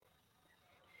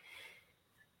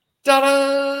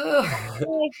Ta-da!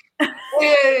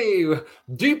 Hey,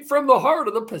 deep from the heart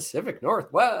of the Pacific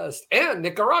Northwest and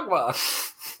Nicaragua.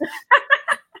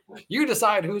 You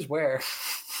decide who's where.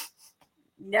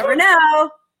 Never know.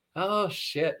 Oh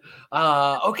shit. Okay.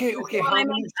 How I'm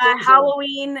many in a shows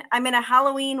Halloween. I'm in a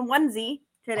Halloween onesie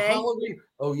today. Halloween?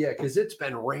 Oh yeah, because it's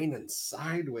been raining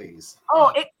sideways.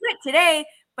 Oh, it quit today,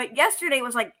 but yesterday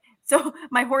was like. So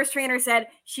my horse trainer said,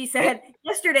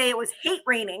 yesterday it was hate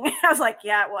raining. I was like,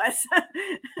 yeah, it was.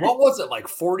 What was it, like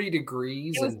 40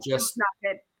 degrees? It was not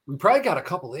good. We probably got a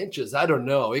couple inches. I don't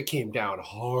know. It came down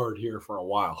hard here for a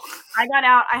while. I got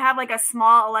out. I have like a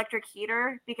small electric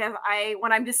heater because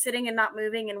when I'm just sitting and not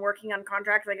moving and working on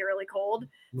contracts, I get really cold.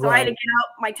 So I had to get out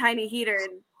my tiny heater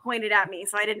and point it at me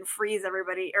so I didn't freeze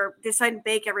everybody or just I didn't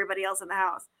bake everybody else in the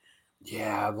house.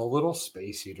 Yeah, the little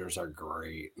space heaters are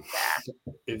great.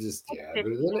 Yeah. It just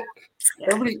isn't it? Yeah.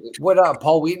 Everybody, what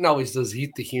Paul Wheaton always does,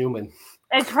 heat the human.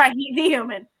 That's right, heat the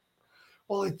human.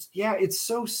 Well, it's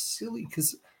so silly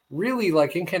because really,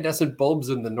 like, incandescent bulbs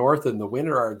in the north in the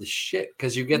winter are the shit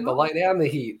because you get the light and the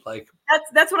heat. Like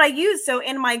that's what I use. So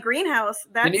in my greenhouse,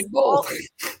 that's you need both.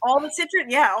 All the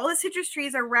citrus, all the citrus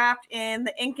trees are wrapped in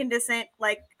the incandescent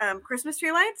like Christmas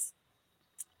tree lights.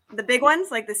 The big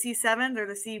ones, like the C7s or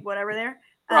the C whatever they're.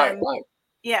 Right.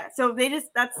 Yeah, so they just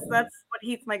that's what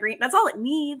heats my green. That's all it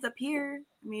needs up here.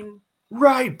 I mean,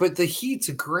 right, but the heat's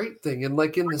a great thing, and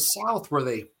like in the South where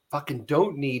they fucking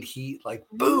don't need heat, like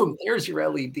boom, there's your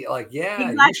LED. Like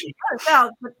exactly. You should.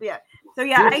 So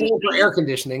yeah, for air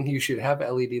conditioning, you should have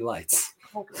LED lights.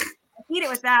 I heat it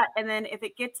with that, and then if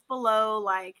it gets below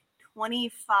like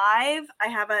 25, I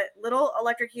have a little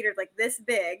electric heater like this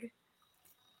big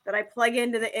that I plug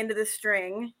into the end of the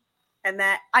string, and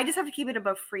that I just have to keep it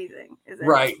above freezing. Is it?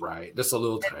 Right. Just a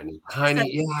little tiny.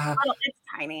 Yeah. It's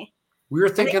tiny. We were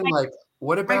thinking like,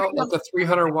 what about like a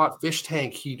 300-watt fish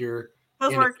tank heater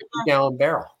in a 50-gallon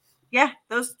barrel? Yeah,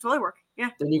 those totally work. Yeah.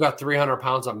 Then you got 300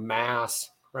 pounds of mass,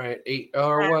 right?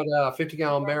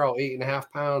 50-gallon barrel,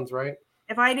 8.5 pounds, right?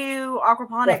 If I do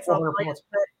aquaponics,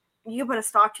 you can put a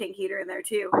stock tank heater in there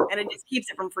too, and it just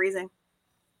keeps it from freezing.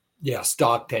 Yeah,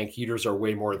 stock tank heaters are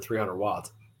way more than 300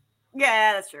 watts.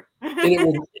 Yeah, that's true.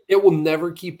 And it will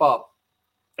never keep up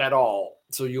at all.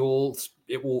 So it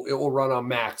will run on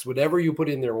max. Whatever you put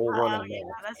in there will run on max. Yeah,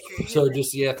 that's true. So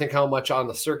just think how much on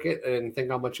the circuit and think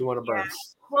how much you want to burn. Yeah.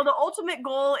 Well, the ultimate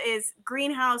goal is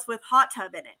greenhouse with hot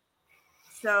tub in it.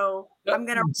 So I'm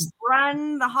gonna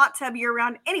run the hot tub year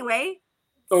round anyway.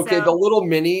 Okay, the little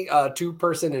mini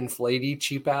 2-person inflatey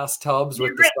cheap ass tubs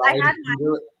with the side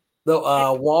heater. The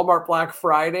Walmart Black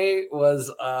Friday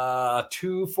was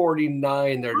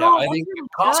 $249. They're down. I think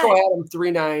Costco had them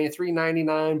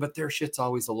 $3.99, but their shit's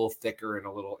always a little thicker and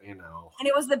a little, And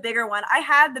it was the bigger one. I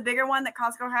had the bigger one that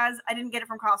Costco has. I didn't get it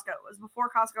from Costco. It was before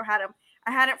Costco had them.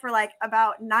 I had it for like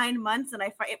about 9 months, and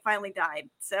it finally died.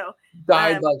 So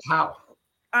died like how?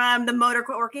 The motor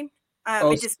quit working.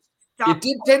 It just stopped.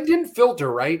 It didn't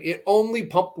filter, right? It only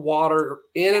pumped water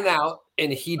in and out. And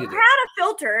heated it. Had a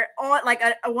filter on like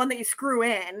a one that you screw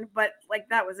in, but like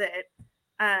that was it,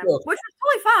 which was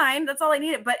totally fine. That's all I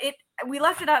needed. But we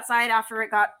left it outside after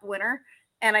it got winter,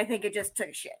 and I think it just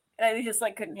took shit. And it just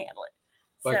like couldn't handle it.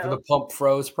 Like the pump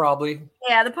froze, probably.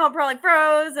 Yeah, the pump probably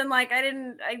froze, and like I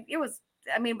didn't get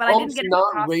it.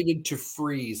 Not rated to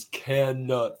freeze.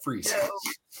 Cannot freeze.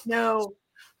 No.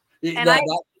 And I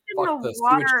took the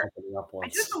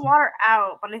water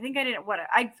out, but I think I didn't.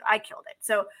 I killed it.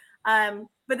 So.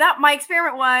 But my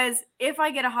experiment was, if I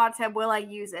get a hot tub, will I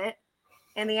use it?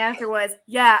 And the answer was,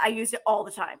 yeah, I used it all the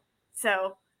time.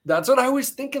 So that's what I was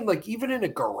thinking. Like even in a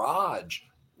garage,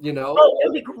 it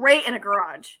would be great in a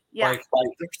garage. Yeah, like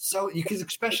because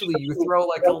especially you throw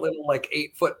like a little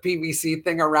 8-foot PVC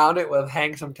thing around it with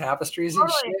hang some tapestries and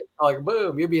shit. Like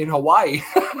boom, you'd be in Hawaii.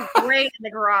 Great in the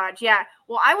garage. Yeah.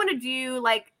 Well, I want to do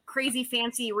like crazy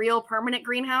fancy real permanent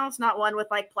greenhouse, not one with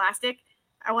like plastic.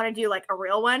 I want to do like a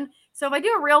real one. So if I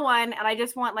do a real one and I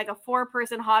just want like a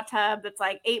 4-person hot tub that's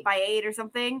like 8x8 or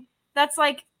something, that's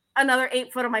like another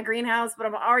 8 foot of my greenhouse, but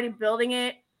I'm already building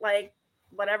it like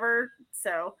whatever.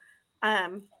 So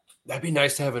that'd be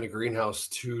nice to have in a greenhouse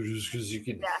too, just because you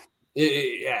could.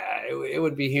 Yeah. It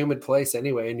would be a humid place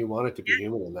anyway, and you want it to be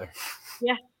humid in there.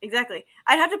 Yeah, exactly.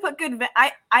 I'd have to put good.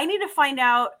 I need to find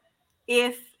out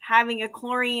if having a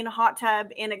chlorine hot tub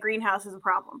in a greenhouse is a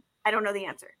problem. I don't know the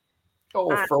answer.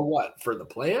 Oh, for what? For the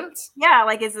plants? Yeah,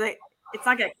 like it's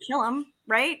not gonna kill them,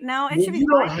 right? No, it should be. You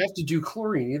don't have to do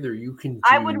chlorine either. You can.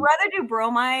 I would rather do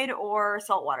bromide or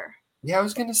salt water. Yeah, I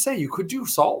was gonna say you could do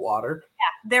salt water.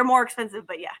 Yeah, they're more expensive,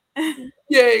 but yeah.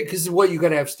 Yeah, because you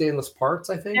gotta have stainless parts.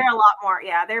 I think they're a lot more.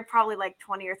 Yeah, they're probably like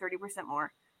 20 or 30%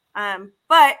 more.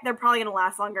 But they're probably gonna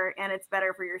last longer, and it's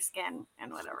better for your skin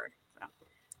and whatever. So,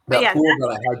 That pool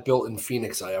that I had built in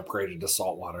Phoenix, I upgraded to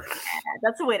saltwater. Yeah,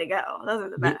 that's the way to go. Those are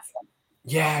the best.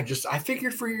 Yeah, I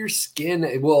figured for your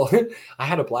skin. Well, I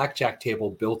had a blackjack table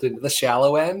built into the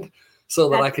shallow end so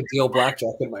that I could deal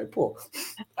blackjack in my pool.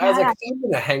 I was like, I'm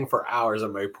gonna hang for hours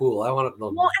in my pool. I want to. Well,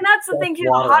 and that's the thing too.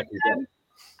 The hot tub.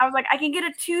 I was like, I can get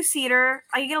a 2-seater.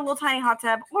 I can get a little tiny hot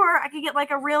tub, or I could get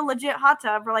like a real legit hot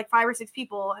tub for like 5 or 6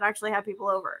 people and actually have people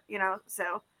over.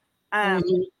 So,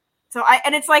 so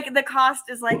and it's like the cost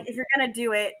is like if you're gonna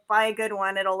do it, buy a good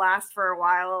one. It'll last for a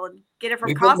while and get it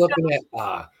from Costco. We've been looking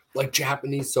at like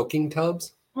Japanese soaking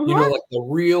tubs. Like the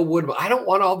real wood. I don't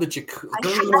want all the jacuzzi.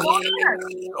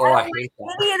 I hate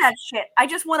that. Any of that shit. I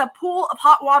just want a pool of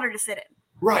hot water to sit in.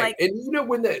 Right, and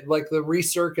when the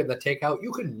recirc and the takeout,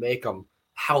 you can make them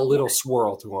how little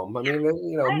swirl to them. I mean,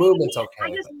 movement's okay. I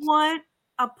just want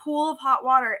a pool of hot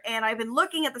water, and I've been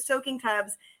looking at the soaking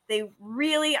tubs.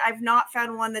 I've not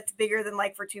found one that's bigger than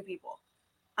like for 2 people.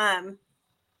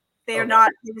 They are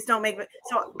not. They just don't make it.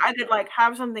 So I could like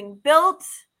have something built,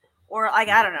 or like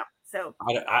I don't know. So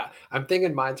I'm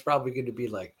thinking mine's probably going to be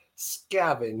like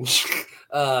scavenge,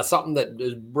 something that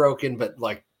is broken but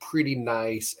like pretty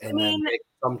nice, and then make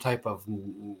some type of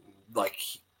like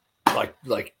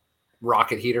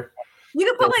rocket heater. You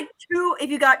could put like 2 if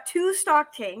you got 2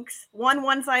 stock tanks,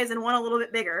 one size and one a little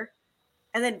bit bigger,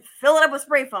 and then fill it up with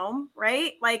spray foam,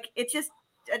 right? Like it's just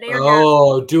an air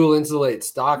gas. Dual insulate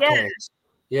stock tanks.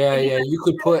 Yeah. You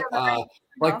could put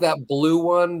like that blue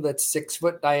one that's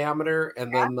 6-foot diameter,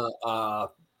 and then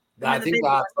I think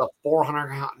that's a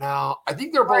 400 now. I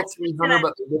think they're both 300,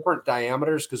 but they're different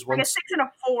diameters because one's like a 6 and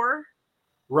a 4.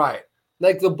 Right,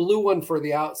 like the blue one for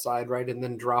the outside, right, and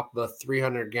then drop the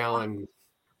 300-gallon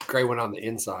gray one on the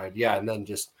inside. Yeah, and then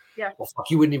just well, fuck,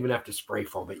 you wouldn't even have to spray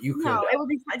foam it. You could. No, it would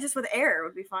be just with air. It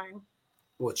would be fine.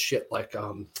 Well, it's shit like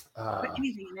put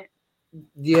anything in it.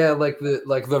 Yeah, like the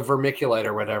vermiculite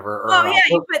or whatever. Or,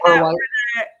 you put that.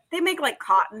 They make like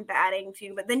cotton batting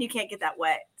too, but then you can't get that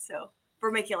wet. So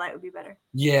vermiculite would be better.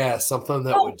 Yeah, something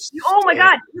that would. Oh my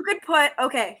god, you could put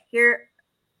here.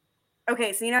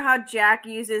 Okay, so you know how Jack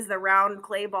uses the round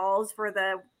clay balls for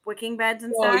the wicking beds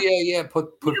and stuff? Oh yeah.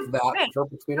 Put that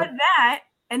between them. Put that,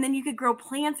 and then you could grow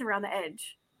plants around the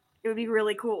edge. It would be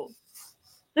really cool.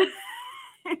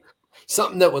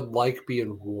 Something that would like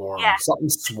being warm. Yeah. Something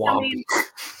swampy.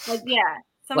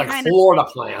 Some kind Florida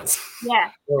plants.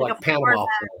 Yeah. Or like Panama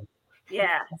plants.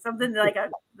 Yeah. Something that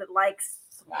likes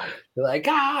swamp. They're like,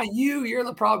 you're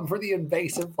the problem for the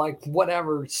invasive, like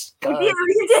whatever. Yeah,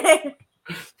 you did.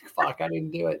 Fuck, I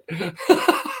didn't do it.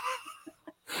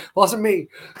 Wasn't me.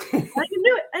 I didn't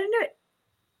do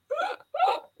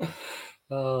it.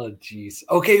 Oh geez.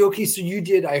 Okay. So you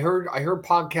did. I heard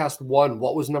podcast 1.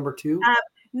 What was number 2?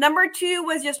 Number 2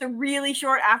 was just a really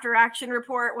short after action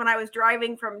report when I was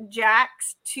driving from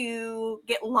Jack's to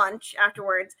get lunch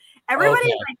afterwards.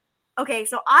 Everybody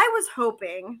so I was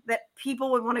hoping that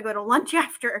people would want to go to lunch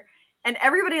after, and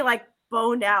everybody like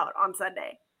boned out on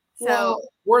Sunday. So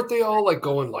weren't they all like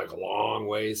going like long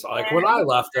ways? Like when I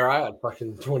left there, I had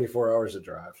fucking 24 hours to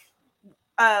drive.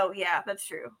 Oh yeah, that's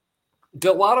true. A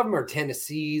lot of them are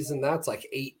Tennessees, and that's like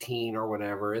 18 or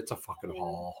whatever. It's a fucking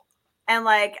haul. And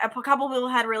like a couple people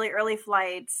had really early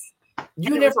flights.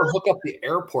 You never hook up the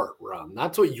airport run.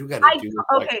 That's what you got to do.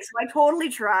 Okay, so I totally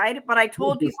tried, but I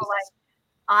told people like,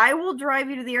 I will drive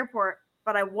you to the airport,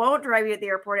 but I won't drive you to the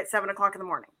airport at 7 o'clock in the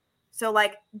morning. So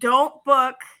like, don't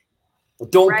book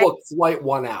flight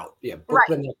 1 out. Yeah, book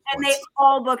the next and they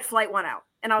all booked flight 1 out.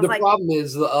 And I was the problem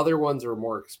is the other ones are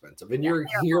more expensive, and you're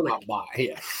not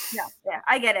buying. Yeah,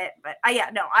 I get it, but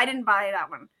I didn't buy that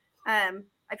one.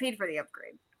 I paid for the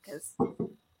upgrade because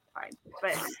fine,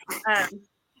 but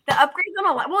the upgrades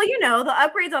on the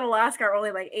upgrades on Alaska are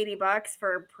only like $80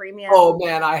 for premium. Oh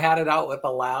man, I had it out with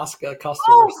Alaska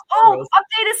customers.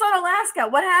 Update us on Alaska.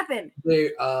 What happened?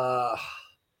 They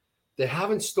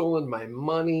haven't stolen my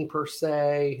money per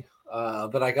se.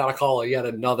 But I gotta call yet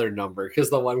another number because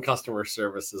the one customer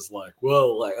service is like,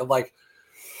 whoa, I'm like,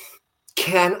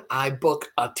 can I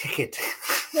book a ticket?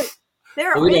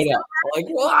 They're like,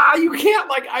 you can't.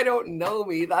 Like, I don't know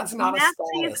me. That's not a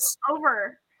status.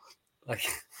 Over. Like,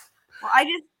 well,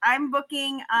 I'm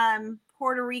booking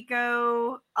Puerto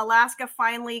Rico. Alaska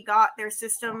finally got their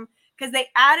system because they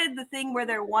added the thing where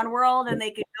they're One World and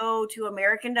they could go to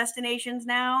American destinations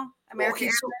now.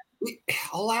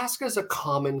 Alaska's a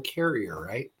common carrier,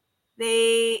 right?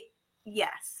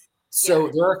 Yes. So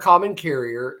they're a common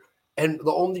carrier, and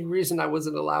the only reason I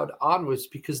wasn't allowed on was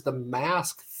because the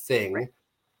mask thing,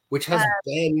 which has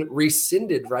been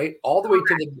rescinded, right? All the way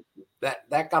to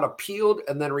that got appealed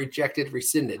and then rejected,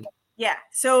 rescinded. Yeah. There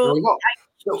So we go.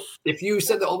 So if you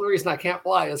said the only reason I can't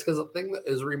fly is because the thing that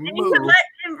is removed,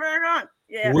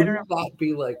 yeah, wouldn't that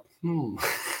be like,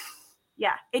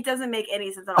 Yeah, it doesn't make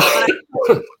any sense at all.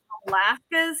 But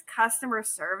Alaska's customer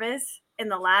service in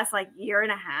the last like year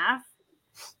and a half.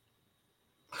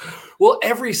 Well,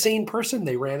 every sane person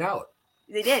they ran out.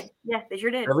 They did. Yeah, they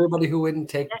sure did. Everybody who wouldn't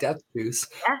take death juice.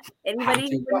 Yeah, anybody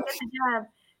who wouldn't get the job.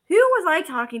 Who was I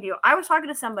talking to? I was talking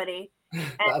to somebody. And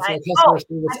That's why customer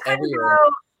service everywhere.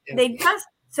 They just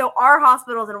so our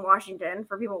hospitals in Washington,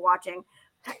 for people watching,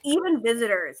 even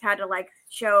visitors had to like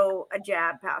show a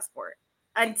jab passport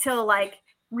until like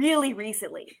really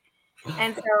recently.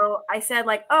 And so I said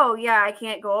like, oh yeah, I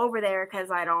can't go over there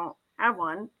because I don't have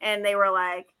one. And they were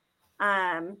like,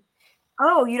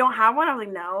 oh, you don't have one? I was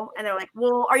like, no. And they're like,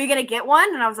 well, are you gonna get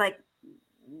one? And I was like,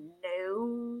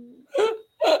 no.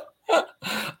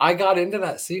 I got into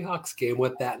that Seahawks game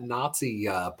with that Nazi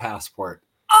passport.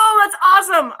 Oh, that's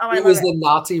awesome. Oh, it was the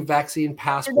Nazi vaccine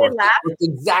passport. It's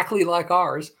exactly like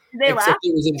ours, except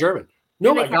it was in German.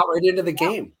 No, I got right into the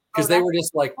game because they were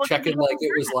just like checking, like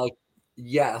it was like,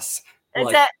 yes.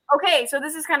 It's okay, so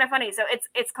this is kind of funny. So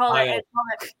it's called a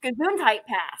Gesundheit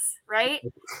pass, right?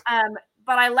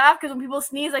 But I laugh because when people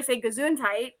sneeze, I say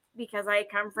Gesundheit because I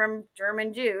come from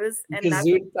German Jews, and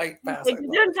Gesundheit pass.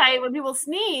 Gesundheit when people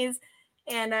sneeze,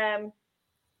 and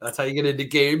that's how you get into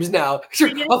games now.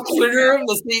 I'm clearing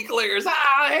the sneak clears.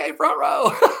 Hey, front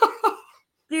row.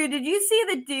 Dude, did you see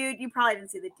the dude? You probably didn't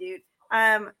see the dude.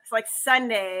 It's like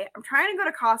Sunday. I'm trying to go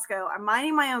to Costco. I'm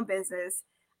minding my own business.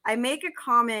 I make a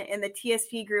comment in the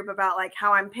TSP group about like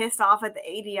how I'm pissed off at the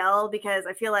ADL because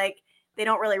I feel like they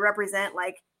don't really represent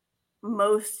like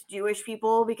most Jewish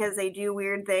people because they do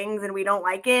weird things and we don't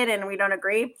like it and we don't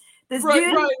agree. This dude,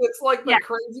 it's like the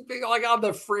crazy thing, like on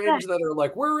the fringe that are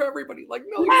like, where everybody like,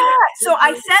 no. Yeah. So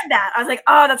I said that. I was like,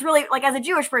 oh, that's really like as a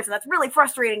Jewish person, that's really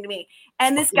frustrating to me.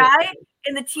 And this guy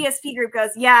in the TSP group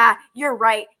goes, yeah, you're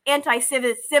right.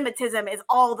 Anti-Semitism is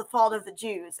all the fault of the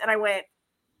Jews. And I went,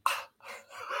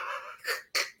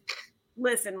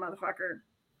 listen, motherfucker.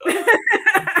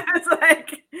 It's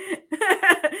like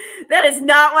that is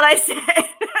not what I said.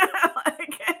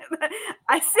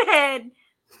 I said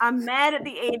I'm mad at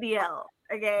the ADL.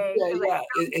 Okay. Yeah.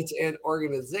 It's an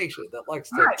organization that likes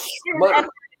to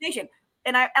organization.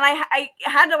 And I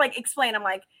had to like explain. I'm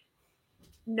like,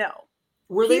 no.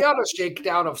 Were they on a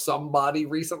shakedown of somebody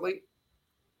recently?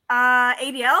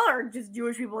 ADL or just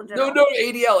Jewish people in general? No,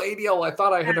 ADL. I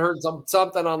thought I had heard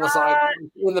something on the side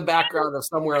in the background of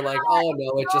somewhere like, oh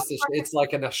no, it's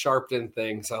like in a Sharpton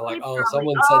thing. So like,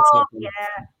 someone said something.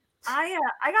 Yeah.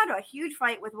 I got into a huge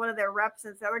fight with one of their reps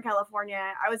in Southern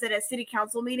California. I was at a city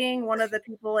council meeting. One of the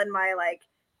people in my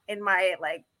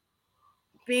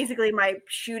basically my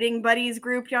shooting buddies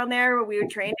group down there where we would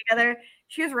train together.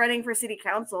 She was running for city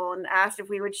council and asked if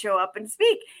we would show up and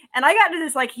speak. And I got into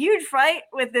this like huge fight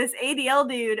with this ADL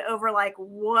dude over like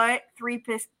what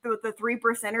the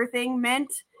 3%er thing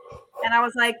meant. And I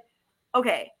was like,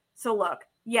 okay, so look,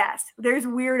 yes, there's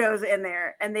weirdos in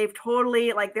there and they've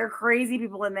totally like, they're crazy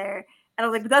people in there. And I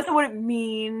was like, but that's not what it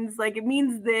means. Like it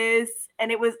means this.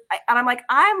 And I'm like,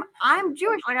 I'm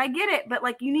Jewish. Like I get it, but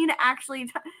like you need to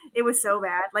actually, it was so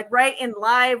bad. Like right in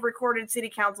live recorded city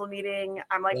council meeting.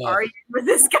 I'm like, are you with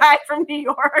this guy from New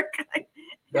York?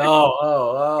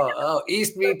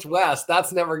 East meets West.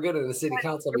 That's never good in a city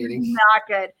council meeting.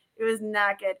 It was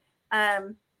not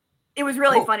good. It was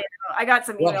really funny though. I got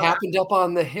some. What happened up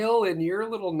on the hill in your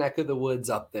little neck of the woods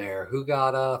up there? Who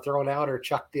got thrown out or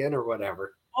chucked in or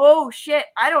whatever? Oh shit,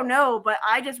 I don't know, but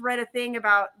I just read a thing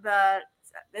about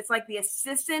it's like the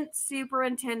assistant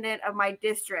superintendent of my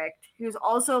district who's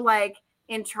also like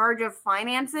in charge of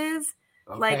finances,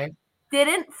 like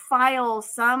didn't file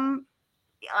some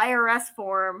IRS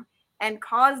form and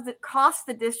cost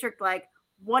the district like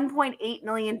 $1.8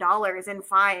 million in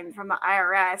fines from the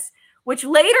IRS, which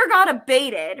later got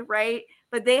abated, right?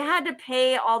 But they had to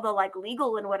pay all the like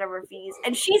legal and whatever fees,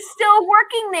 and she's still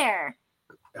working there.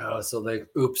 Oh, so they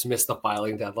missed the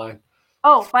filing deadline.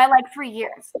 Oh, by like 3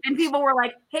 years. And people were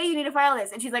like, hey, you need to file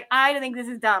this. And she's like, I think this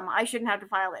is dumb. I shouldn't have to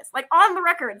file this. Like on the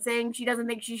record saying she doesn't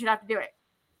think she should have to do it.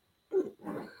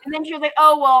 And then she was like,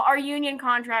 oh, well, our union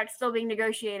contract's still being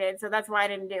negotiated. So that's why I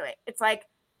didn't do it. It's like,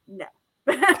 no.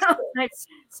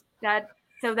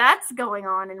 So that's going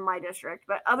on in my district.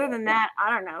 But other than that, I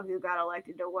don't know who got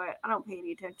elected to what. I don't pay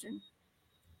any attention.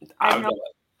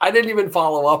 I didn't even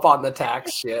follow up on the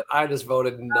tax shit. I just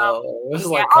voted no. It was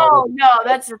like, no,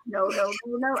 that's just no.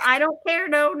 I don't care.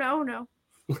 No.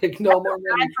 Like no more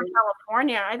money from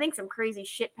California. I think some crazy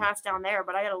shit passed down there,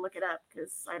 but I got to look it up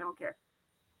because I don't care.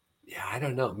 Yeah, I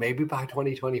don't know. Maybe by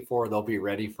 2024 they'll be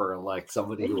ready for like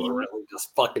somebody who will Maybe. really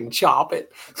just fucking chop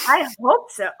it. I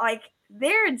hope so. Like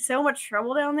they're in so much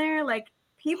trouble down there. Like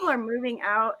people are moving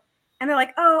out, and they're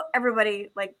like, oh, everybody,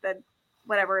 like the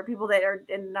whatever people that are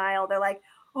in denial. They're like,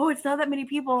 oh, it's not that many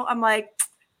people. I'm like,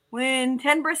 when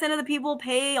 10% of the people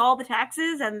pay all the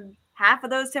taxes and half of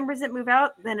those 10% move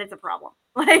out, then it's a problem.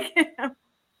 Like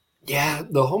Yeah,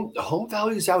 the home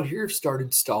values out here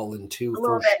started stalling too, a for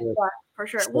little bit, sure. yeah, for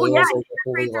sure. Well, yeah, Sales are interest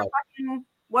definitely rates are like fucking.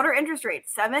 What are interest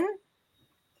rates? 7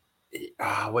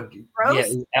 what yeah,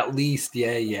 gross? at least,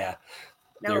 yeah.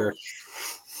 No. They're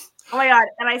Oh my god!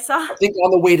 And I saw. I think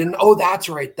on the way to oh, that's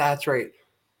right, that's right.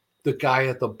 The guy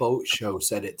at the boat show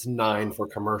said it's 9 for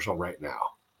commercial right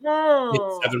now. It's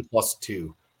Oh. 7 plus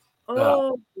 2. Uh,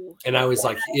 Oh. and I was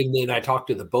like, and then I talked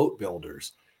to the boat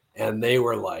builders, and they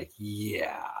were like,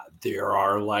 yeah, there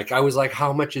are like, I was like,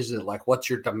 how much is it? Like, what's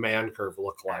your demand curve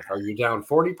look like? Are you down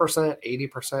 40%,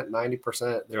 80%,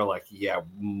 90%? They're like, yeah,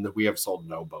 we have sold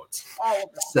no boats All of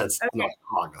them. since Okay.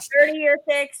 August. 30-year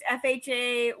fixed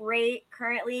FHA rate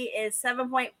currently is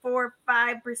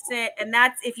 7.45%. And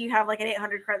that's if you have like an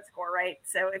 800 credit score, right?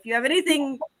 So if you have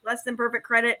anything less than perfect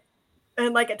credit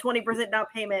and like a 20% down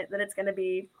payment, then it's going to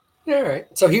be. All right.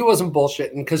 So he wasn't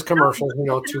bullshitting because commercial,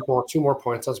 2 more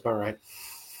points. That's about right.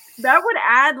 That would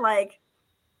add like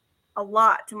a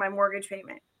lot to my mortgage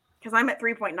payment because I'm at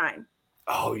 3.9.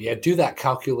 Oh yeah, do that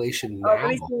calculation Oh, now. let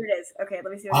me see what it is. Okay,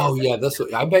 let me see what Oh it is.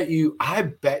 yeah, I bet you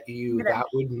that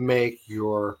would make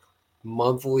your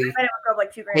monthly I bet it would go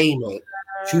like $2,000. payment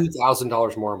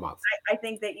 $2,000 more a month. I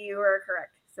think that you are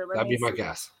correct. So let That'd me be my see.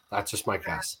 guess. That's just my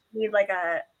guess.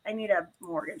 I need a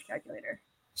mortgage calculator.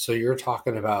 So you're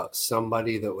talking about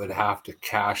somebody that would have to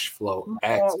cash flow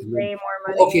X. Way more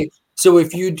money. Okay, so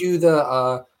if you do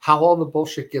the how all the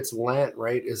bullshit gets lent,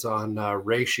 right, is on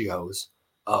ratios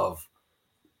of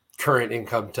current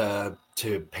income to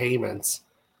payments,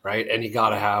 right? And you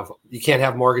can't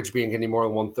have mortgage being any more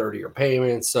than 130 your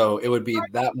payments. So it would be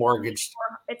that mortgage.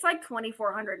 It's like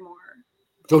 2,400 more.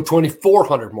 So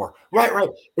 2,400 more. Right.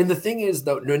 And the thing is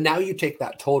though, now you take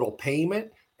that total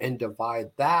payment and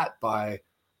divide that by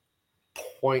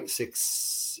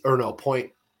 0.6 or no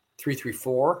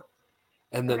 0.334.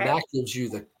 And then that gives you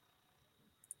the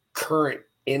current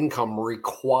income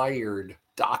required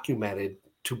documented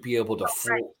to be able to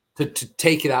to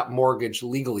take that mortgage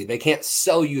legally. They can't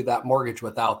sell you that mortgage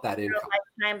without that income. Like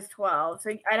times 12. So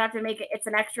I'd have to make it. It's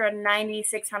an extra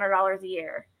 $9,600 a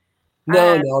year.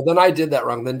 No, then I did that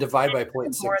wrong. Then divide by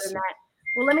 0.6. More than that.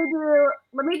 Well,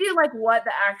 let me do like what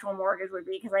the actual mortgage would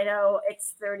be because I know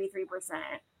it's 33%.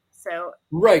 So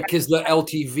right, because the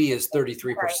LTV is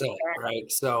 33%,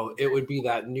 right? So it would be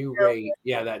that new rate,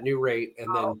 that new rate,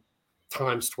 and then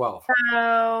times 12.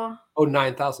 So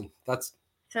 9,000. That's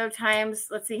so times.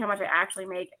 Let's see how much I actually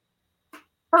make.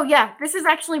 Oh yeah, this is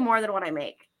actually more than what I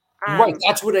make. Right,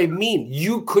 that's what I mean.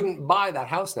 You couldn't buy that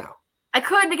house now. I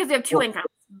could because you have two incomes,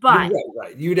 but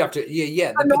right. You'd have to,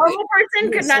 yeah. A normal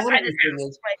person could not buy this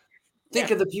house.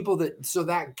 Think of the people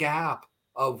that gap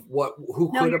of who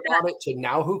could have bought it to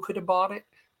now who could have bought it.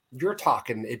 You're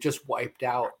talking, it just wiped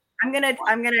out. I'm gonna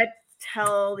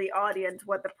tell the audience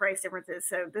what the price difference is.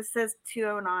 So this says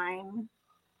 209.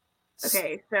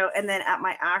 Okay, so and then at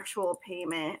my actual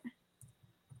payment,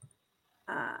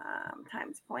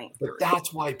 times 0.3. But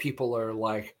that's why people are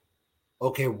like,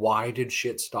 okay, why did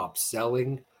shit stop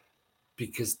selling?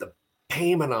 Because the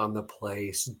payment on the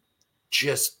place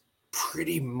just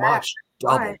pretty much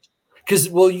doubled. Because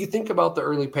you think about the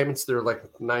early payments, they're like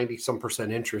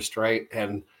 90% interest, right?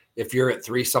 And if you're at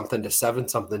 3 something to 7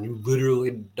 something, you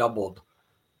literally doubled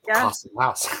the cost of the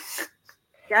house.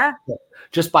 Yeah.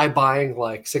 Just by buying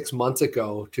like 6 months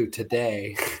ago to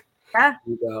today. Yeah.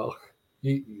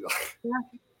 Yeah,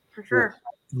 for sure.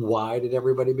 Why did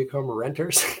everybody become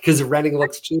renters? Because renting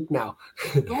looks cheap now.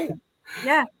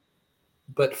 Yeah.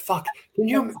 But fuck,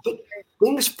 but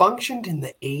things functioned in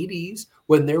the 80s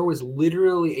when there was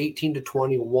literally 18 to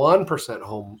 21%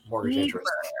 home mortgage interest.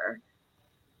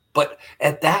 But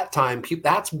at that time,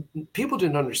 people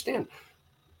didn't understand.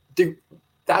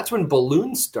 That's when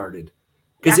balloons started.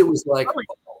 Because it was like,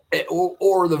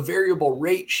 or the variable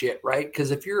rate shit, right?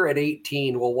 Because if you're at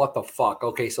 18, well, what the fuck?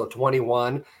 Okay, so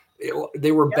 21,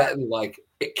 they were betting like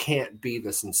it can't be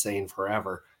this insane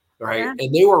forever. Right. Yeah.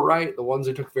 And they were right. The ones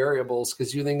who took variables,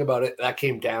 because you think about it, that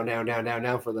came down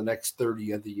for the next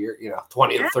 30 of the year,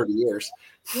 20 to 30 years.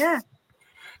 Yeah.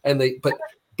 And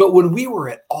but when we were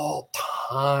at all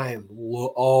time,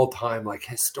 like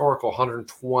historical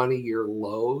 120-year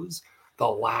lows, the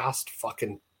last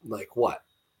fucking, like what,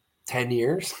 10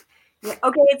 years? Yeah.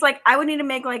 Okay. It's like, I would need to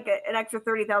make like an extra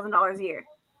 $30,000 a year.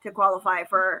 to qualify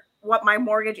for what my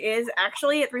mortgage is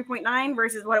actually at 3.9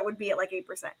 versus what it would be at like 8%.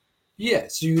 Yeah,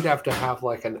 so you'd have to have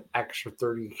like an extra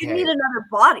 30K. You need another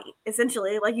body,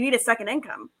 essentially. Like you need a second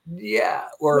income. Yeah,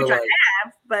 or which like I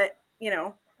have, but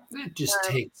it just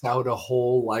takes out a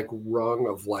whole like rung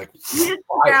of like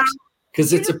yeah.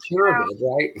 because it's a pyramid,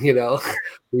 right?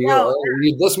 You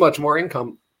need this much more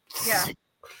income. Yeah.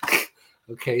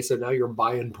 Okay, so now your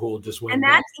buying pool just went. And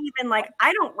that's even like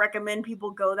I don't recommend people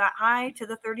go that high to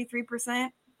the 33%.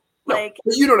 Like,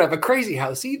 but you don't have a crazy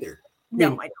house either. I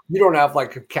don't. You don't have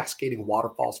like a cascading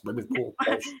waterfall swimming pool.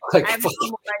 Like,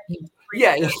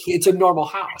 yeah, it's a normal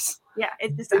house. Yeah,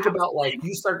 it's just think about like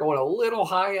you start going a little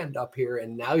high end up here,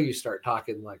 and now you start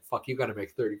talking like, fuck, you got to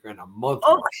make 30 grand a month.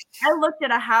 Oh, I looked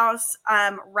at a house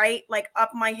right like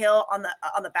up my hill on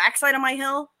the backside of my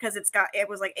hill because it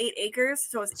was like 8 acres,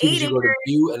 so it was 8 acres.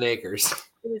 You and acres.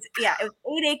 It was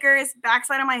 8 acres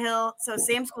backside of my hill, so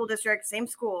same school district, same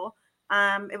school.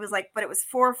 It was like, but it was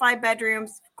 4 or 5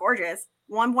 bedrooms, gorgeous,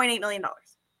 $1.8 million.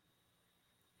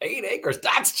 8 acres,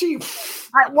 that's cheap.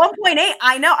 At 1.8,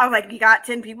 I know. I was like, you got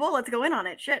 10 people, let's go in on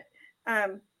it. Shit.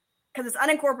 Because it's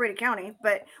unincorporated county.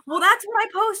 But that's what I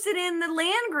posted in the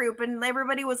land group, and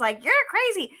everybody was like, you're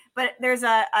crazy. But there's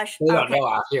they don't know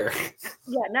out here.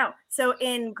 Yeah, no. So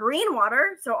in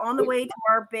Greenwater, so on the way to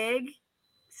our big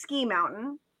ski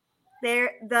mountain,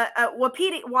 there the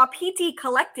Wapiti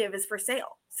Collective is for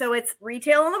sale. So it's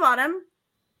retail on the bottom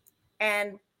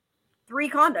and 3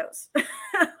 condos.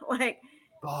 Like,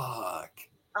 fuck.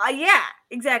 Yeah,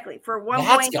 exactly. For 1.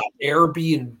 That's got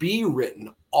Airbnb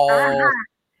written all.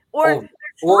 Or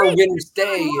winter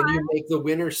stay, and you make the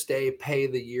winter stay pay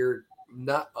the year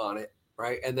nut on it,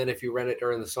 right? And then if you rent it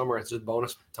during the summer, it's just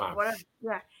bonus time.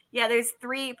 Yeah. There's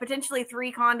potentially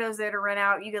 3 condos there to rent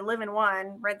out. You could live in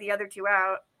one, rent the other 2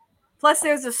 out. Plus,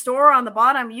 there's a store on the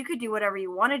bottom. You could do whatever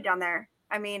you wanted down there.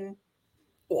 I mean,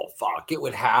 well, fuck, it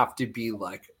would have to be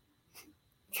like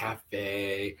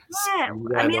cafe,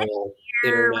 rental,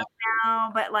 internet.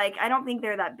 Now, but like, I don't think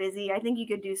they're that busy. I think you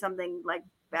could do something like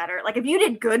better. Like if you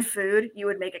did good food, you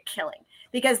would make a killing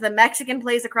because the Mexican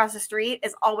place across the street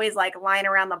is always like lying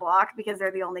around the block because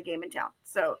they're the only game in town.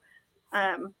 So,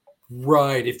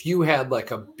 right. If you had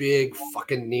like a big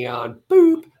fucking neon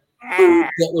boop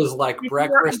that was like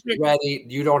breakfast ready,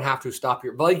 you don't have to stop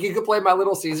your, like you could play my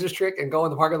Little Caesars trick and go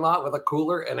in the parking lot with a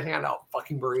cooler and hand out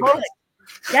fucking burritos. Totally.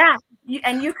 Yeah.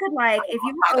 And you could like, if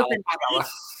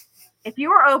you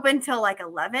were open till like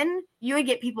 11, you would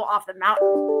get people off the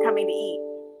mountain coming to eat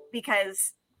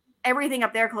because everything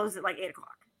up there closed at like 8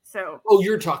 o'clock. So,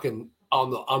 you're talking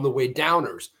on the way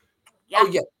downers. Yeah. Oh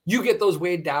yeah, you get those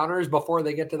way downers before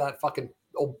they get to that fucking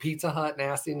old Pizza Hut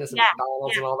nastiness and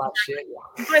McDonald's and all that shit. Yeah.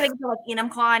 Before they get to like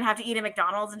Enumclaw and have to eat at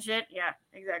McDonald's and shit. Yeah,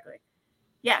 exactly.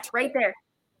 Yeah, right there.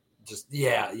 Just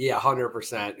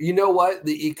 100%. You know what?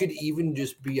 It could even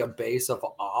just be a base of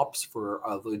ops for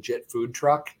a legit food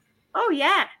truck. Oh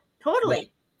yeah, totally.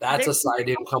 That's a side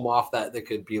income off that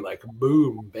could be like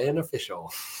boom,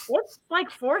 beneficial. It's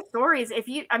like 4 stories.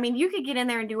 You could get in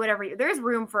there and do whatever. There's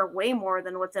room for way more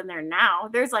than what's in there now.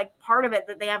 There's like part of it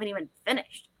that they haven't even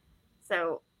finished.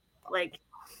 So, like,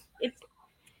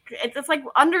 it's like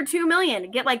under 2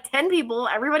 million. Get like 10 people.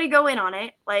 Everybody go in on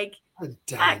it. Like,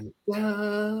 done.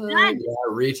 Yeah,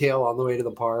 retail on the way to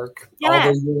the park. Yeah.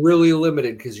 Although you're really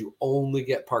limited because you only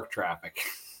get park traffic.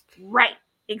 Right.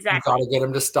 Exactly. You got to get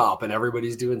them to stop, and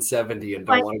everybody's doing 70 and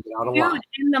don't want to get out of line.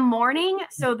 In the morning,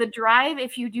 so the drive,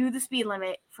 if you do the speed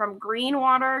limit from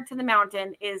Greenwater to the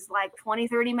mountain is like 20,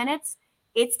 30 minutes.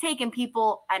 It's taken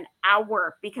people an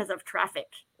hour because of traffic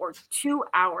or 2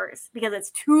 hours because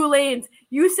it's 2 lanes.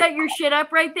 You set your shit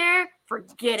up right there,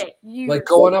 forget it. Like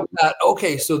going up that,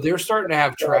 okay, so they're starting to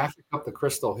have traffic up the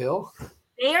Crystal Hill?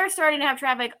 They are starting to have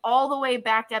traffic all the way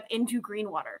backed up into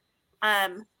Greenwater.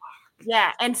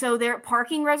 Yeah, and so there are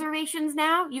parking reservations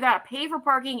now. You got to pay for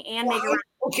parking and make a.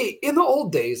 Okay, in the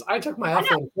old days, I took my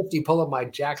F-150 pulling my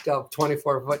jacked up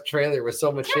 24-foot trailer with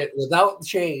so much shit without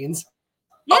chains.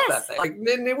 Yes. That thing. Like,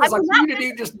 then it was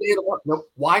you just made it work. Nope.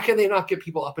 Why can they not get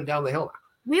people up and down the hill now?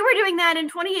 We were doing that in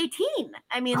 2018.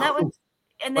 I mean, that was,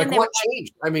 and then like what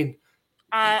changed? I mean,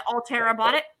 Altera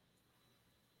bought it.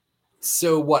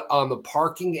 So what, on the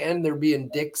parking end, they're being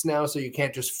dicks now, so you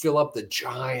can't just fill up the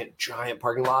giant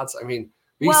parking lots? I mean,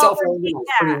 we self-owned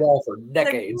pretty well for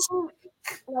decades.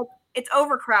 Like, it's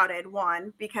overcrowded,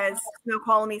 one, because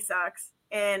Snoqualmie sucks,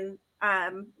 and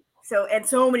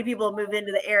so many people have moved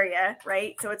into the area,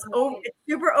 right? So it's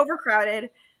super overcrowded.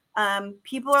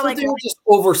 People are they're just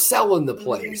overselling the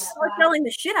place. Overselling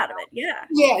the shit out of it, yeah.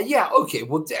 Yeah. Okay,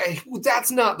 well,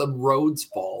 that's not the road's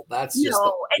fault. That's just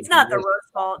it's not the road's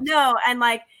fault. No, and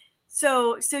like,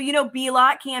 So you know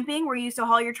B-lot camping where you used to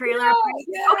haul your trailer? Yeah,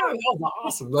 that was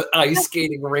awesome. The ice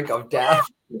skating rink of death.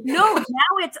 No, now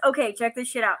it's okay. Check this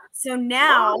shit out. So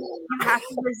now you have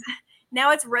to.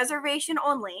 Now it's reservation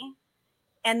only,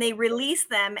 and they release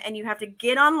them, and you have to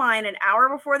get online an hour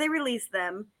before they release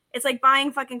them. It's like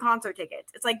buying fucking concert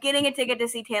tickets. It's like getting a ticket to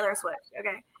see Taylor Swift.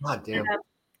 Okay. God damn.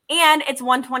 And it's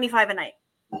 $125 a night.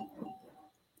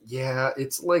 Yeah,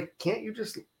 it's like, can't you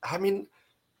just? I mean,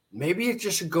 maybe it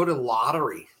just should go to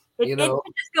lottery. It should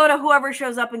just go to whoever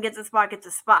shows up and gets a spot.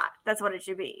 That's what it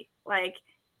should be. Like.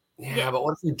 Yeah, but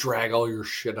what if you drag all your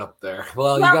shit up there?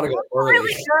 Well, you gotta go early.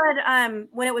 Really good.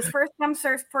 When it was first come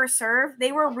first serve,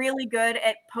 they were really good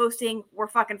at posting "we're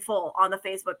fucking full" on the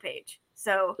Facebook page.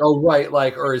 So right,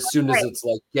 like, or as soon as it's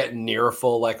like getting near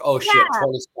full, like, oh shit,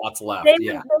 20 spots left. They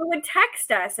would text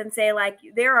us and say like,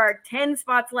 there are 10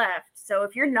 spots left. So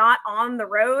if you're not on the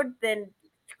road, then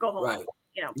go home. Right.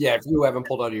 You know. Yeah, if you haven't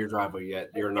pulled out of your driveway yet,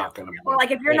 you're not gonna. Or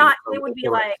like if you're not, it would be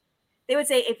like they would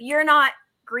say if you're not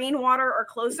Greenwater or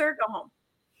closer, go home.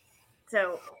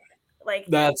 So like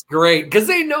that's great because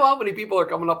they know how many people are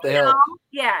coming up the hill.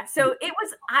 Yeah, so it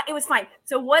was fine.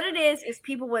 So what it is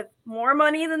people with more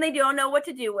money than they don't know what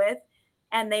to do with,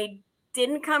 and they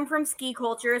didn't come from ski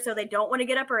culture, so they don't want to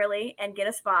get up early and get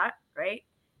a spot, right?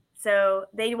 So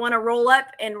they want to roll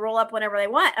up whenever they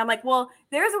want. I'm like, well,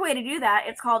 there's a way to do that.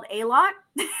 It's called a lot.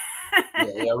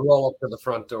 yeah, roll up to the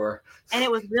front door. And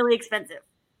it was really expensive.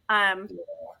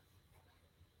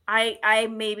 I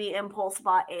maybe impulse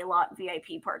bought a lot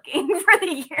VIP parking for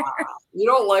the year. Wow. You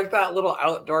don't like that little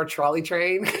outdoor trolley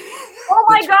train? Oh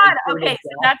my God. Okay, so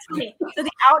that's funny. So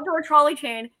the outdoor trolley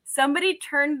train, somebody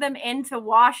turned them into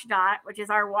WashDOT, which is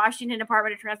our Washington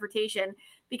Department of Transportation,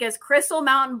 because Crystal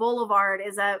Mountain Boulevard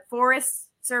is a Forest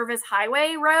Service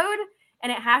highway road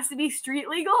and it has to be street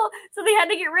legal. So they had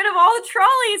to get rid of all the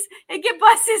trolleys and get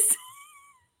buses.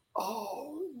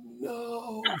 Oh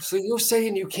no! So you're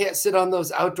saying you can't sit on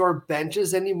those outdoor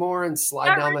benches anymore and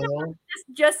slide down the hill?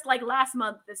 Just like last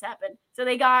month, this happened. So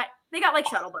they got like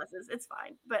shuttle buses. It's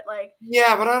fine, but like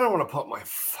yeah, but I don't want to put my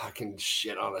fucking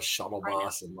shit on a shuttle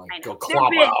bus and like go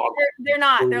clop out. They're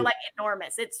not. They're like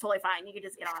enormous. It's totally fine. You can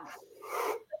just get on.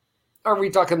 Are we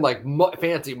talking like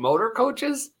fancy motor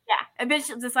coaches? Yeah, a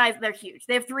bitch the size. They're huge.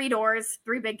 They have 3 doors,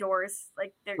 3 big doors.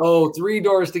 Like they're 3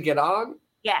 doors to get on.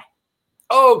 Yeah.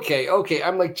 Okay.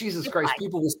 I'm like, Jesus Christ,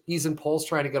 people with skis and poles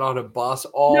trying to get on a bus.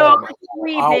 Oh, no,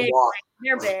 big.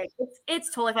 They're big.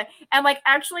 It's totally fine. And like,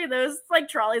 actually, those like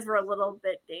trolleys were a little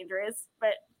bit dangerous,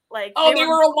 but like, they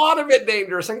were a lot of it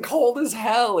dangerous and cold as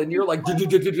hell. And you're like, sliding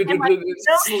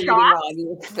on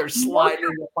you. They're sliding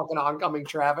the fucking oncoming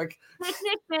traffic.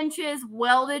 Picnic benches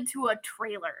welded to a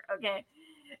trailer. Okay.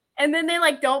 And then they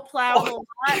like don't plow.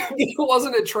 It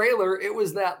wasn't a trailer. It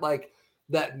was that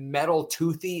metal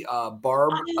toothy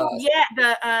barb.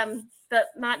 The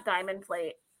not diamond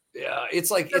plate. Yeah, it's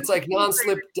like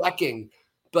non-slip decking,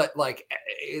 but like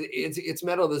it's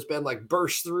metal that's been like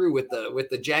burst through with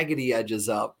the jaggedy edges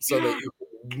up so that you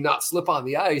can not slip on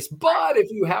the ice. But if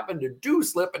you happen to do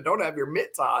slip and don't have your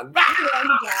mitts on,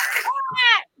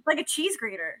 it's like a cheese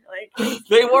grater. Like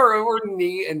they were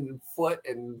knee and foot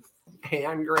and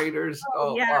hand graters.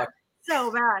 Oh yeah, fuck.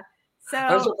 So bad. So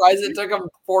I'm surprised it took them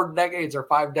 4 decades or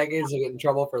 5 decades to get in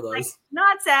trouble for those. Like,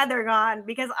 not sad they're gone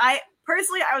because I was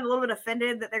a little bit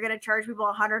offended that they're going to charge people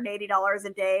 $180 a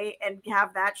day and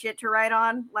have that shit to write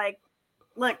on. Like,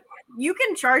 look, you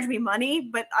can charge me money,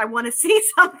 but I want to see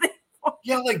something.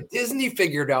 Yeah, like Disney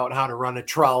figured out how to run a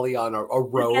trolley on a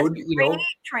road.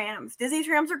 Trams. Disney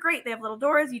trams are great. They have little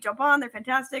doors. You jump on. They're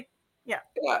fantastic. Yeah.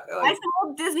 Like, nice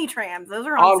old Disney trams. Those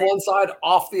are on one side,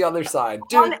 off the other side.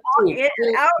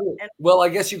 Well, I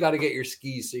guess you got to get your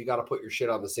skis, so you got to put your shit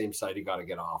on the same side. You got to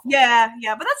get off. Yeah,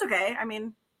 but that's okay. I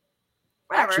mean,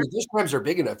 whatever. Actually, those trams are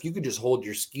big enough. You could just hold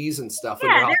your skis and stuff.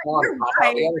 Yeah, they're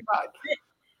wide. The other side.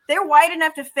 They're wide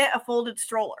enough to fit a folded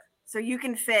stroller, so you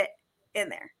can fit in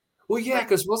there. Well, yeah,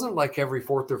 because wasn't like every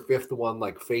 4th or 5th one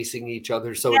like facing each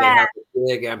other, so they have a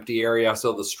big empty area,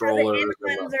 so the stroller.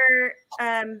 Ones are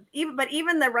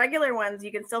even the regular ones,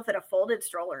 you can still fit a folded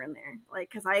stroller in there. Like,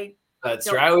 because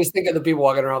that's right. I always think of the people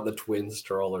walking around with the twin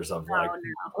strollers of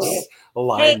a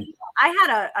line. Hey, I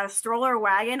had a stroller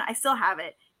wagon. I still have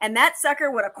it, and that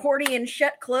sucker would accordion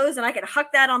shut close, and I could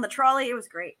huck that on the trolley. It was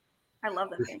great. I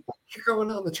love that thing. You're going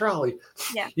on the trolley.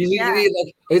 Yeah. You need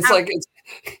it's like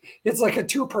a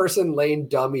 2-person lane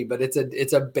dummy, but it's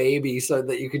a baby so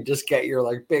that you can just get your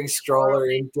like big stroller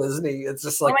in Disney. It's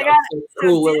just like a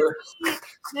cooler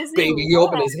Disney baby. You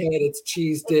open his head, it's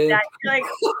cheese dip. Exactly. Like,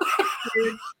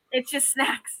 dude, it's just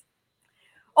snacks.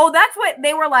 Oh, that's what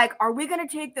they were like. Are we going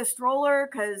to take the stroller?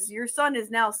 Because your son is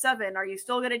now 7. Are you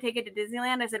still going to take it to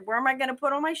Disneyland? I said, where am I going to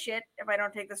put all my shit if I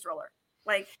don't take the stroller?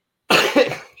 Like,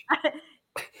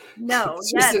 no.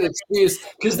 It's just an excuse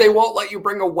because they won't let you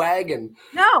bring a wagon.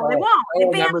 No, they won't. I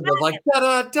remember them like,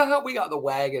 da-da-da, we got the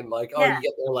wagon. Like, Yeah. you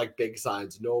get there like big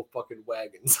signs, no fucking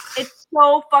wagons. It's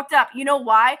so fucked up. You know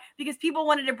why? Because people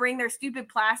wanted to bring their stupid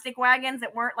plastic wagons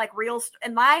that weren't like real.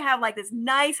 And I have like this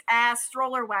nice ass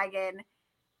stroller wagon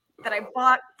that I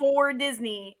bought for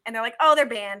Disney, and they're like, "Oh, they're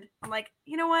banned." I'm like,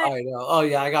 you know what? I know. Oh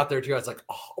yeah, I got there too. I was like,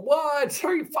 oh, what?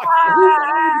 Are you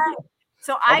fucking?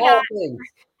 So I got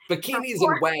bikinis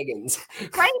and wagons.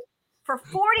 Right? For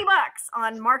 $40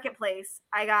 on Marketplace,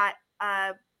 I got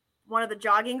one of the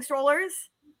jogging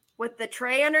strollers with the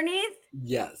tray underneath.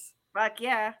 Yes. Fuck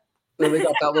yeah. And they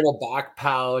got that little back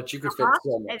pouch. You could fit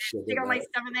so much shit in all my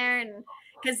stuff in there, and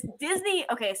because Disney.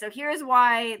 Okay, so here's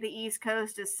why the East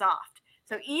Coast is soft.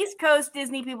 So East Coast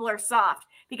Disney people are soft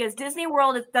because Disney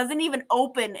World doesn't even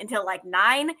open until like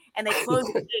 9, and they close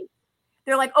at 8.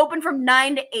 They're like open from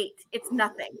 9 to 8. It's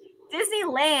nothing.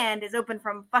 Disneyland is open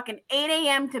from fucking 8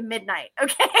 a.m. to midnight.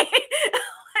 Okay.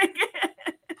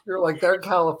 You're like, they're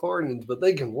Californians, but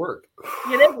they can work.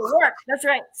 Yeah, they can work. That's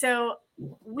right. So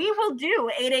we will do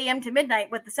 8 a.m. to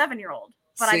midnight with the 7-year-old.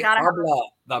 But I gotta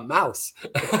the mouse.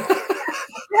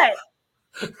 Right.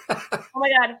 Oh my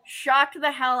God. Shocked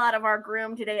the hell out of our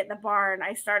groom today at the barn.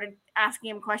 I started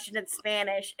asking him questions in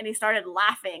Spanish and he started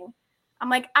laughing. I'm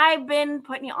like, I've been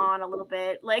putting you on a little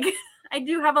bit. Like, I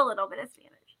do have a little bit of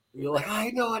Spanish. You're like,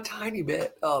 I know a tiny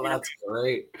bit. Oh, that's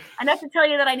great. Enough to tell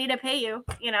you that I need to pay you,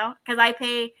 because I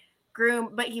pay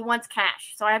groom, but he wants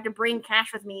cash. So I have to bring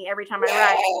cash with me every time I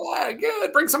ride. Yeah,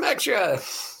 good. Bring some extra.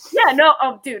 Yeah, no.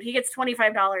 Oh, dude, he gets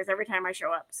 $25 every time I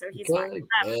show up. So he's fine.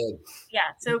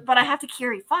 Yeah. So, but I have to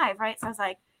carry 5, right? So I was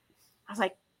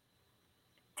like,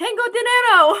 Tengo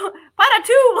dinero para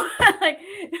tú.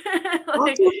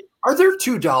 Are there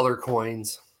 $2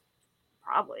 coins?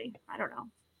 Probably. I don't know.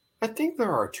 I think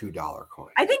there are $2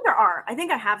 coins. I think there are. I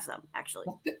think I have some, actually.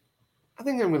 I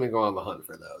think I'm going to go on the hunt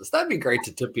for those. That'd be great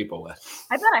to tip people with.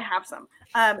 I bet I have some.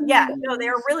 Yeah, no,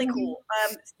 they're really cool.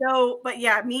 But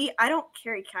yeah, I don't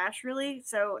carry cash really.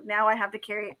 So now I have to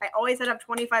carry, I always have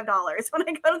 $25 when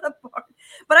I go to the bar.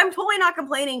 But I'm totally not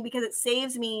complaining because it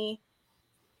saves me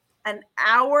an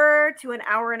hour to an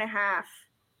hour and a half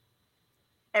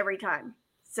every time.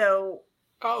 So.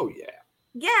 Oh, yeah.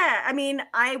 Yeah, I mean,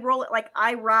 I roll it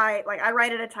I ride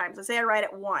at a time. So say I ride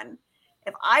at 1.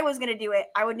 If I was going to do it,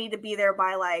 I would need to be there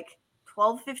by like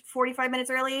 45 minutes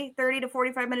early, 30 to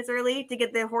 45 minutes early to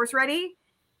get the horse ready.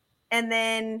 And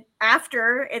then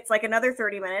after, it's like another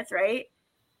 30 minutes, right?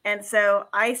 And so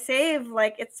I save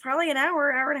it's probably an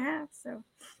hour and a half. So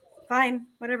fine,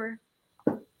 whatever.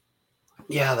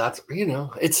 Yeah, that's,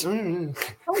 it's totally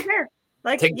fair.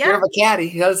 Take care of a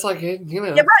caddy. That's like, Yeah,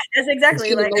 right. That's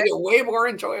exactly make it way more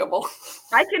enjoyable.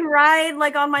 I can ride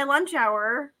on my lunch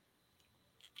hour,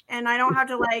 and I don't have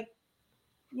to worry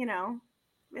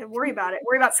about it.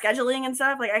 Worry about scheduling and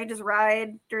stuff. I can just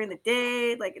ride during the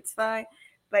day. It's fine.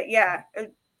 But yeah,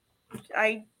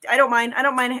 I don't mind. I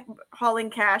don't mind hauling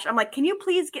cash. I'm like, can you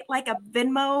please get a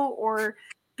Venmo or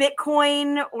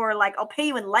Bitcoin or I'll pay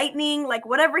you in Lightning,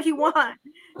 whatever you want.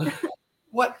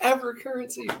 Whatever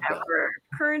currency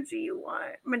you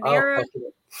want. Madeira.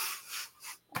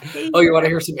 Oh, you want to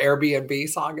hear some Airbnb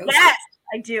sagas? Yes,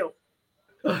 I do.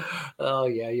 Oh,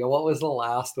 yeah. What was the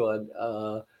last one?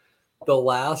 The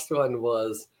last one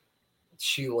was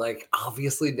she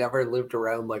obviously never lived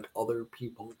around other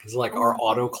people because our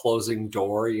auto closing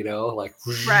door,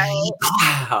 right.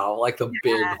 Wow, the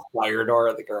big fire door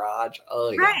at the garage.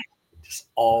 Oh, yeah. Right. Just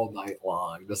all night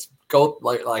long. Just go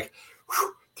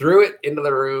threw it into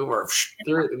the room or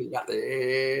threw it and you got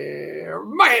there.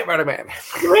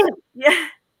 Yeah.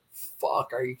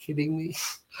 Fuck, are you kidding me?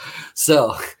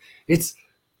 So it's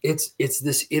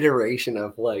this iteration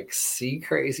of see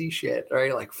crazy shit,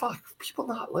 right? Fuck, people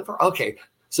not live. Okay,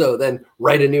 so then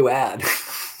write a new ad.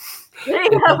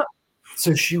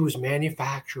 So she was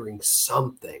manufacturing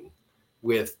something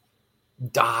with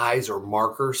dyes or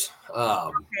markers.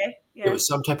 Okay. Yeah. It was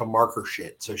some type of marker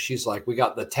shit. So she's like, we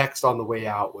got the text on the way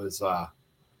out was, I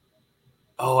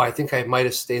think I might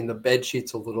have stained the bed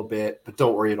sheets a little bit, but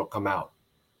don't worry, it'll come out.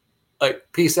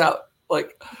 Peace out. Is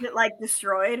it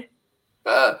destroyed?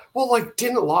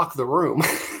 Didn't lock the room.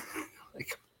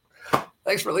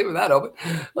 Thanks for leaving that open.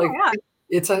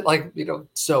 It's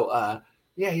so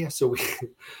yeah. So we,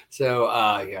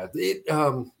 yeah.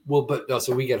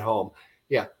 So we get home.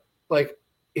 Yeah.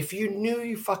 If you knew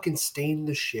you fucking stained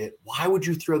the shit, why would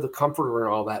you throw the comforter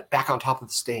and all that back on top of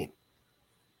the stain?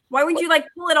 Why wouldn't you like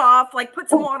pull it off, like put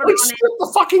some water on strip the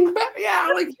fucking back?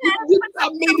 Yeah, like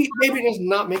maybe just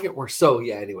not make it worse. So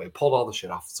yeah, anyway, pulled all the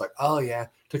shit off. It's like, oh yeah,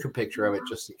 took a picture of it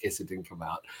just in case it didn't come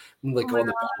out. And like go in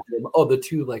the bathroom. Oh, the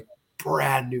two like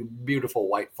brand new, beautiful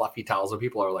white fluffy towels, and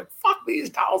people are like, "Fuck, these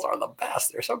towels are the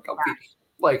best. They're so comfy." Yeah.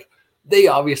 Like they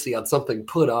obviously had something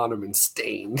put on them and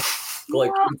stained,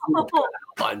 like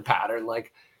outline pattern.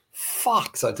 Like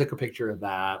fuck. So I took a picture of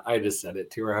that. I just sent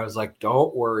it to her. I was like,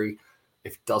 "Don't worry.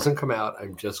 If it doesn't come out,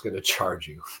 I'm just going to charge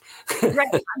you." Right.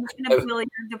 I'm just going to bill your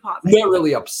deposit. Not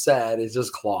really upset. It's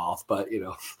just cloth, but you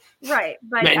know. Right.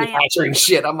 But manufacturing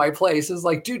shit on my place is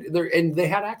like, dude, they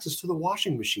had access to the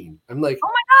washing machine. I'm like, oh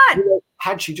my God. You know,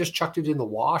 had she just chucked it in the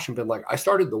wash and been like, I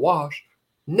started the wash,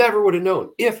 never would have known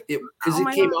if it, because it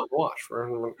came out in the wash.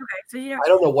 Okay. So, you know, I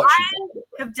don't know what she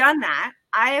have done that.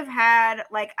 I have had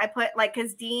like I put like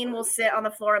because Dean will sit on the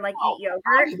floor and like eat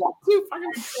yogurt.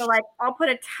 So like I'll put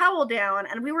a towel down,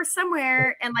 and we were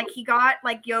somewhere and like he got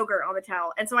like yogurt on the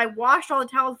towel, and so I washed all the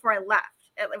towels before I left.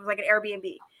 It was like an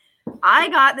Airbnb. I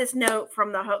got this note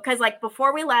from the because like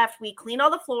before we left, we cleaned all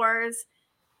the floors,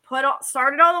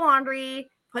 started all the laundry,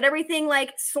 put everything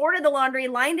like sorted the laundry,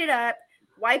 lined it up,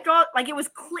 wiped all like it was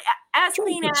as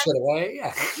clean as put it away.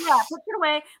 Yeah, put it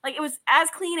away. Like it was as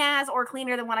clean as or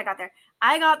cleaner than when I got there.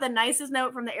 I got the nicest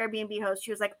note from the Airbnb host. She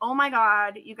was like, "Oh my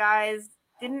God, you guys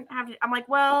didn't have to." I'm like,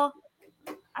 "Well,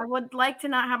 I would like to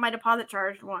not have my deposit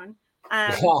charged one."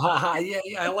 Yeah,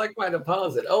 I like my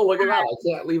deposit. Oh, look at that. I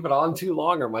can't leave it on too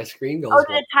long or my screen goes. Oh,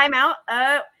 did it time out?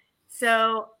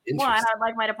 So one, I'd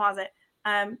like my deposit.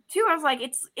 Two, I was like,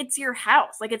 it's your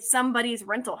house. Like it's somebody's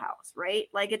rental house, right?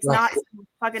 Like it's not some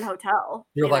fucking hotel.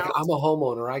 You're like, I'm a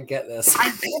homeowner. I get this. I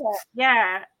get it.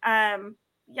 Yeah.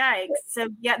 Yikes. So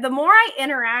yeah, the more I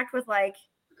interact with like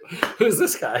who's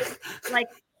this guy? Like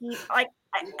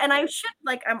and I should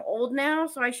like I'm old now,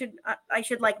 so I should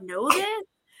like know this.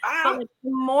 But like,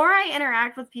 the more I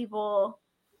interact with people,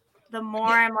 the more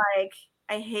I'm like,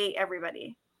 I hate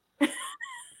everybody.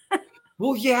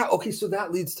 Well, yeah. Okay. So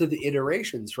that leads to the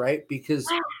iterations, right? Because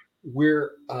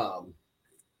we're,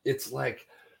 it's like,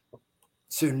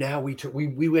 so now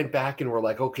we went back and we're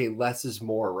like, okay, less is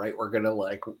more, right? We're going to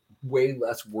like way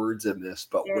less words in this,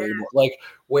 but way more like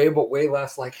way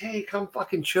less like, hey, come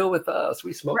fucking chill with us.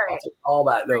 We smoke all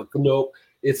that. Nope.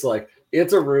 It's like,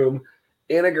 it's a room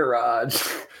in a garage.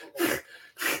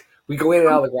 We go in and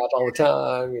out of the garage all the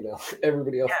time, you know,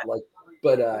 everybody else like,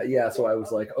 but so I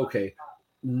was like, okay,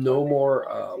 no more.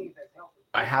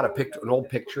 I had an old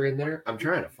picture in there. I'm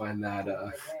trying to find that.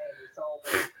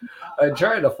 I'm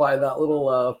trying to find that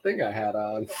little thing I had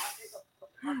on.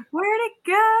 Where'd it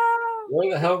go?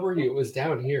 Where the hell were you? It was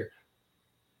down here.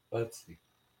 Let's see.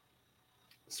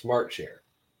 Smart share.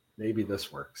 Maybe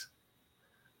this works.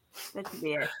 That could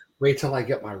be it. Wait till I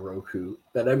get my Roku.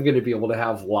 Then I'm going to be able to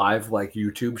have live like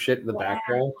YouTube shit in the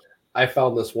background. I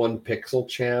found this one Pixel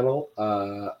channel.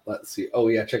 Let's see. Oh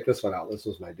yeah, check this one out. This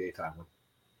was my daytime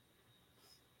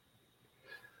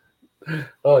one.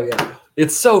 Oh yeah,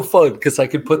 it's so fun because I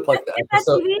could put like the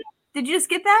episode. Did you just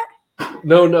get that?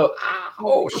 No.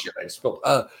 Oh shit! I spilled.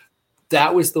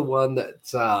 That was the one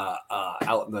that's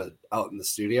out in the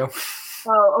studio.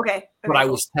 Oh, okay. But I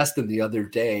was testing the other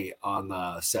day on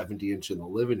the 70-inch in the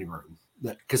living room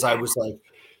because I was like,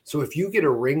 so if you get a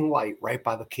ring light right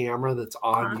by the camera that's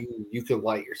on you, you can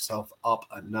light yourself up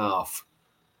enough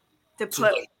to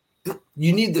put.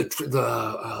 You need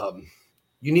the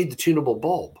tunable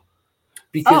bulb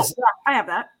because I have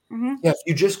that. Mm-hmm. Yeah, if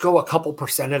you just go a couple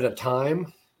percent at a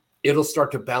time, it'll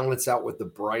start to balance out with the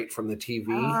bright from the TV.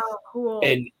 Oh, cool.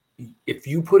 And if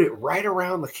you put it right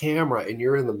around the camera and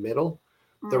you're in the middle,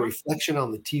 the reflection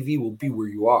on the TV will be where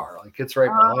you are. Like it's right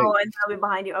behind you. Oh, and it'll be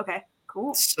behind you. Okay,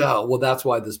 cool. So, well, that's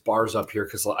why this bar's up here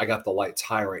because I got the lights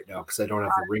high right now because I don't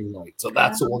have the ring light. So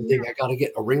that's the one thing I got to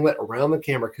get a ring light around the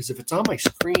camera because if it's on my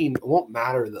screen, it won't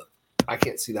matter that I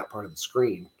can't see that part of the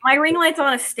screen. My ring light's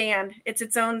on a stand. It's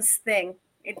its own thing.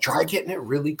 Try getting it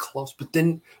really close, but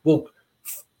then,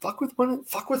 fuck with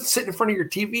sitting in front of your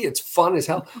TV. It's fun as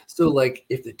hell. So, like,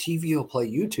 if the TV will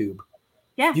play YouTube,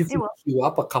 you can queue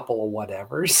up a couple of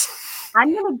whatevers.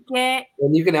 I'm gonna get,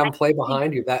 and you can have them play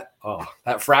behind you. That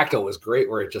fractal was great,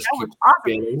 where it just keeps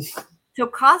spinning. So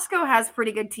Costco has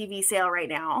pretty good TV sale right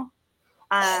now.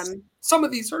 Some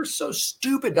of these are so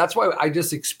stupid. That's why I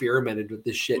just experimented with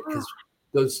this shit because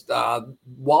those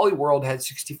Wally World had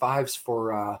 65s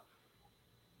for.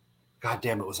 God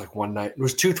damn, it was like one night. It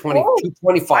was 220,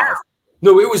 225. Wow.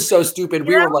 No, it was so stupid.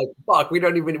 We were like, fuck, we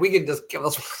can just give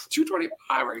us 225.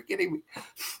 Are you kidding me?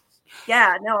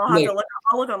 Yeah, no, I'll have to look.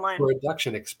 I'll look online.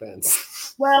 Production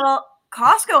expense. Well,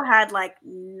 Costco had like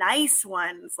nice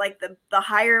ones, like the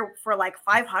higher for like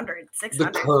 500,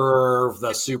 600. The curve,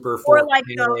 the super 4K, or like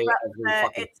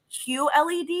it's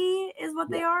QLED is what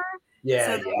they are.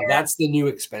 Yeah, so that's the new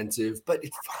expensive, but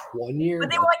it's 1 year. But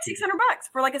they were like $600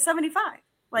 for like a 75.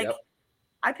 Like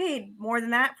I paid more than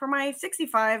that for my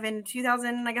 65 in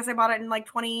 2000. I guess I bought it in like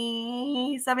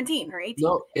 2017 or 18.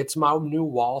 No, it's my new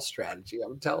wall strategy.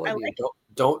 I'm telling you,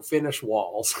 don't finish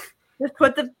walls. Just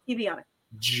put the TV on it.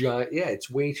 Yeah, it's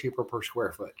way cheaper per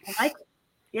square foot. I like it.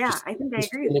 Yeah, I think I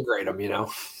agree. Integrate them,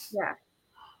 Yeah.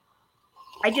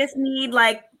 I just need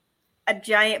like a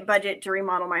giant budget to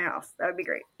remodel my house. That would be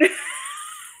great.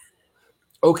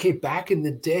 Okay, back in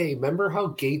the day, remember how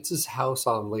Gates's house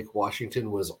on Lake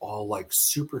Washington was all like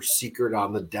super secret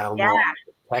on the down low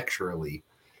architecturally,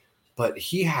 but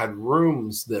he had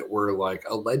rooms that were like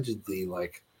allegedly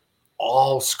like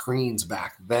all screens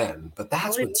back then. But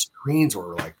that's when screens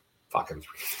were like fucking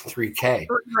 $3K.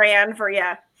 Grand for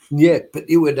Yeah, but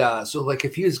it would so like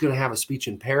if he was going to have a speech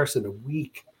in Paris in a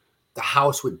week, the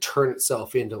house would turn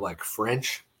itself into like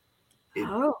French.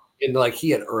 And like he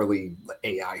had early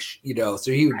AI,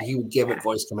 so he would give it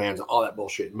voice commands and all that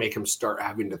bullshit and make him start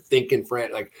having to think in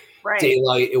French, like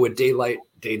daylight. It would daylight,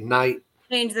 day, night,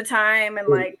 change the time and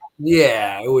like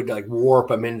it would like warp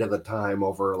him into the time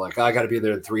over like I got to be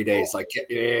there in 3 days, like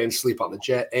get in, sleep on the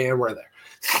jet, and we're there.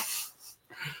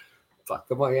 Fuck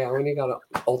the money, when you got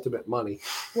ultimate money.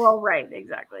 Well, right,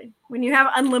 exactly. When you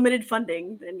have unlimited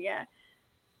funding, then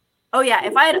Oh yeah,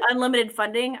 if I had unlimited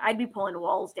funding, I'd be pulling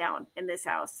walls down in this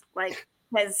house. Like,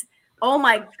 because oh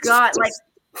my god, like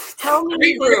tell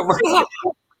me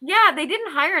they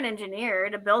didn't hire an engineer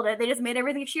to build it. They just made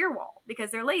everything shear wall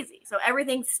because they're lazy. So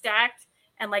everything's stacked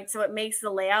and like so it makes the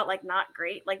layout like not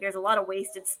great. Like there's a lot of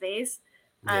wasted space.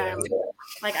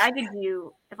 Like I could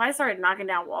do if I started knocking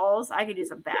down walls, I could do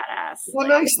some badass. The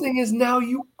nice thing is now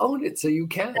you own it, so you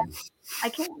can. I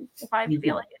can if I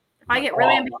feel like it. If I get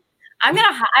really ambitious.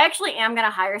 I actually am gonna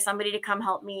hire somebody to come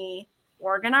help me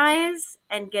organize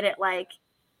and get it like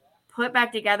put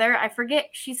back together. I forget.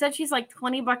 She said she's like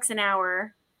 $20 an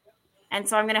hour, and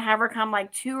so I'm gonna have her come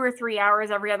like 2 or 3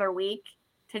 hours every other week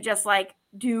to just like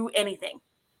do anything.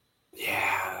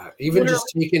 Yeah, even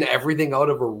just taking everything out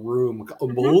of a room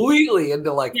completely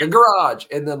into like the garage,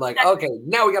 and then like okay,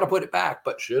 now we got to put it back.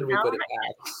 But should we put it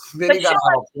back? Then you got to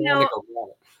have a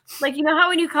like, you know how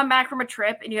when you come back from a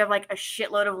trip and you have like a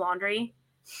shitload of laundry,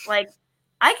 like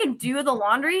I can do the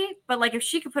laundry, but like if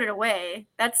she could put it away,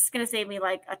 that's going to save me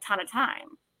like a ton of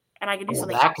time. And I can do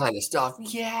something that kind of stuff.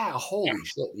 Yeah. Holy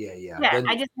shit. Yeah. Yeah.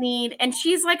 I just need, and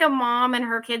she's like a mom and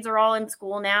her kids are all in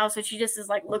school now. So she just is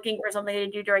like looking for something to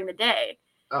do during the day.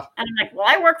 And I'm like, well,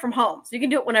 I work from home, so you can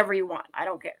do it whenever you want. I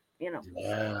don't care.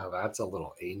 Yeah, that's a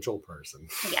little angel person.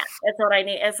 Yeah, that's what I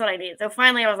need. So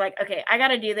finally I was like, okay, I got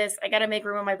to do this. I got to make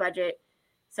room in my budget.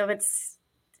 So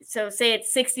say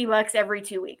it's $60 every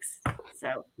 2 weeks.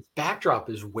 So this backdrop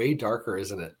is way darker,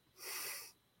 isn't it?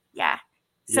 Yeah.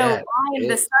 So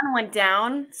the sun went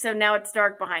down, so now it's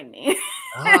dark behind me.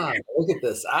 Look at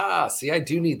this. See, I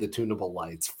do need the tunable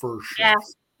lights for sure.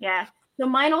 Yeah. So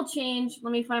mine will change.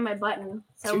 Let me find my button.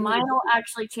 So mine will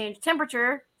actually change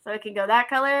temperature. So it can go that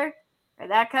color or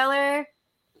that color.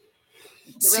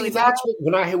 See, that's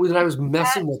when I was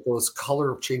messing with those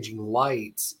color changing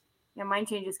lights. Yeah, mine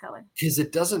changes color. Because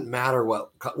it doesn't matter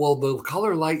the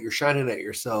color light you're shining at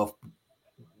yourself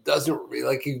doesn't really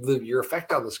like your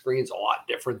effect on the screen is a lot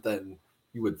different than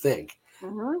you would think.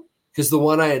 Because the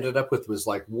one I ended up with was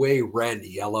like way red,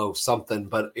 yellow, something,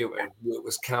 but it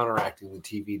was counteracting the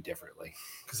TV differently.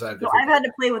 Because I've had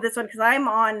to play with this one because I'm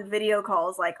on video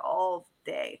calls like all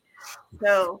day.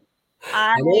 So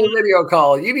I need a video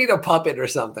call. You need a puppet or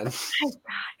something.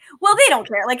 Well, they don't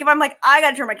care. Like if I'm like, I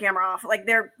gotta turn my camera off. Like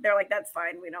they're like, that's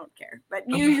fine. We don't care. But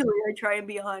usually I try and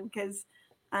be on because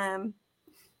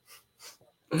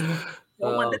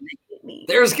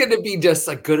there's going to be just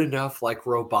a good enough like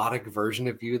robotic version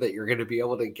of you that you're going to be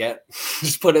able to get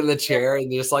just put in the chair and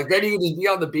just like then you can just be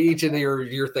on the beach and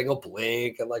your thing will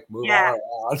blink and like move all around.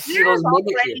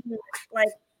 Like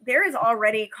there is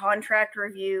already contract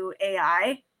review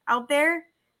AI out there.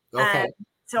 Okay.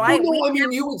 I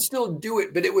mean you would still do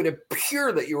it, but it would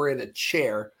appear that you were in a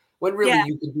chair. When really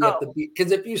you could be at the beach.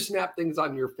 Because if you snap things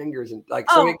on your fingers and like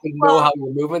so it can know how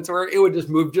your movements were, it would just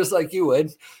move just like you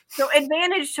would. So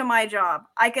advantage to my job,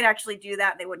 I could actually do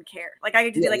that. They wouldn't care. Like I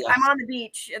could just be like, I'm on the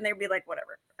beach, and they'd be like,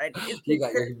 whatever. You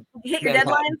got hit your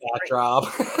deadlines. Job.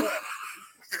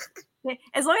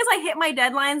 As long as I hit my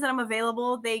deadlines and I'm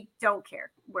available, they don't care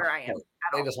where I am.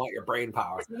 They just want your brain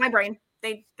power. My brain.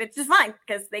 It's just fine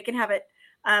because they can have it.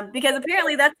 Because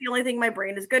apparently that's the only thing my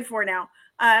brain is good for now.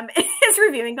 Is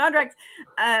reviewing contracts.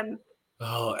 Effing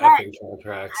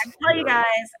contracts. I tell you guys,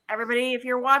 everybody, if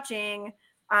you're watching,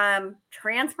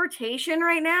 transportation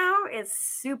right now is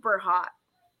super hot.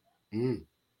 We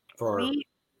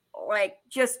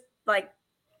just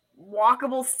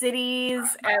walkable cities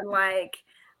and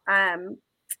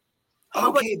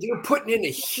okay, they're putting in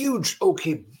a huge what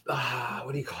do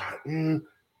you call it?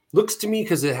 Looks to me,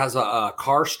 because it has a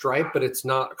car stripe, but it's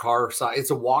not a car size. It's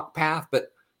a walk path,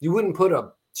 but you wouldn't put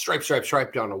a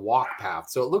stripe down a walk path.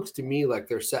 So it looks to me like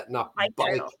they're setting up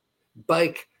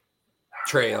bike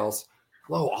trails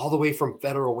all the way from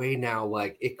Federal Way now.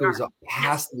 Like it goes up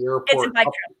past the airport. It's a bike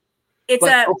trail. It's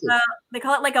they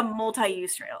call it like a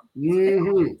multi-use trail.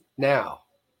 Mm-hmm. Now,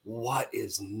 what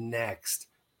is next?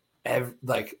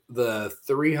 Like the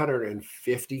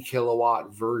 350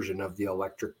 kilowatt version of the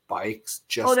electric bikes.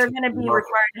 They're going to be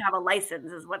required to have a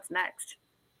license is what's next.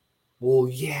 Well,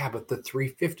 yeah, but the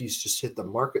 350s just hit the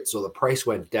market, so the price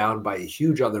went down by a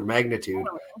huge other magnitude,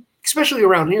 especially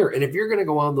around here. And if you're going to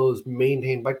go on those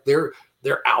maintained bikes, their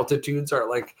altitudes are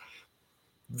like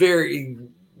very,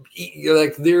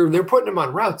 like they're putting them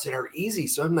on routes that are easy.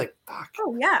 So I'm like, fuck.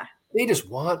 Oh yeah. They just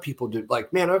want people to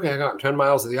like, man, okay, I got 10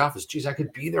 miles to the office. Geez, I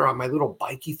could be there on my little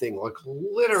bikey thing, like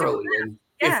literally in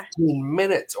 15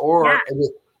 minutes. Or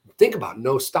think about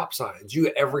no stop signs. You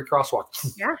every crosswalk.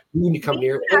 Yeah. You come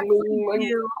near.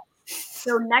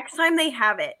 So next time they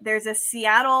have it, there's a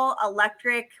Seattle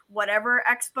Electric whatever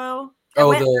expo.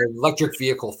 The electric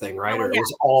vehicle thing, right? Or it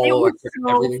was all electric.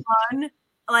 So everything. Fun.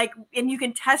 Like, and you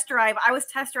can test drive. I was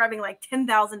test driving like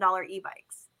 $10,000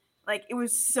 e-bikes. Like it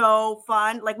was so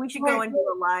fun. Like we should go and do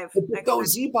a live. But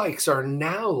those e-bikes are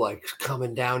now like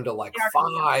coming down to like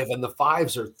 5, and the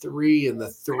 5s are 3, and the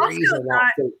 3s are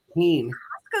about 13.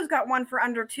 Costco's got one for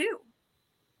under 2.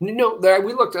 No,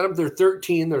 we looked at them. They're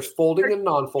 13. There's folding and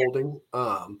non-folding.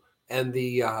 And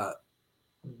the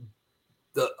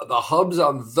hubs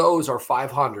on those are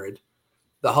 500.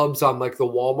 The hubs on like the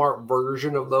Walmart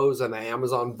version of those and the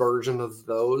Amazon version of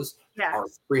those are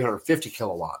 350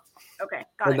 kilowatt. Okay,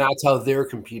 and that's how they're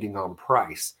competing on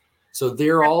price. So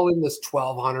they're all in this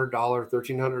 $1,200,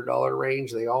 $1,300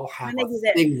 range. They all have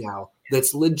a thing now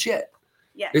that's legit.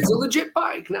 Yeah, it's a legit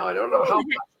bike. Now I don't know how much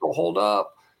it'll hold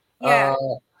up. Yeah,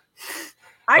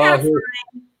 I got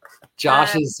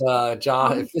Josh is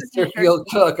Mr. Field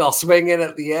Cook. I'll swing in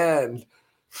at the end.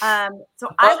 So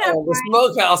I got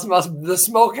the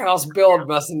smokehouse build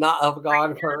must not have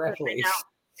gone correctly.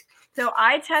 So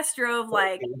I test drove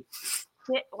like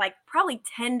probably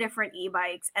 10 different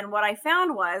e-bikes, and what I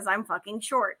found was I'm fucking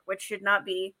short, which should not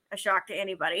be a shock to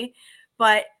anybody,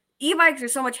 but e-bikes are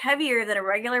so much heavier than a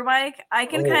regular bike. I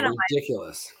can kind of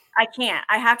ridiculous. I can't.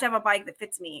 I have to have a bike that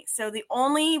fits me. So the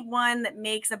only one that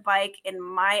makes a bike in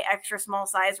my extra small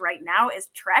size right now is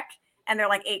Trek, and they're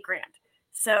like $8,000.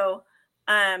 So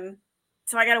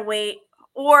so I gotta wait,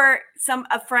 or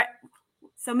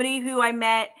somebody who I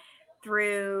met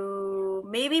through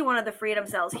maybe one of the Freedom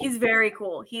Cells. He's very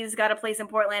cool. He's got a place in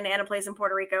Portland and a place in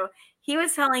Puerto Rico. He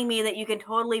was telling me that you can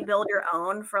totally build your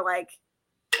own for like.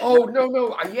 Oh,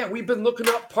 no. Yeah, we've been looking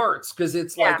up parts because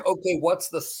it's like, okay, what's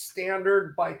the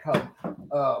standard bike hub?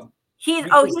 He's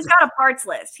got a parts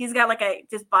list. He's got like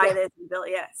just buy this and build.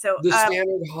 Yeah. So the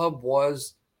standard hub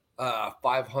was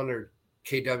 500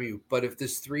 kW, but if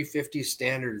this 350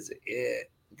 standard is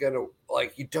gonna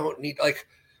like, you don't need like.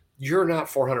 You're not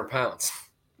 400 pounds.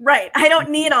 Right. I don't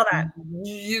need all that.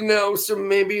 So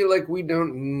maybe like we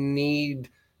don't need.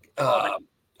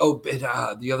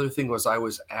 The other thing was I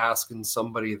was asking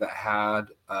somebody that had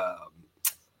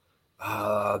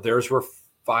theirs were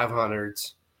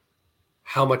 500s.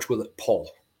 How much will it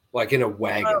pull? Like in a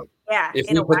wagon? Oh, yeah.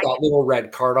 If we put that little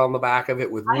red card on the back of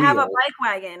it with wheels. I have a bike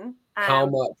wagon. How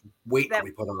much weight can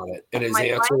we put on it? And his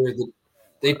answer,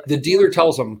 the dealer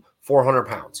tells him 400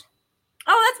 pounds.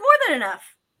 Oh, that's more than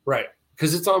enough. Right.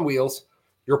 Because it's on wheels.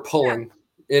 You're pulling.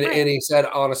 Yeah. And he said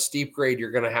on a steep grade, you're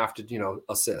going to have to,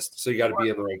 assist. So you got to be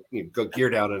in the right, go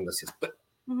gear down and assist. But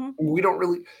we don't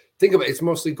really think of it. It's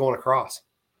mostly going across.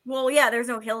 Well, yeah, there's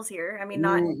no hills here. I mean,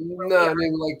 I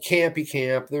mean, like campy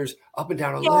camp. There's up and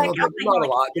down a little bit, not a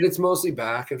lot, but it's mostly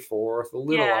back and forth, a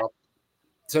little up.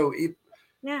 So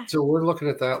so we're looking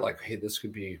at that like, hey, this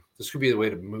could be the way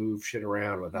to move shit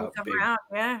around without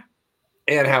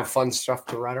and have fun stuff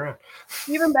to ride around.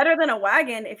 Even better than a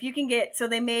wagon, if you can get, so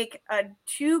they make a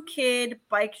 2-kid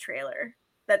bike trailer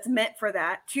that's meant for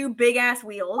that. 2 big ass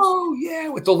wheels. Oh yeah,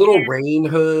 with the little rain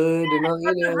hood and I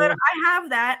have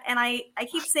that, and I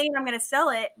keep saying I'm going to sell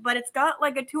it, but it's got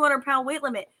like a 200-pound weight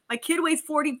limit. My kid weighs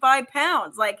 45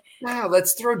 pounds. Like, wow,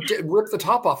 let's rip the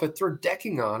top off it, throw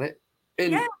decking on it,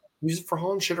 and use it for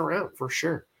hauling shit around for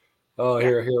sure. Oh,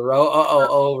 here.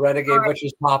 Oh, Renegade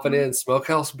Butcher's popping in.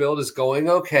 Smokehouse build is going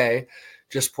okay.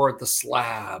 Just poured the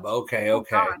slab. Okay.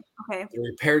 The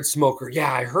repaired smoker.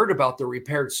 Yeah, I heard about the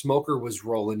repaired smoker was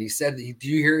rolling. He said, do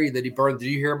you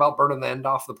hear about burning the end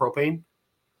off the propane?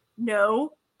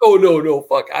 No. Oh, no.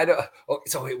 Fuck. I don't. Oh,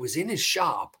 so it was in his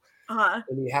shop. And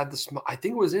he had the smoke. I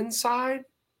think it was inside.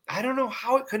 I don't know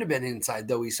how it could have been inside,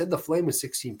 though. He said the flame was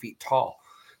 16 feet tall.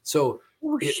 So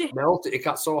it melted. It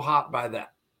got so hot by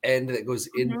that end that goes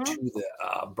into the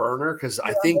burner, because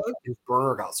I think his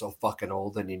burner got so fucking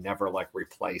old and he never like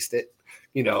replaced it.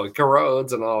 It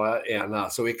corrodes and all that,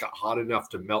 and so it got hot enough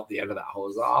to melt the end of that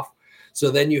hose off. So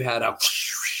then you had a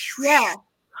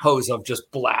hose of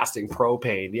just blasting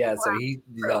propane. Yeah, so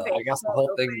I guess the whole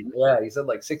thing. Yeah, he said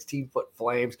like 16-foot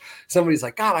flames. Somebody's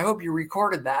like, God, I hope you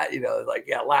recorded that.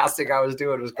 Last thing I was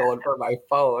doing was going for my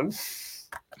phone.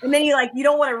 And then you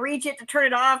don't want to reach it to turn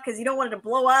it off because you don't want it to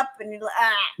blow up. And you're like,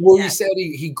 Well, he said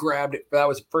he grabbed it. That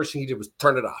was the first thing he did, was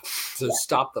turn it off. So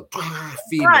stop the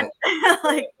feed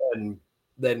it. And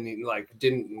then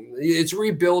didn't. It's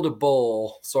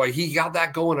rebuildable. So he got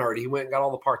that going already. He went and got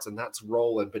all the parts, and that's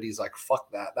rolling. But he's like,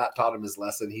 fuck that. That taught him his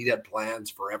lesson. He had plans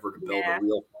forever to build a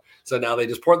real. So now they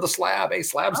just poured the slab. Hey,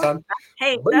 slab's done.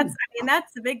 Hey,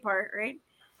 that's the big part, right?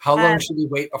 How long should you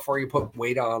wait before you put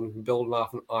weight on building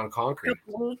off on concrete? A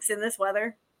couple weeks in this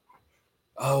weather.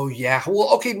 Oh yeah.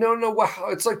 Well, okay. No. Wow.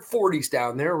 It's like 40s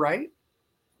down there, right?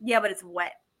 Yeah, but it's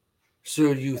wet.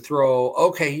 So you throw.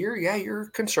 Okay, you're a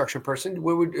construction person.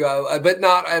 We would, but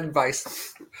not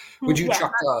advice. Would you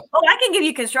chuck? I can give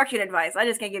you construction advice. I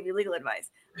just can't give you legal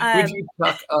advice. Would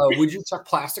you chuck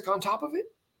plastic on top of it?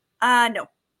 No.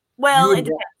 Well, it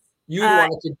depends. You'd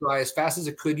want it to dry as fast as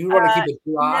it could. You want to keep it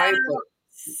dry. No.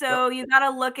 So you got to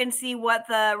look and see what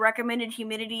the recommended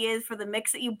humidity is for the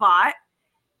mix that you bought.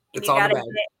 It's on the bag.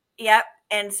 Yep.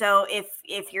 And so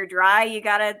if you're dry, you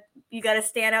gotta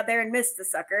stand out there and mist the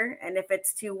sucker. And if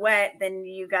it's too wet, then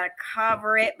you gotta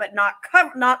cover it, but not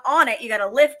on it. You gotta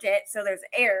lift it so there's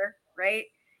air, right?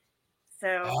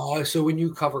 So when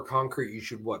you cover concrete, you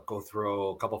should go throw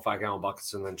a couple 5-gallon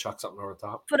buckets and then chuck something over the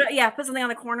top. Put something on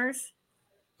the corners.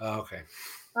 Okay.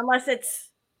 Unless it's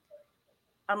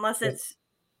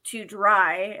too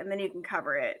dry, and then you can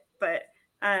cover it. But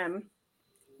so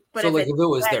if it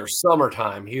was their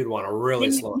summertime, you'd want to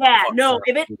really slow. Yeah, no.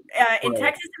 If it in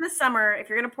Texas in the summer, if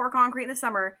you're gonna pour concrete in the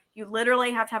summer, you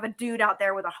literally have to have a dude out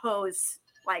there with a hose,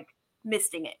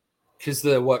 misting it. Because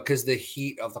the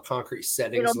heat of the concrete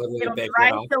settings it'll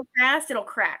dry so fast it'll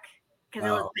crack because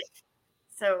it was big.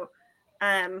 So,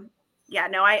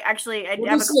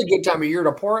 this is a good time of year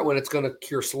to pour it when it's going to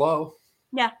cure slow.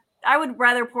 Yeah. I would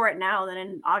rather pour it now than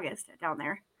in August down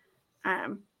there.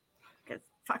 Because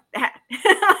fuck that.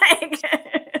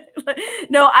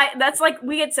 That's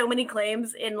we get so many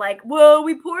claims in whoa,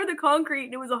 we poured the concrete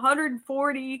and it was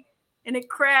 140 and it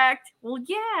cracked. Well,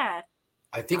 yeah.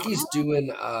 I think he's doing,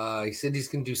 he said he's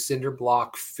going to do cinder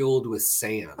block filled with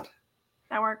sand.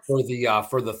 That works. For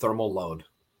the thermal load.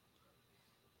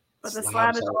 But the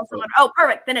slab is also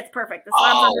perfect. Then it's perfect. The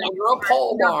slab's under a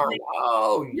pole barn.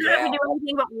 Oh, you don't have to do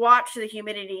anything but watch the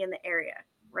humidity in the area,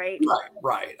 right?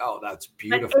 Right. Oh, that's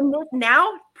beautiful. But in this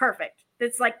now, perfect.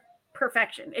 It's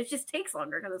perfection. It just takes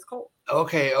longer because it's cold.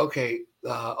 Okay. Here,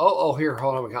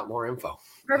 hold on. We got more info.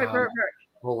 Perfect.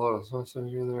 Hold on.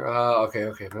 Okay.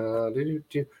 I'll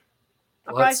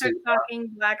probably start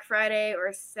talking Black Friday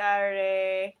or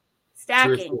Saturday.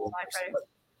 Stacking Black Friday.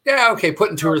 Yeah, okay.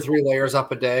 Putting 2 or 3 layers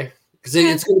up a day because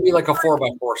it's going to be like a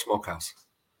 4x4 smokehouse.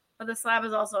 But the slab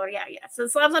is also So the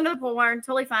slab's under the pole barn,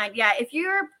 totally fine. Yeah, if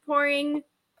you're pouring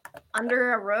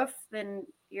under a roof, then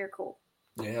you're cool.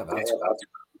 Yeah,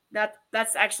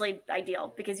 that's actually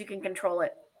ideal because you can control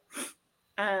it.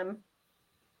 Boom!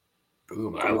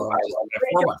 I love it.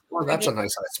 4x4. That's a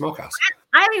nice size smokehouse.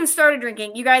 I haven't even started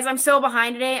drinking, you guys. I'm so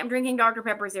behind today. I'm drinking Dr.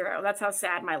 Pepper Zero. That's how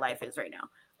sad my life is right now.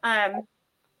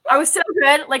 I was so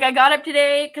good. I got up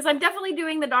today because I'm definitely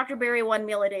doing the Dr. Berry 1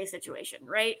 meal a day situation,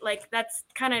 right? That's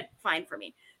kind of fine for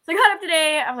me. So I got up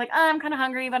today. I was I'm kind of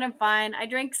hungry, but I'm fine. I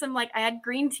drank some, I had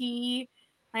green tea.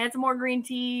 I had some more green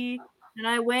tea. And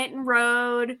I went and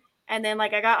rode. And then, I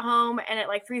got home. And at,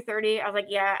 3:30, I was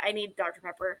yeah, I need Dr.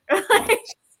 Pepper.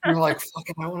 You're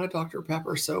fucking, I want a Dr.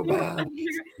 Pepper so bad.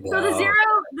 So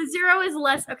the zero is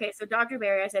less. Okay, so Dr.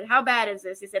 Berry, I said, how bad is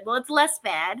this? He said, well, it's less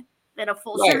bad than a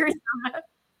full sugar soda.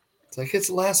 It's like it's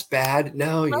less bad.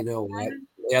 No, you know what?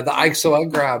 Yeah, so I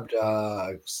grabbed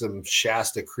some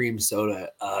Shasta cream soda,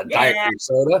 diet cream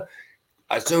soda.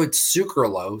 So it's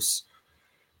sucralose,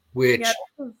 which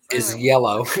is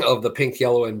yellow of the pink,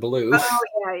 yellow, and blue.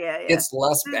 Oh, yeah. It's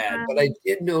less bad, but I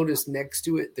did notice next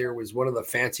to it there was one of the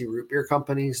fancy root beer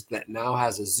companies that now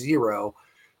has a 0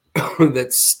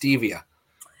 that's stevia.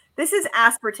 This is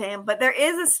aspartame, but there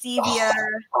is a stevia.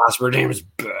 Aspartame is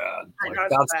bad. Like,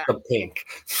 that's bad. The pink.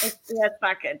 It's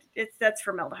not good. That's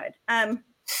formaldehyde.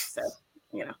 So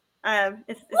you know,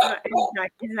 it's not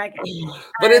good.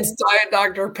 But it's Diet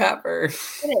Dr. Pepper. It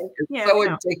is. It's so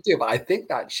addictive. I think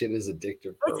that shit is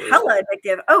addictive. It's hella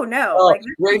addictive. Oh no!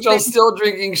 Rachel's still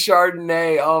drinking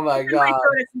Chardonnay. Oh my god!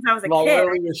 Since I was a kid.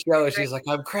 Earlier show, she's like,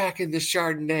 I'm cracking the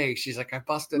Chardonnay. She's like, I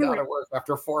busted out of work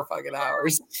after 4 fucking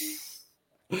hours.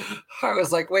 I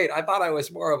was like, wait, I thought I was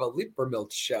more of a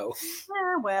Liebermilch show.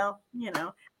 Yeah, well,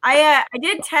 I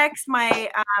did text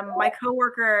my my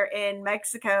coworker in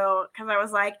Mexico because I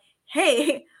was like,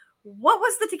 hey, what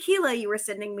was the tequila you were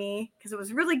sending me? Because it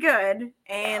was really good,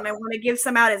 and I want to give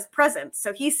some out as presents.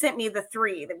 So he sent me the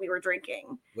 3 that we were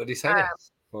drinking. What did he say?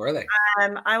 What are they?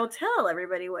 I will tell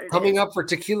everybody what it is. Coming up for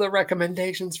tequila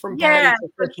recommendations from Patty.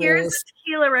 So here's the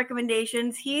tequila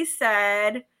recommendations. He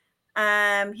said.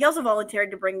 He also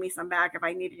volunteered to bring me some back if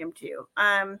I needed him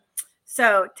to.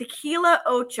 So Tequila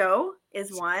Ocho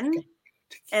is one,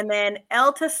 and then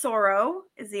El Tesoro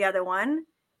is the other one,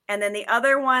 and then the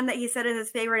other one that he said is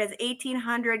his favorite is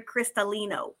 1800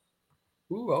 Cristalino.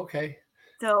 Ooh, okay.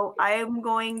 So I'm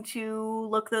going to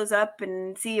look those up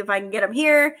and see if I can get them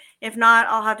here. If not,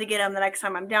 I'll have to get them the next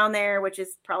time I'm down there, which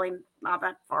is probably not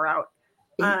that far out.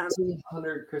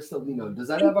 1800 Cristalino. Does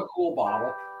that have a cool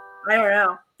bottle? I don't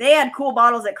know. They had cool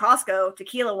bottles at Costco,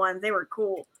 tequila ones. They were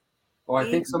cool. Oh, I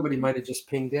think somebody might have just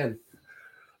pinged in.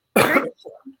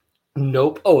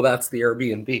 Nope. Oh, that's the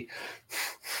Airbnb.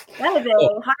 That is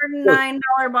a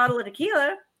 $109 bottle of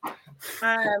tequila.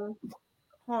 Hold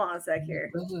on a sec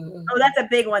here. Oh, that's a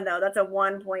big one, though. That's a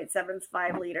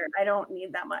 1.75 liter. I don't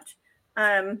need that much.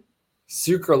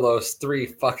 Sucralose 3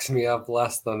 fucks me up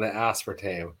less than the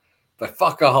aspartame. But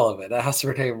fuck all of it.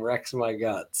 Aspartame wrecks my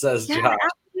gut, says Josh.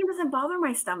 Aspartame doesn't bother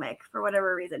my stomach for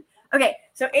whatever reason. Okay,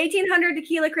 so 1800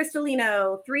 Tequila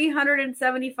Cristalino,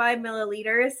 375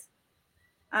 milliliters.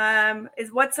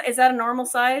 Is that a normal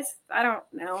size? I don't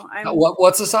know.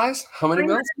 What's the size? How many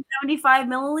mils? 375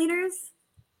 milliliters.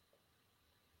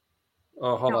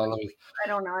 Oh, hold on. I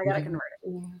don't know. I gotta convert it.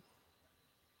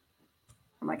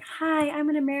 I'm like, hi, I'm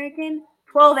an American.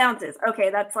 12 ounces. Okay,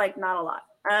 that's like not a lot.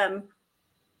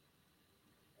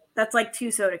 That's like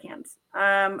 2 soda cans.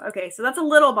 Okay, so that's a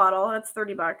little bottle. That's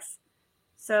 $30.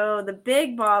 So the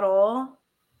big bottle,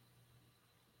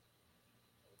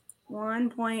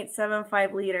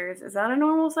 1.75 liters. Is that a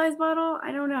normal size bottle?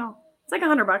 I don't know. It's like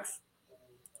 $100.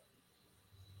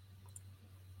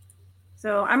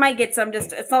 So I might get some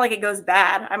it's not like it goes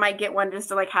bad. I might get one just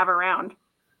to like have around.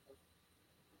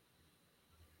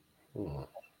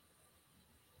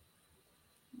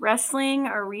 Wrestling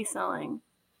or reselling?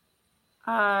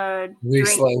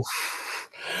 Reselling.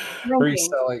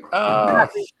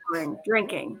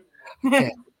 Drinking.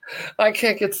 I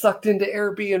can't get sucked into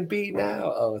Airbnb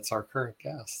now. Oh, it's our current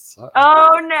guests.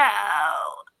 Oh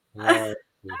no.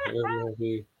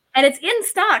 Airbnb. And it's in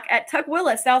stock at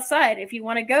Tukwila South Side if you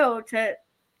want to go to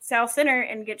South Center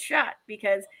and get shot,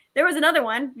 because there was another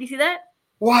one. Did you see that?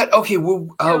 What? Okay, well,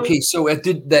 so it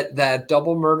did that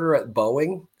double murder at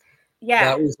Boeing. Yeah.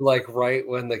 That was like right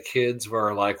when the kids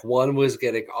were like, one was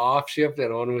getting off shift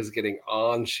and one was getting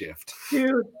on shift.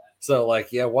 Dude. So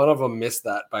like, yeah, one of them missed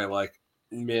that by like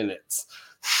minutes.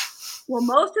 Well,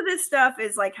 most of this stuff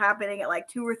is like happening at like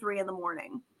 2 or 3 in the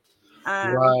morning.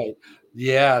 Right.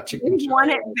 Yeah. One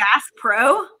at Bass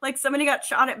Pro. Like somebody got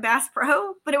shot at Bass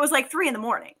Pro, but it was like 3 in the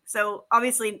morning. So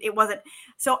obviously it wasn't.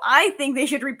 So I think they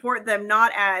should report them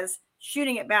not as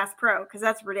shooting at Bass Pro, because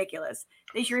that's ridiculous.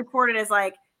 They should report it as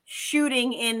like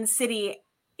shooting in city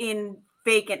in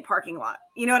vacant parking lot.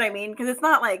 You know what I mean? Because it's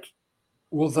not like.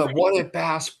 Well, the one at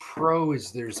Bass Pro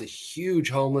there's a huge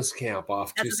homeless camp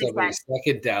off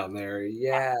 272nd down there.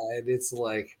 Yeah. And it's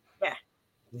like.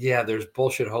 Yeah, there's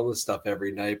bullshit homeless stuff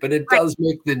every night, but it does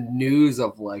make the news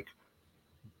of like,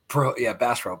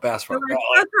 Bass Pro.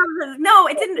 No,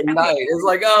 it didn't. Night. It's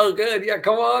like, oh, good, yeah,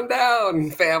 come on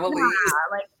down, families.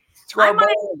 Yeah, like, to our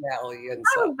bowling alley and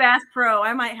stuff. Bass Pro,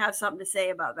 I might have something to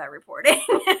say about that reporting.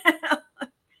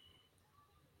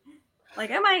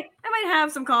 Like, I might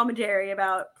have some commentary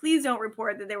about. Please don't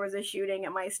report that there was a shooting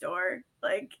at my store.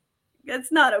 Like, that's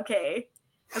not okay.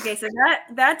 Okay, so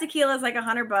that tequila is like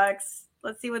 $100.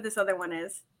 Let's see what this other one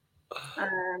is.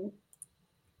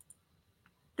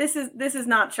 This is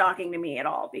not shocking to me at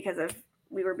all because of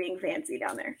we were being fancy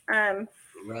down there.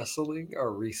 Wrestling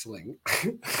or Riesling?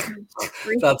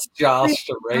 That's Josh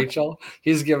to Rachel.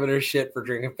 He's giving her shit for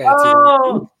drinking fancy.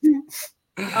 Oh,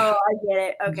 I get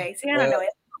it. Okay, see, I don't know it.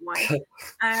 Okay,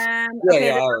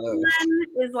 the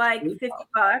one is like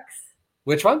 $50.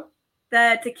 Which one?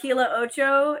 The tequila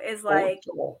ocho is like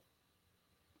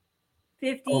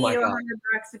 50 or $100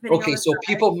 depending on Okay, the so size.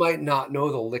 people might not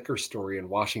know the liquor story in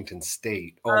Washington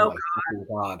State. Oh my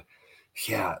God.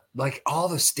 Yeah, like all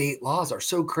the state laws are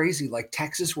so crazy. Like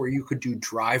Texas, where you could do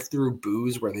drive-through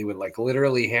booze, where they would like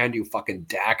literally hand you fucking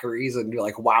daiquiris and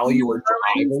like while you were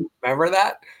driving. Remember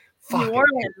that? New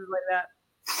Orleans is like that.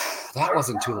 That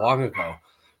wasn't too long ago,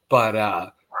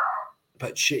 but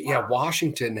shit, yeah.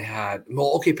 Washington had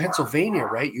Pennsylvania,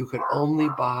 right? You could only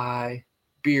buy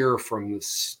beer from the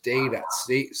state at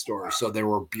state stores, so there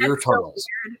were beer tunnels.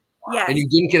 So yes. And you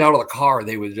didn't get out of the car.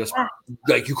 They would just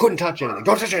like you couldn't touch anything.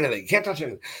 Don't touch anything. You can't touch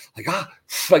anything.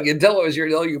 Like until it was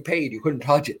you paid, you couldn't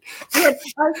touch it.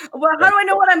 Well, how do I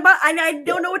know what I'm buying? I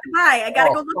don't know what to buy. I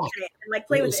gotta go look at it and like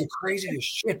play with it. It was the craziest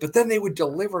shit. But then they would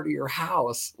deliver to your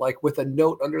house like with a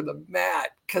note under the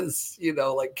mat because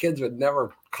like kids would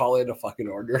never call in a fucking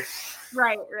order.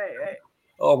 Right.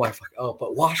 Oh my fuck. Oh,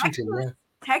 but Washington,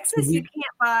 Texas, you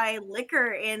can't buy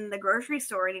liquor in the grocery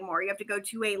store anymore. You have to go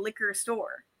to a liquor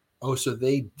store. Oh, so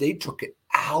they took it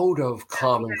out of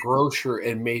common grocer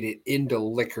and made it into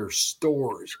liquor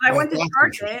stores. I went to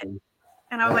Target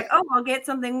and I was like, oh, I'll get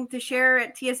something to share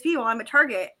at TSP while I'm at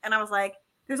Target. And I was like,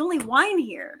 there's only wine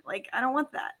here. Like, I don't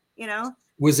want that,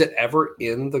 Was it ever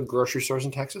in the grocery stores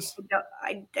in Texas?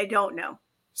 I don't know.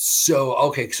 So,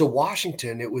 okay. So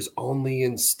Washington, it was only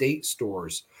in state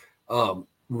stores.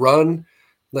 Run.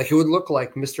 Like it would look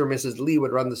like Mr. and Mrs. Lee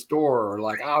would run the store or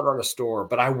like I'd run a store,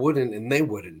 but I wouldn't and they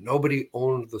wouldn't. Nobody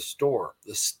owned the store.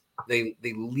 They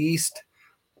leased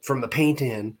from the paint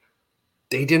in.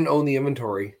 They didn't own the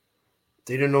inventory.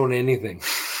 They didn't own anything.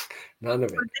 None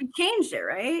of it. But they changed it,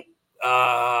 right?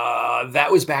 That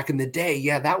was back in the day.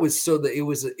 Yeah, that was it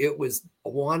was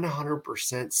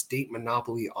 100% state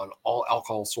monopoly on all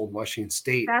alcohol sold in Washington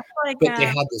State. That's like but they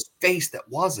had this face that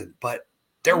wasn't, but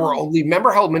there were only, remember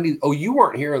how many, you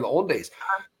weren't here in the old days.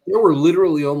 There were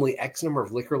literally only X number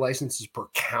of liquor licenses per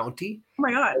county. Oh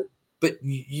my God. But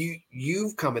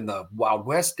you've come in the Wild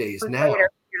West days now.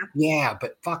 Yeah,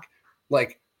 but fuck,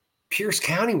 like Pierce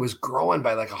County was growing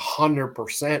by like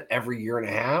 100% every year and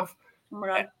a half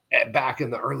back in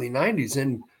the early 90s.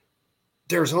 And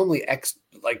there's only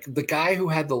like the guy who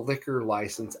had the liquor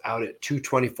license out at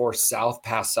 224 South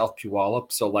past South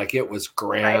Puyallup. So like it was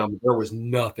Graham. Right. There was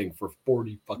nothing for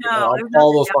 40 fucking all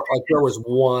those. Like there was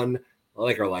one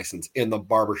liquor license in the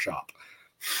barbershop.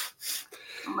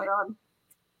 Oh my God.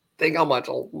 Think how much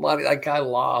money that guy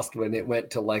lost when it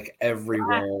went to like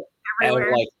everywhere.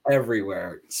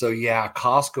 Everywhere. So yeah,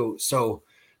 Costco. So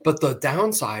but the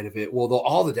downside of it,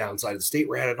 all the downside, the state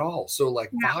ran it all. So like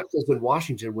vodkas in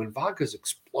Washington, when vodkas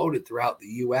exploded throughout the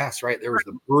U.S., right? There was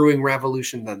the brewing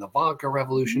revolution, then the vodka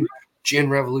revolution,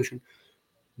 gin revolution.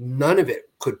 None of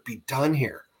it could be done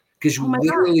here because you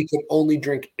literally could only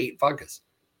drink 8 vodkas.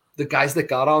 The guys that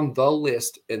got on the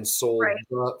list and sold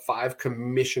the 5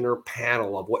 commissioner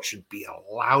panel of what should be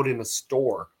allowed in a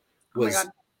store was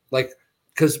like,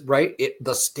 because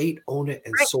the state owned it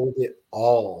and sold it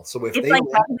all. So if it's like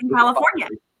in California,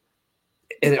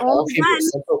 and it all came to a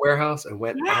central warehouse and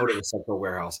went out of a central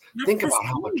warehouse. Think about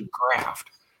how much graft.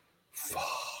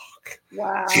 Fuck.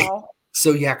 Wow.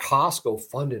 So yeah, Costco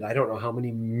funded I don't know how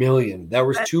many million. There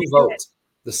was 2 votes.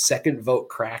 The second vote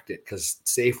cracked it because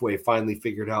Safeway finally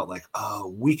figured out like,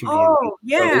 we can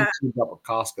be in they teamed up with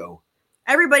Costco.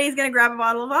 Everybody's gonna grab a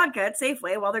bottle of vodka at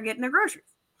Safeway while they're getting their groceries.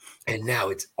 And now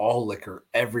it's all liquor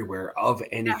everywhere of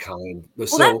any kind. Well,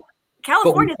 so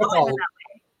California's always been that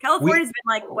way. California's been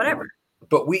like, whatever.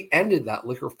 But we ended that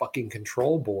liquor fucking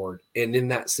control board. And in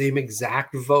that same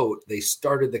exact vote, they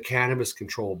started the cannabis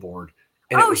control board.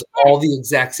 And it was all the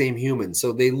exact same humans.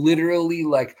 So they literally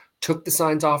like took the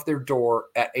signs off their door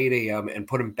at 8 a.m. and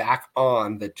put them back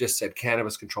on that just said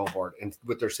cannabis control board and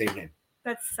with their same name.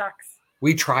 That sucks.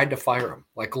 We tried to fire them,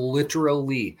 like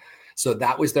literally. So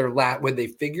that was their when they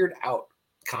figured out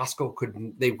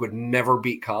Costco they would never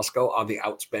beat Costco on the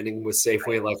outspending with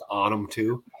Safeway like on them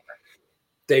too.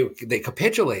 They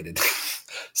capitulated.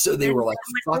 So they were like,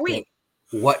 fuck it.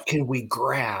 What can we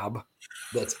grab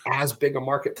that's as big a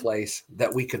marketplace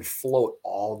that we can float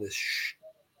all this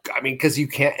I mean, because you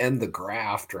can't end the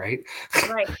graft, right?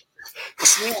 Right.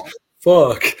 Yeah.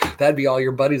 Fuck. That'd be all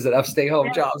your buddies that have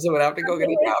stay-home jobs that would have to go get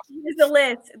a job. Here's the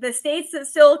list. The states that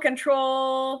still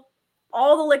control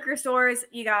all the liquor stores.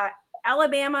 You got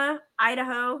Alabama,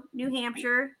 Idaho, New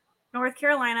Hampshire, North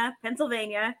Carolina,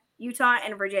 Pennsylvania, Utah,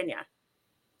 and Virginia.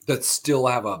 That still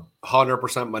have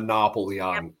 100% monopoly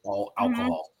on all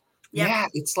alcohol. Yep. Yeah,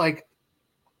 it's like,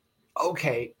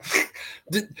 okay.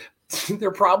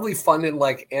 They're probably funding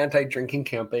like anti-drinking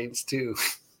campaigns too.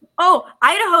 Oh,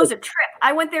 Idaho's a trip.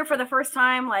 I went there for the first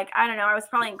time. Like, I don't know. I was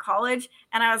probably in college,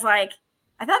 and I was like,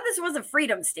 I thought this was a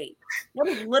freedom state. What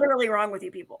is literally wrong with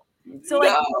you people? So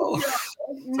like,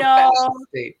 no,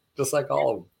 state, just like all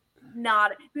of them.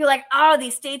 Not. You're like, oh,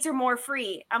 these states are more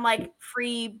free. I'm like,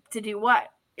 free to do what?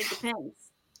 It depends.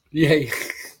 Yeah.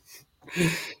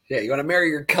 Yeah, you want to marry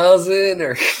your cousin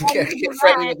or get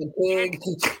friendly with a pig?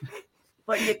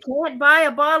 But you can't buy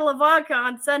a bottle of vodka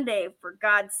on Sunday, for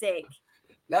God's sake.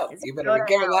 No, you better be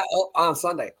giving that up on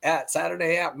Sunday. At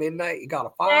Saturday at midnight, you gotta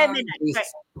find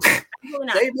Jesus.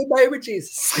 Save me, baby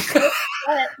Jesus. You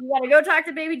gotta go talk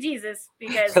to baby Jesus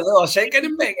because a little shaking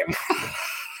and baking.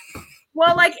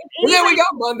 Well, like, and then we got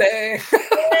Monday. If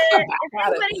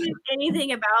anybody knows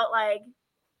anything about like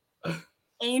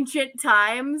ancient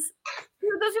times,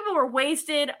 those people were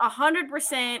wasted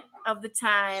 100% of the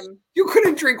time. You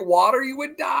couldn't drink water; you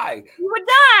would die. You would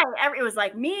die. It was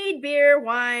like mead, beer,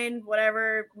 wine,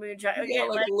 whatever. Moonshine. Yeah,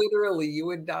 like literally, you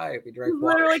would die if you drank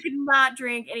water. You literally could not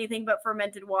drink anything but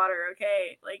fermented water.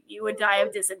 Okay, like you would die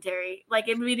of dysentery. Like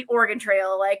it would be the Oregon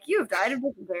Trail. Like you've died of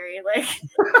dysentery. Like.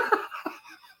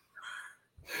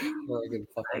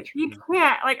 You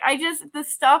can't. Like, the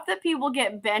stuff that people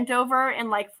get bent over in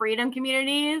like freedom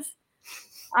communities,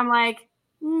 I'm like,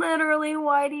 literally,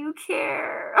 why do you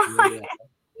care?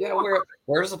 Yeah,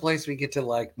 where's the place we get to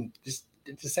like just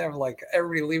have like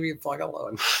everybody leave me the fuck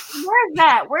alone? Where's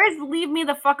that? Where's leave me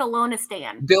the fuck alone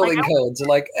stand? Building like, codes.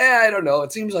 Like, I don't know.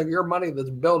 It seems like your money that's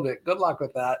building it. Good luck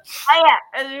with that.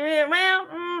 Yeah.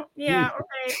 Well, yeah,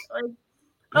 okay. Like,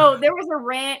 oh, there was a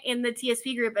rant in the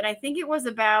TSP group, and I think it was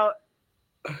about.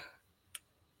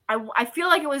 I feel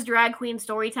like it was drag queen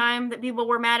story time that people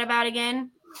were mad about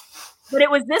again, but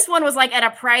this one was like at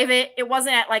a private. It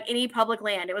wasn't at like any public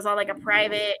land. It was on like a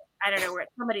private. I don't know,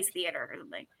 somebody's theater or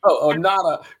something.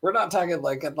 We're not talking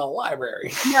like at the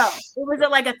library. No, it was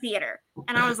at like a theater,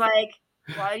 and I was like,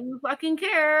 why do you fucking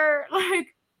care?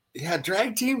 Like, yeah,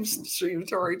 drag teams stream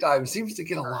story time seems to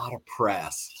get a lot of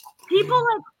press. People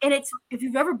like, and it's if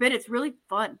you've ever been, it's really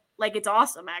fun. Like it's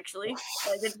awesome, actually.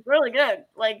 Like it's really good.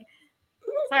 Like,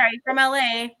 sorry, from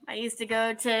LA, I used to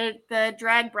go to the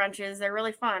drag brunches. They're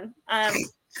really fun.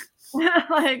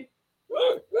 Like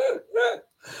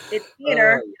it's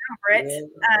theater, Brits.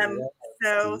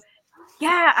 So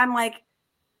yeah, I'm like,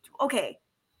 okay,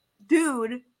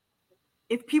 dude.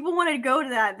 If people wanted to go to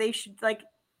that, they should like.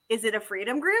 Is it a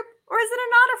freedom group or is it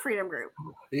not a freedom group?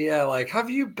 Yeah, like have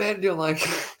you been to like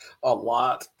a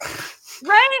lot?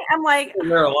 Right? I'm like,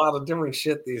 there are a lot of different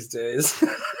shit these days.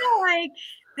 Like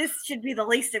this should be the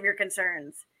least of your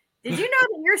concerns. Did you know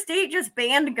that your state just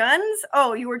banned guns?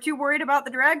 Oh, you were too worried about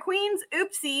the drag queens?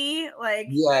 Oopsie! Like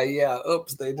yeah.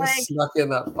 Oops, they just snuck in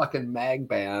that fucking mag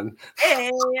ban. Hey,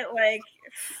 like.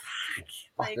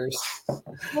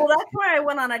 Well, that's why I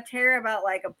went on a tear about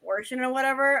like abortion or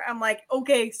whatever. I'm like,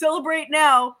 okay, celebrate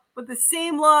now, but the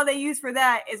same law they use for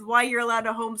that is why you're allowed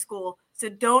to homeschool. So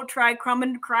don't try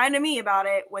crying to me about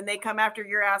it when they come after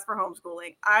your ass for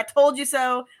homeschooling. I told you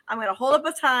so. I'm going to hold up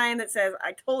a sign that says,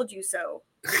 I told you so.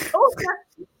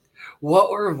 What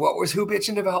was who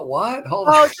bitching about what? Hold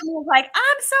on. Someone was like,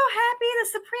 I'm so happy the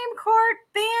Supreme Court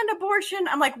banned abortion.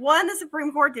 I'm like, one, the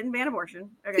Supreme Court didn't ban abortion.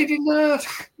 Okay. They did not.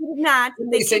 They did not.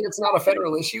 They say it's not a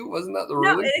federal issue. Wasn't that the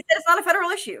ruling? No, they said it's not a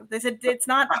federal issue. They said it's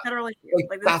not a federal issue.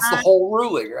 Like that's the whole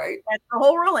ruling, right? That's the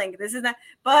whole ruling. This is not.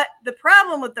 But the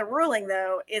problem with the ruling,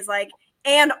 though, is like,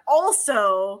 and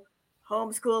also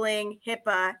homeschooling,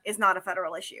 HIPAA is not a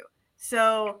federal issue.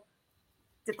 So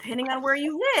depending on where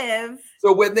you live.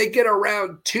 So when they get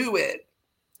around to it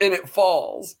and it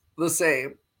falls the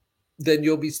same, then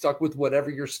you'll be stuck with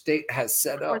whatever your state has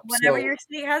set up. Whatever your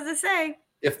state has to say.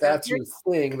 If that's your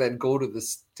thing, then go to the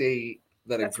state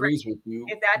that agrees with you.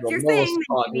 If that's your thing,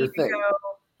 then you need to go.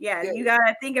 Yeah, you got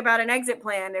to think about an exit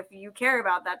plan if you care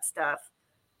about that stuff.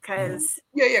 Because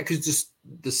because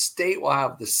the state will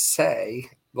have the say.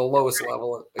 The lowest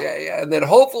level. Yeah. And then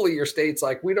hopefully your state's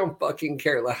like, we don't fucking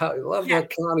care. Let the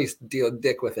counties deal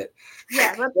dick with it.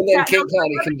 Yeah. And then King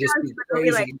County can just be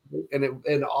crazy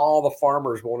and all the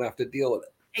farmers won't have to deal with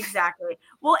it. Exactly.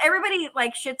 Well, everybody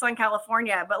like shits on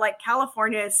California, but like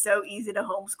California is so easy to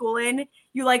homeschool in.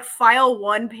 You like file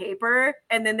one paper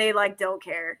and then they like don't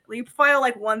care. You file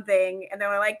like one thing and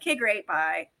they're like, okay, great,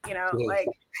 bye. You know, like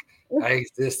I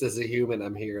exist as a human.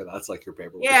 I'm here. That's like your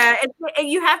paperwork. Yeah,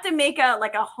 you have to make a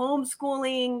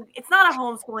homeschooling. It's not a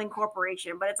homeschooling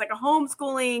corporation, but it's like a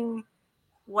homeschooling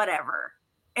whatever.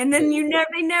 And then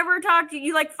they never talk to you.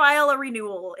 You like file a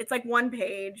renewal. It's like one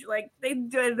page. Like they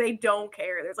don't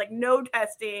care. There's like no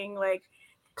testing. Like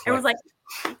everyone's like,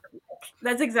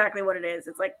 that's exactly what it is.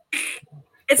 It's like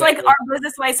our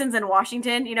business license in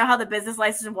Washington. You know how the business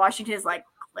license in Washington is like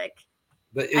click.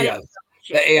 The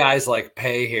AI is like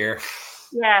pay here.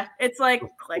 Yeah, it's like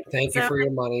click. Thank you for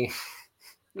your money.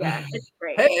 Yeah, it's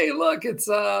great. Hey, look, it's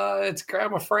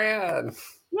Grandma Fran.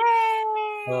 Yay!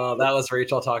 Oh, that was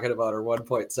Rachel talking about her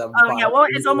 1.75. Oh yeah, well,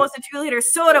 it's almost a 2-liter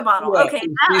soda bottle. Yeah, okay,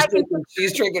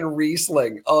 she's drinking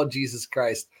Riesling. Oh Jesus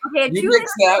Christ! Okay, you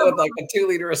mix that with like a 2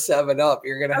 liter of 7-Up,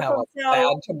 you're gonna have a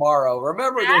bad tomorrow.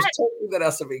 Remember, there's turkey that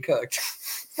has to be cooked.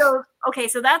 So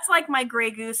that's like my Grey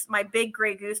Goose, my big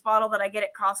Grey Goose bottle that I get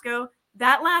at Costco.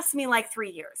 That lasts me like 3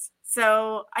 years.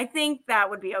 So I think that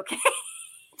would be okay.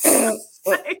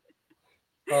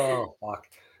 Oh fuck.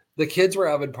 The kids were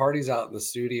having parties out in the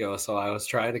studio, so I was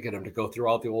trying to get them to go through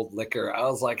all the old liquor. I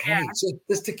was like, hey, so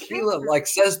this tequila like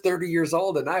says 30 years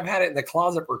old, and I've had it in the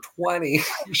closet for 20.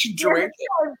 You should drink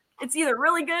it. It's either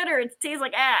really good or it tastes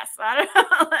like ass. I don't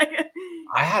know.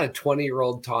 I had a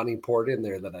 20-year-old Tawny port in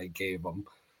there that I gave them.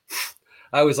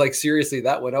 I was like, seriously,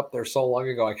 that went up there so long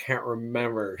ago, I can't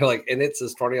remember. Like, and it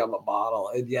says 20 on the bottle.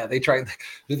 And yeah, they tried,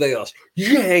 they goes,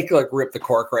 yank, like rip the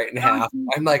cork right in half.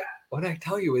 I'm like, when I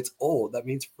tell you it's old, that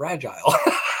means fragile.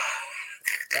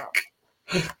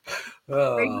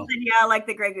 Yeah, like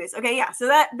the Grey Goose. Okay, yeah. So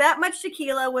that much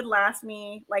tequila would last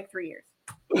me like 3 years.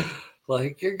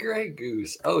 Like your Grey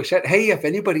Goose. Oh shit. Hey, if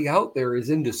anybody out there is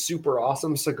into super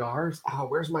awesome cigars,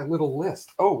 where's my little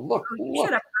list? Oh, look. You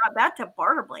should have brought that to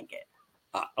Barter Blanket.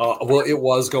 Well, it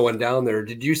was going down there.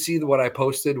 Did you see what I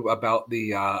posted about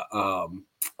the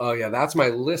oh yeah, that's my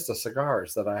list of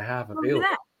cigars that I have available.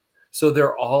 So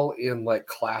they're all in like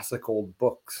classic old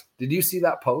books. Did you see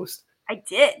that post? I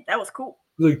did. That was cool.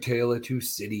 Like Tale of Two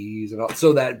Cities and all.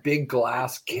 So that big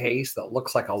glass case that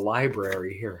looks like a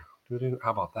library here.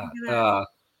 How about that?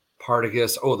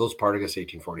 Partagas. Oh, those Partagas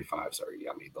 1845s are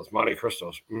yummy. Those Monte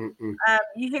Cristos.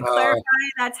 You can clarify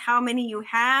that's how many you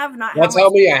have, not that's how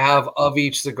many I have of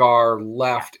each cigar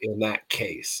left in that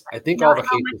case. I think all the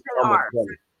cases come with 20.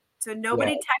 So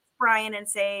nobody text Brian and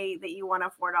say that you want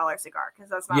a $4 cigar because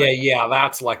that's not. Yeah,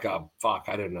 that's like a fuck.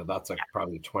 I didn't know. That's like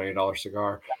probably a $20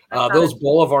 cigar. Those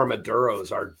Bolivar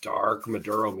Maduros are dark.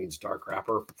 Maduro means dark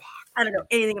wrapper. Fuck. I don't know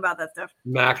anything about that stuff.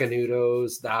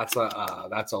 Macanudos, that's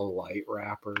a light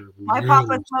wrapper. My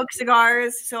papa smokes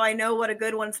cigars, so I know what a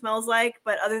good one smells like.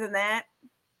 But other than that,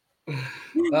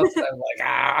 that's like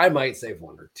I might save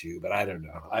one or two, but I don't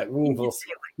know.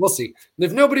 We'll see.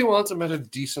 If nobody wants them at a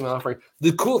decent offering,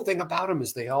 the cool thing about them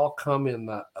is they all come in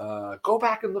the. Go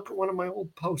back and look at one of my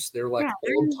old posts. They're like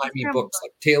old timey books,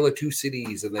 like Tale of Two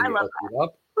Cities, and then you open it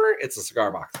up. It's a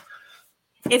cigar box.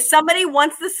 If somebody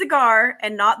wants the cigar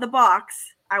and not the box,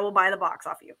 I will buy the box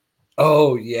off you.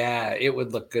 Oh, yeah. It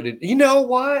would look good. You know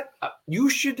what? You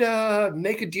should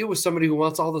make a deal with somebody who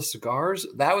wants all the cigars.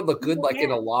 That would look good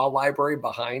in a law library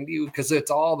behind you because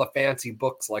it's all the fancy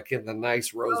books like in the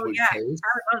nice rosewood case.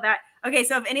 I love that. Okay,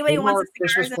 so if anybody wants the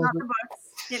cigars and not the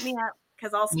books, hit me up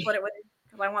because I'll split it with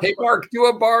you. Hey, Mark, do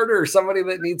a barter. Somebody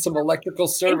that needs some electrical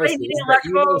services.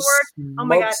 Oh,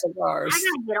 my God. Cigars. I got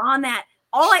to get on that.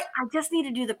 I just need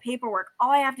to do the paperwork.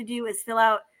 All I have to do is fill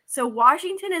out. So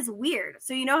Washington is weird.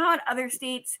 So you know how in other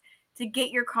states to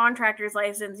get your contractor's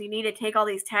license, you need to take all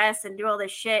these tests and do all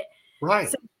this shit. Right.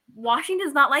 So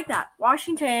Washington's not like that.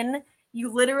 Washington,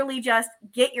 you literally just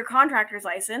get your contractor's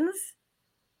license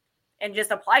and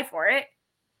just apply for it.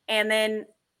 And then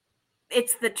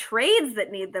it's the trades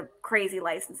that need the crazy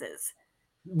licenses.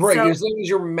 Right, so, as long as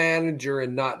you're manager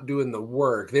and not doing the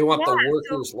work, they want the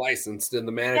workers licensed in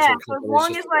the management. So as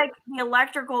long as like the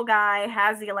electrical guy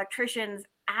has the electrician's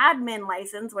admin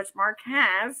license, which Mark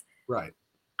has, right?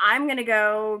 I'm gonna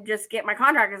go just get my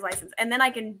contractor's license, and then I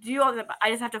can do all the.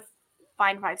 I just have to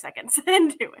find 5 seconds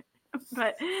and do it.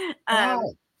 But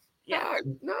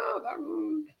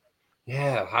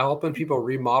yeah, helping people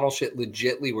remodel shit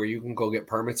legitly where you can go get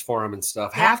permits for them and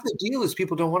stuff. Yeah. Half the deal is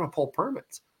people don't want to pull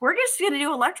permits. We're just going to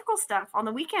do electrical stuff on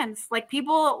the weekends. Like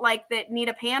people like that need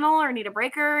a panel or need a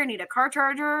breaker or need a car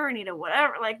charger or need a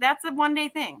whatever. Like that's a one-day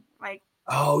thing. Like,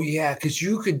 oh yeah, because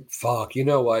you could you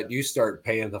know what? You start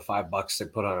paying the $5 to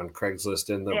put on Craigslist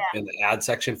in the ad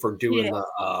section for doing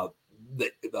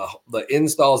the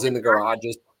installs in the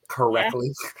garages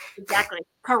correctly. Yeah, exactly.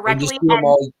 Correctly. And just do them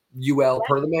all UL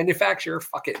per the manufacturer.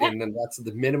 Fuck it. And then that's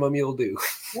the minimum you'll do.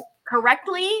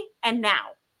 Correctly and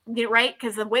now. right?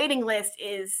 Because the waiting list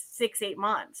is 6-8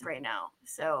 months right now.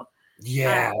 So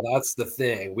yeah, that's the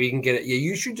thing. We can get it. Yeah,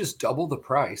 you should just double the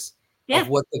price yeah, of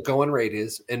what the going rate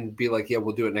is and be like, yeah,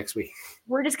 we'll do it next week.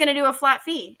 we're just gonna do a flat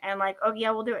fee, and like, oh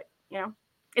yeah, we'll do it.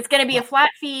 It's gonna be a flat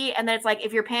fee, and then it's like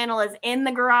if your panel is in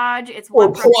the garage, it's Or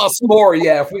one price. plus more.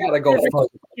 Yeah, if we gotta go.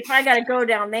 If I gotta go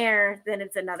down there, then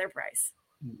it's another price.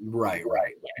 Right.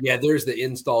 Yeah, there's the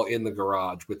install in the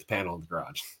garage with the panel in the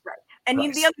garage. Right. And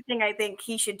the other thing I think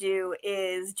he should do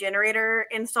is generator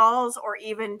installs or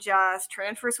even just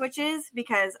transfer switches,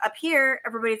 because up here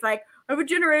everybody's like, I have a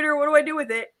generator, what do I do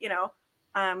with it?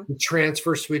 The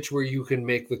transfer switch where you can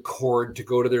make the cord to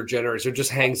go to their generator, so it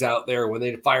just hangs out there. When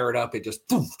they fire it up, it just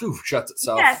shuts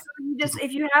itself. Yeah, so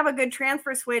if you have a good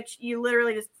transfer switch, you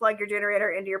literally just plug your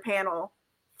generator into your panel.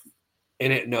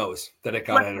 And it knows that it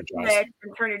got energized.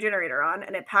 And turn your generator on,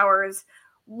 and it powers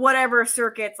whatever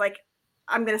circuits. Like,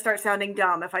 I'm going to start sounding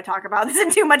dumb if I talk about this in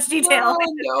too much detail.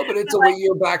 No, but it's a way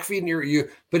you're backfeeding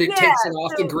but it takes it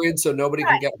off the grid so nobody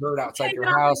can get hurt outside your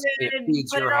house. It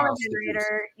feeds your house.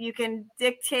 Generator. You can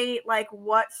dictate like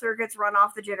what circuits run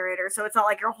off the generator. So it's not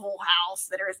like your whole house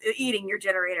that is eating your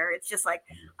generator. It's just like,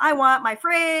 I want my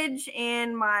fridge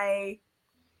and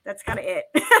that's kind of it.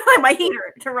 My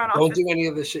heater to run off. Don't do any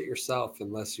of this shit yourself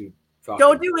unless you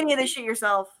don't do any of this shit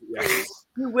yourself.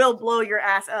 You will blow your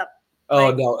ass up. Oh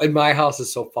no! And my house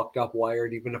is so fucked up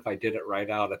wired. Even if I did it right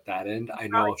out at that end, I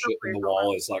know shit in the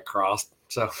wall is like crossed.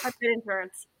 So that's good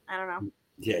insurance. I don't know.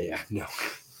 Yeah, no.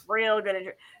 Real good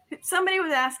insurance. Somebody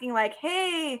was asking like,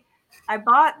 "Hey, I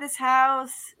bought this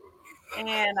house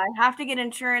and I have to get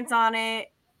insurance on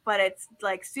it, but it's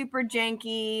like super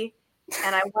janky,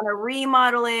 and I want to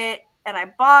remodel it, and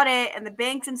I bought it, and the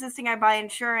bank's insisting I buy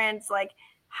insurance. Like,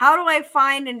 how do I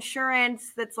find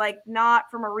insurance that's like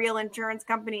not from a real insurance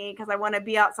company because I want to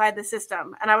be outside the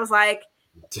system?" And I was like,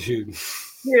 dude,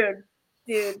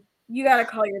 you got to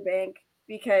call your bank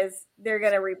because they're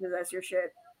going to repossess your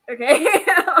shit. Okay.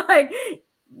 Like,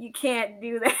 you can't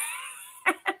do that.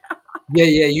 Yeah.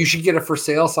 You should get a for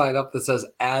sale sign up that says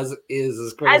as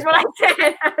is. That's what I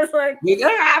said. I was like,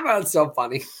 that's so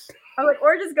funny. I'm like,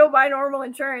 or just go buy normal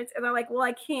insurance. And they're like, well,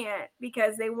 I can't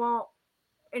because they won't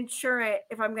insure it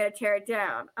if I'm going to tear it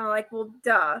down. I'm like, well,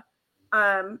 duh.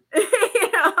 I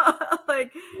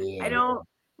don't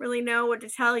really know what to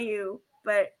tell you,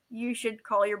 but you should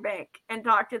call your bank and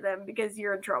talk to them because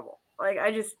you're in trouble. Like,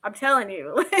 I'm telling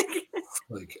you.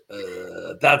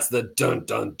 That's the dun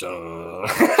dun dun.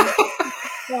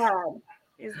 God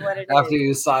is what it After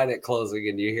you sign it closing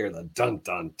and you hear the dun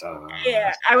dun dun.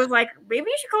 Yeah, I was like, maybe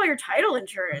you should call your title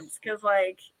insurance because,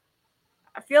 like,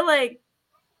 I feel like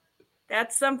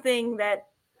that's something that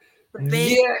the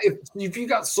bank. Yeah, if you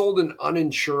got sold an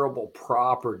uninsurable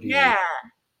property. Yeah.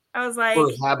 I was like, for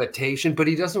habitation, but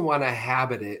he doesn't want to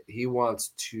habit it. He wants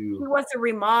to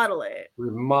remodel it.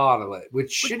 Which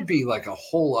should be like a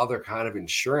whole other kind of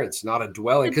insurance, not a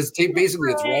dwelling. Because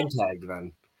basically it's red tagged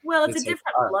then. Well, it's a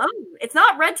different loan. It's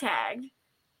not red tagged,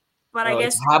 but I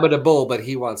guess it's habitable, but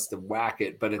he wants to whack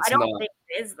it. But it's not. I don't think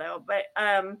it is though. But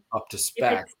up to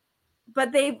spec.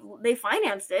 But they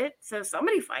financed it, so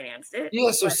somebody financed it.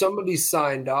 Yeah, so somebody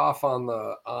signed off on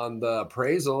the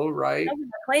appraisal, right? That's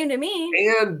a claim to me.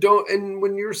 And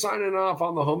when you're signing off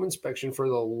on the home inspection for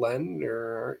the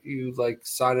lender, you like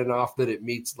signing off that it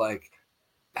meets like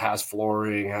has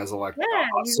flooring, has electric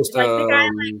system.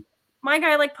 Like my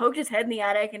guy like poked his head in the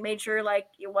attic and made sure like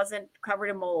it wasn't covered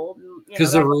in mold.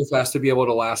 Because the roof has to be able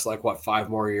to last like 5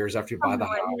 more years after you buy the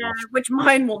house. Yeah, which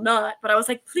mine will not. But I was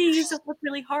like, please don't look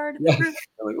really hard. Like,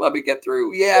 let me get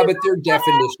through. Yeah, but their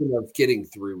definition of getting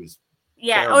through is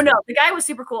terrible. Oh no, the guy was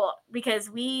super cool because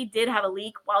we did have a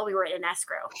leak while we were in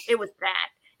escrow. It was bad.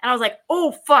 And I was like,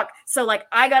 oh fuck. So like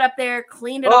I got up there,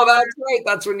 cleaned it up. Oh, that's right.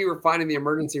 That's when you were finding the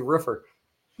emergency roofer.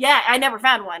 Yeah, I never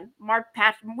found one. Mark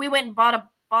patched. We went and bought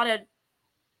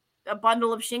a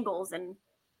bundle of shingles and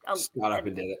got up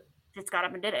and did it. Just got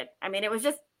up and did it. I mean, it was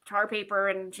just tar paper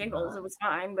and shingles. It was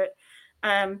fine, but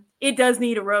it does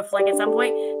need a roof. Like at some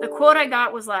point, the quote I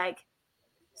got was like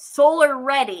solar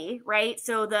ready, right?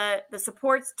 So the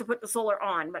supports to put the solar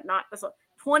on, but not the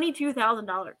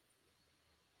 $22,000.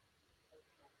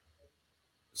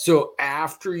 So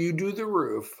after you do the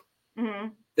roof,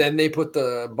 then they put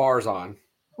the bars on.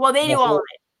 Well, they do all of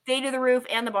it. They do the roof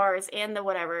and the bars and the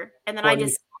whatever, and then all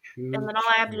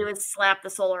I have to do is slap the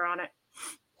solar on it.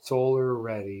 Solar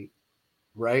ready,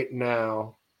 right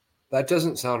now. That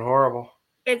doesn't sound horrible.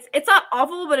 It's not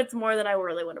awful, but it's more than I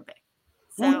really want to pay.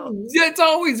 So it's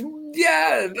always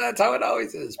that's how it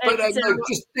always is. But I'm like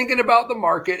just thinking about the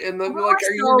market, and then like,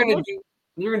 you're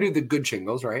gonna do the good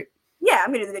shingles, right? Yeah,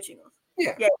 I'm gonna do the good shingles.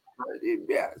 Yeah.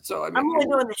 Yeah. So I mean, I'm only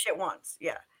doing the shit once.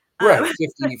 Yeah. Right.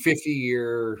 50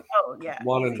 year. Oh yeah.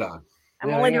 One and done. I'm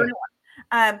only doing it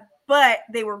once. But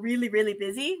they were really, really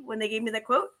busy when they gave me the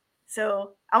quote.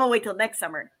 So I'm gonna wait till next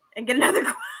summer and get another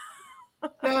quote.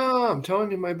 No, I'm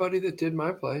telling you, my buddy that did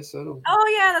my place. Oh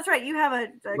yeah, that's right. You have a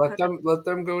let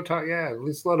them go talk. Yeah, at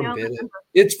least let them bid it. December.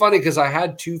 It's funny because I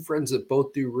had two friends that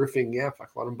both do roofing. Yeah, fuck,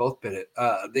 let them both bid it.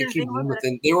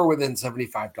 They were within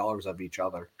 $75 of each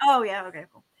other. Oh yeah, okay,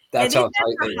 cool. That's how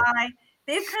tight they were.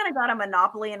 They've kind of got a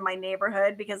monopoly in my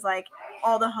neighborhood because like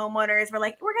all the homeowners were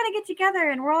like, we're gonna get together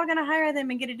and we're all gonna hire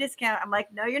them and get a discount. I'm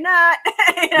like, no, you're not.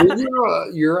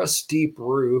 You're a steep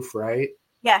roof, right?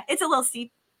 Yeah, it's a little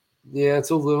steep. Yeah, it's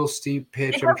a little steep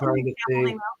pitch. I'm trying to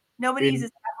think. Nobody uses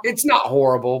scaffolding. It's not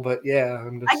horrible, but yeah,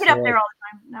 I get up there all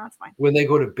the time. No, it's fine. When they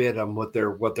go to bid them, what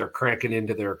they're cranking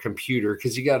into their computer,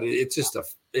 because it's just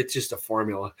a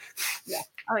formula. Yeah.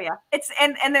 Oh yeah. It's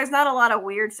and there's not a lot of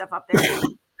weird stuff up there.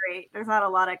 Great. There's not a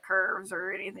lot of curves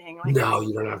or anything like that. No,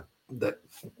 you don't have that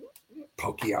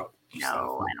pokey out. No, stuff.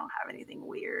 I don't have anything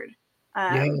weird.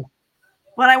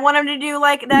 But I want them to do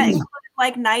like that,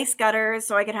 like nice gutters,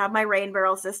 so I could have my rain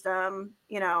barrel system.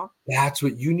 That's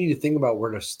what you need to think about,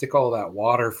 where to stick all that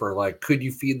water for. Like, could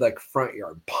you feed like front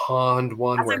yard pond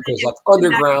one where it goes like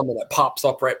underground and it pops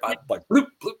up right by like bloop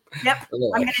bloop. Yep,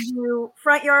 I'm gonna do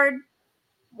front yard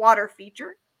water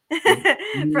feature for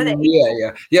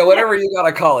the whatever you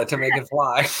gotta call it to make it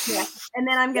fly. Yeah, and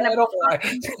then I'm gonna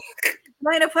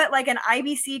put like an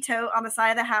IBC tote on the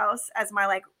side of the house as my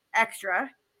like extra.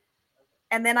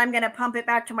 And then I'm going to pump it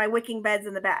back to my wicking beds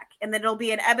in the back. And then it'll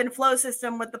be an ebb and flow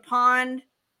system with the pond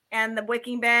and the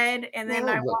wicking bed. And then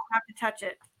I won't have to touch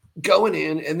it. Going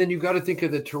in. And then you got to think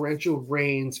of the torrential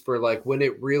rains for like when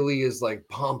it really is like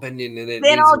pumping in and it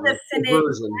then I'll just send it.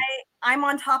 I'm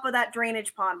on top of that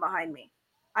drainage pond behind me.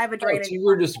 I have a drainage so you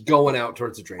were just going out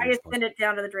towards the drainage pond. I just send it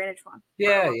down to the drainage pond.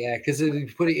 Yeah. Because you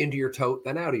put it into your tote,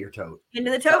 then out of your tote.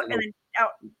 Into the tote and then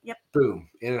out. Yep. Boom.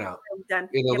 In and out. Done.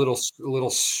 In a little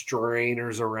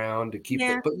strainers around to keep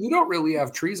it. But you don't really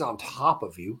have trees on top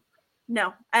of you.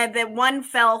 No. The one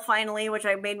fell finally, which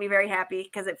made me very happy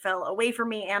because it fell away from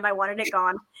me and I wanted it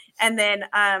gone. And then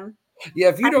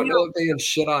if you don't know if they get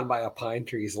shit on by a pine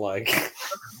tree's like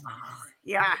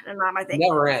yeah, not my thing.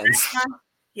 Never ends.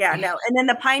 Yeah, no. And then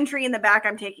the pine tree in the back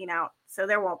I'm taking out. So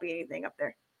there won't be anything up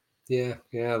there. Yeah.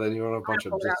 Then you want a bunch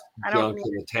of just junk in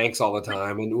the tanks all the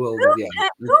time, and okay.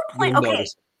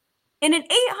 In an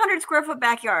 800 square foot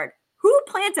backyard, who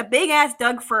plants a big ass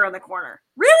Doug fir in the corner?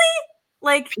 Really?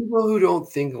 Like people who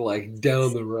don't think like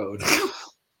down the road.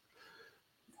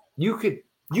 You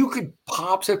could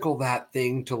popsicle that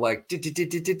thing to like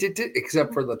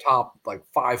except for the top like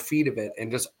 5 feet of it,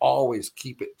 and just always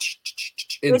keep it.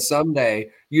 And someday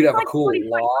you'd have a cool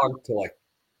log to like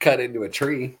cut into a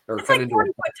tree or it's cut like into 40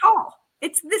 foot tall.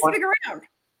 It's this big around.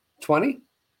 20?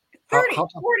 30, 40.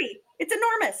 It's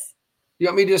enormous. You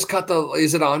want me to just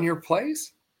is it on your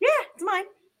place? Yeah, it's mine.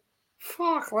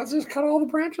 Fuck, let's just cut all the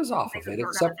branches off of it,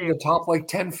 except for the top like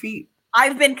 10 feet.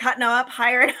 I've been cutting them up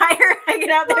higher and higher. I get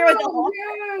out there with the whole.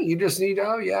 Yeah, you just need.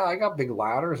 I got big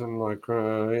ladders and like,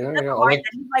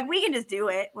 like we can just do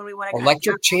it when we want to.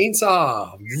 Electric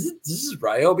chainsaw. This is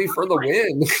right. It'll be for the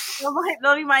win.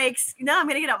 That'll be my. No, I'm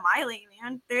gonna get a Miley,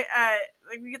 man.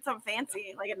 Like we get something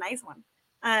fancy, like a nice one.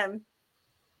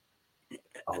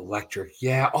 Electric,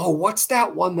 yeah. Oh, what's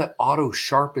that one that auto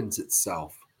sharpens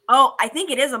itself? Oh, I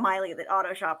think it is a Miley that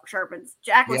auto sharpens.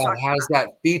 Jack was it has that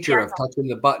feature of touching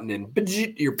the button and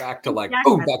you're back to like,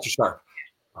 boom, that's a sharp.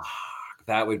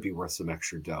 That would be worth some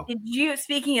extra dough.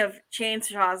 Speaking of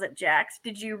chainsaws at Jack's,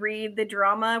 did you read the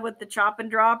drama with the chop and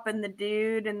drop and the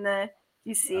dude and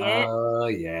you see it? Oh,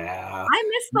 yeah. I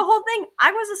missed the whole thing.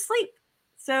 I was asleep.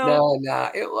 So no,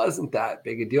 it wasn't that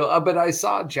big a deal. But I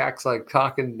saw Jack's like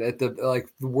talking at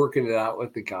working it out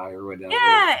with the guy or whatever.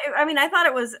 Yeah, I thought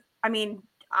it was.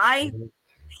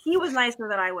 He was nicer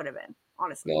than I would have been,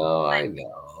 honestly. No, I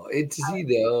know. It's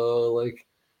like.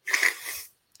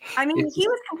 He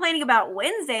was complaining about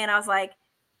Wednesday, and I was like,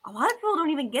 a lot of people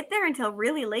don't even get there until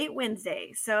really late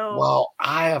Wednesday. So. Well,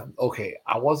 I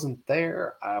wasn't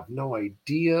there. I have no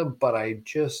idea, but I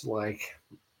just like.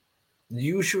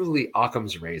 Usually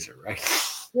Occam's razor, right?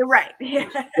 You're right. Yeah.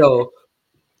 So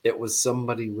it was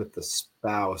somebody with the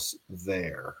spouse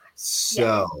there.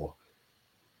 So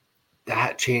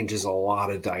that changes a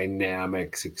lot of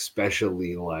dynamics,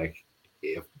 especially like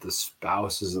if the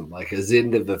spouse isn't like as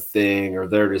into the thing or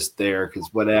they're just there because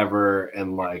whatever.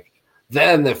 And like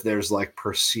Then if there's like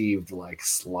perceived like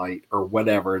slight or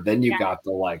whatever, then you got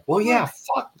the like, well, yeah,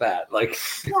 fuck that. Like,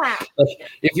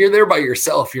 if you're there by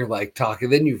yourself, you're like talking,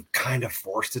 then you're kind of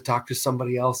forced to talk to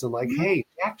somebody else and like, hey,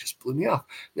 Jack just blew me off.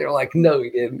 They're like, no, he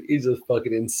didn't. He's just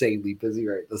fucking insanely busy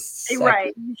right this second.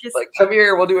 Right. Just like, come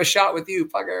here, we'll do a shot with you,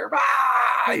 fucker.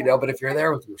 Ah! You know, but if you're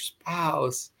there with your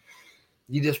spouse,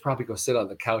 you just probably go sit on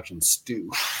the couch and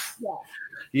stew. Yeah.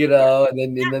 You know, and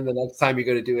then the next time you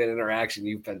go to do an interaction,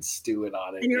 you've been stewing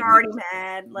on it. And you're already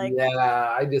mad. Like,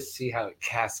 yeah, I just see how it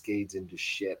cascades into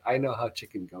shit. I know how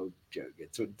Chicken Joe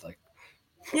gets. It's like,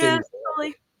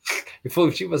 totally. If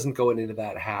she wasn't going into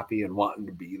that happy and wanting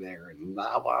to be there, and we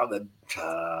got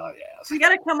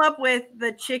to come up with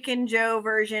the Chicken Joe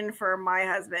version for my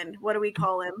husband. What do we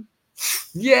call him?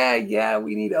 Yeah,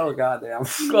 we need. Oh goddamn!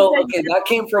 Well, okay, that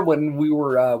came from when we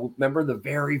were. Remember the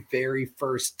very, very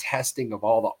first testing of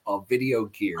all the video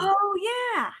gear. Oh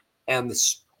yeah. And the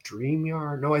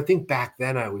StreamYard. No, I think back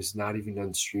then I was not even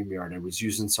on StreamYard. I was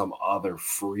using some other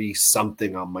free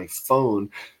something on my phone.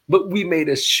 But we made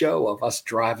a show of us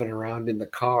driving around in the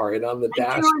car, and on the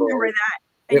dashboard, I remember that.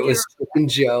 It was Chicken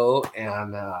Joe,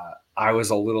 and I was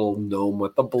a little gnome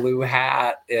with the blue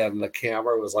hat, and the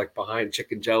camera was like behind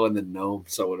Chicken Joe and the gnome.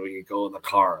 So when we could go in the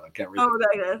car, like everything.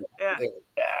 Oh, yeah. It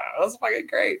was fucking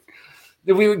great.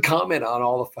 Then we would comment on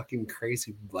all the fucking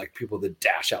crazy like people that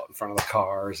dash out in front of the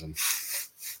cars and.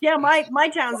 Yeah, my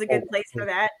town's a good place for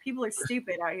that. People are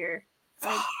stupid out here.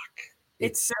 Fuck.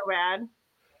 It's so bad.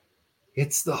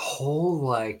 It's the whole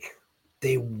like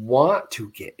they want to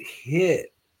get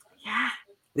hit. Yeah.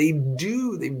 They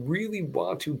do. They really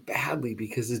want to badly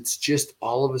because it's just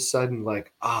all of a sudden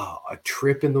like, a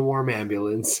trip in the warm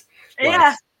ambulance. Yeah.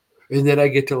 Like, and then I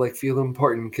get to like feel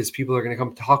important because people are going to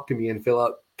come talk to me and fill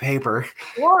out paper.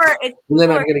 And then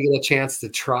I'm going to get a chance to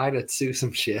try to sue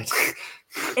some shit.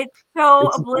 It's so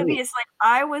oblivious. Funny. Like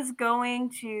I was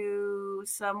going to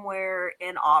somewhere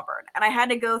in Auburn and I had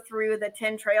to go through the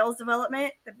 10 Trails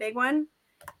development, the big one.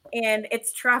 And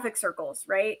it's traffic circles,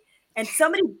 right? And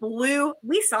somebody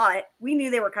we saw it. We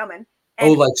knew they were coming.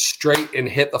 And like straight and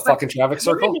hit the fucking traffic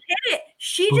circle? Hit it.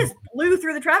 She just blew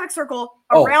through the traffic circle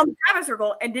around the traffic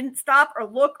circle and didn't stop or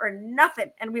look or nothing.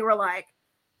 And we were like,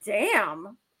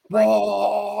 damn. Like,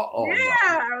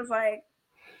 I was like,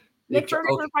 Nick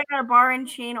Ferguson's like got a bar and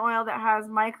chain oil that has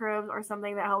microbes or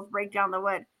something that helps break down the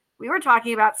wood. We were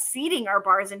talking about seeding our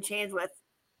bars and chains with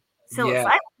psilocybin.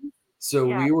 Yeah. So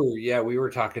we were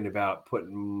talking about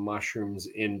putting mushrooms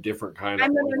in different kind of.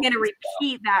 I'm never going to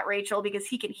repeat that, Rachel, because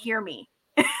he can hear me.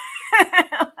 I'm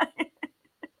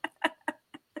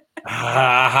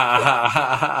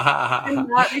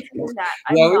not repeating that.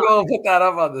 We're going to put that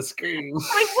up on the screen. We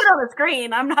put it on the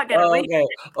screen. I'm not going to. Okay,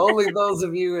 only those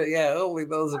of you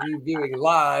viewing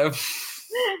live.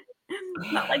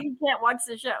 Not like you can't watch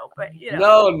the show, but you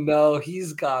know. No,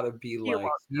 he's got to be like,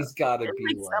 something.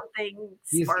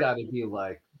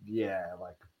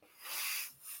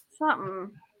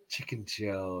 Chicken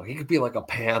Joe. He could be like a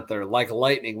panther, like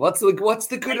lightning. What's the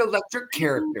good electric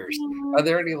characters? Are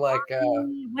there any like?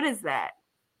 What is that?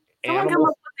 Someone come up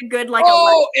with a good like.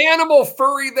 Animal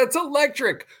furry that's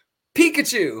electric.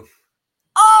 Pikachu.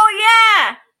 Oh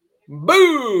yeah.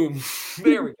 Boom.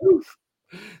 There we go.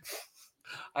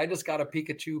 I just got a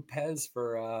Pikachu Pez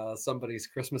for somebody's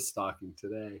Christmas stocking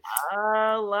today.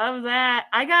 Oh, love that.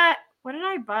 What did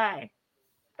I buy?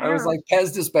 I was like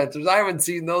Pez dispensers. I haven't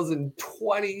seen those in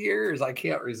 20 years. I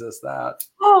can't resist that.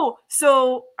 Oh,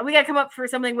 so we got to come up for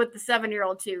something with the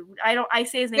 7-year-old too. I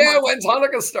say his name. Yeah, when's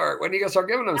Hanukkah start? When are you going to start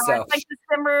giving them stuff? It's like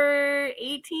December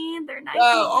 18th or 19th.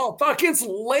 Oh, fuck, it's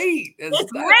late.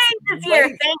 It's late this year,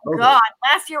 thank God.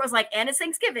 Last year it was like, and it's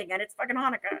Thanksgiving, and it's fucking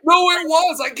Hanukkah. No, it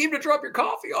was. I came to drop your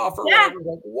coffee off. Or whatever.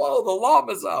 Like, whoa, the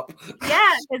llama's up.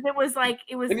 Yeah, because it was.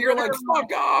 And you're like,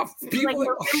 fuck off. People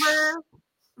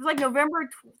it was like November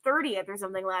 30th or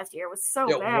something last year. It was so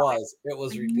bad. It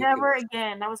was ridiculous. Never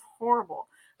again. That was horrible.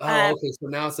 Oh, okay. So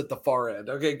now it's at the far end.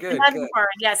 Okay, good. The far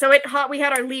end. Yeah. So we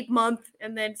had our leap month,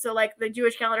 and then so like the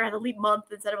Jewish calendar had a leap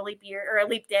month instead of a leap year or a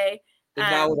leap day. And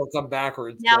now it'll come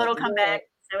backwards. Now it'll come back,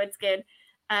 so it's good.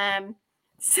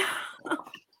 So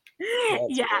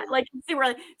yeah, cool. Like super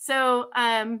early. So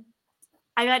I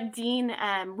got Dean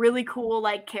really cool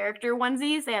like character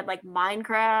onesies. They had like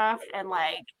Minecraft and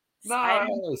like. Nice.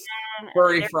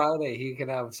 Furry Friday. He can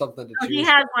have something to choose. He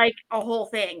has like a whole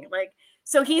thing. Like,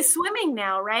 so he's swimming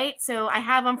now, right? So I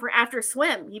have him for after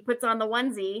swim. He puts on the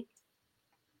onesie,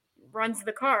 runs to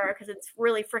the car because it's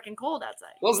really freaking cold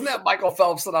outside. Wasn't that Michael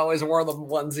Phelps that always wore the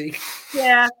onesie?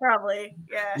 Yeah, probably.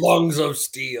 Yeah. Lungs of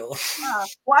steel.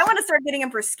 Well, I want to start getting him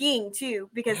for skiing too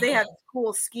because they have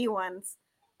cool ski ones.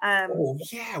 Oh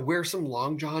yeah, wear some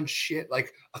long john shit,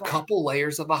 like a couple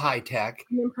layers of the high tech,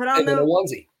 and then put on and then a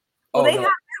onesie. Well, there's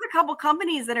a couple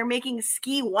companies that are making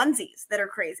ski onesies that are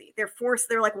crazy. They're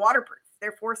like waterproof.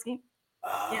 They're for ski.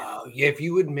 Yeah, if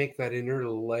you would make that inner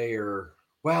layer,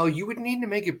 well, you would need to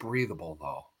make it breathable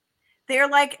though. They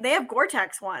have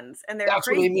Gore-Tex ones, and that's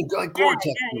crazy. What I mean, like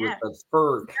Gore-Tex with the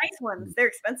fur. Nice ones. They're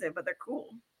expensive, but they're cool.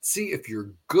 See, if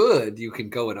you're good, you can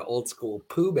go in an old school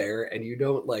Pooh Bear, and you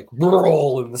don't like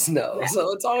roll in the snow,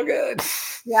 so it's all good.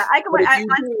 Yeah, I can.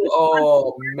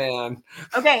 Oh man.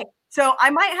 Okay, so I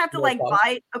might have to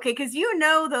buy. Okay, because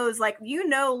those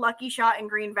Lucky Shot in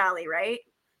Green Valley, right?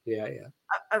 Yeah.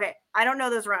 Okay, I don't know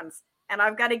those runs, and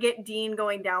I've got to get Dean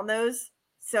going down those.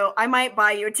 So I might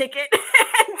buy you a ticket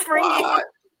and bring you.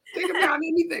 Take him down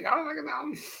anything. I don't take him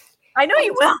down. I know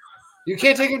you will. You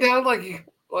can't take him down like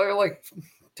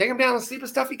take him down the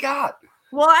steepest stuff you got.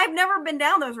 Well, I've never been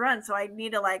down those runs, so I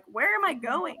need to where am I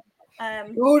going?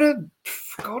 Go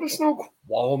to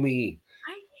Snoqualmie.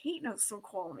 I hate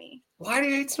Snoqualmie. Why do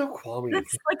you hate Snoqualmie?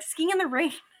 It's like skiing in the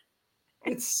rain.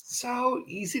 It's so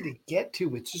easy to get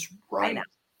to. It's just right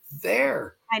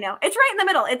there. I know. It's right in the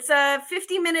middle. It's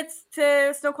 50 minutes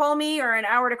to Snoqualmie or an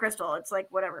hour to Crystal. It's like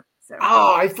whatever. So.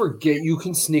 Oh, I forget. You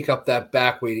can sneak up that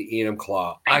back way to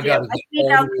Enumclaw. I got to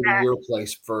get all the way to your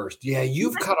place first. Yeah,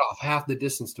 you've cut off half the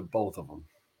distance to both of them.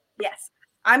 Yes.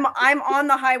 I'm on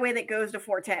the highway that goes to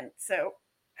 410. So.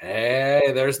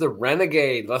 Hey, there's the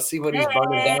Renegade. Let's see what he's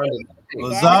burning down.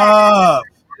 What's up?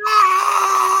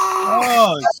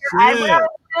 Oh,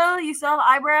 shit. You saw the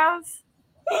eyebrows?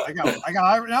 I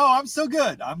got. No, I'm so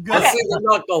good. I'm good. Let's see the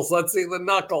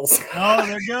knuckles. No,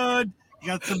 they're good. You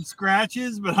got some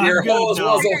scratches, but your I'm good. hose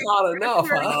wasn't hot enough.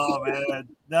 Oh man,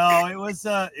 no, it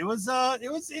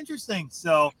was interesting.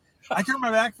 So I turned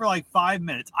my back for like 5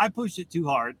 minutes. I pushed it too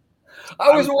hard. I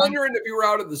was wondering if you were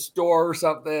out at the store or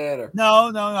something. Or...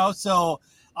 No. So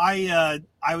I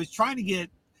was trying to get.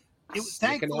 It was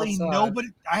thankfully nobody.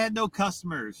 I had no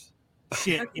customers.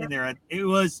 Shit in there. It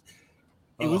was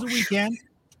a weekend.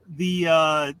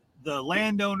 The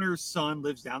landowner's son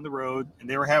lives down the road, and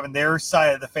they were having their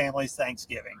side of the family's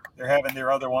Thanksgiving. They're having their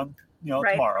other one,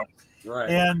 tomorrow. Right.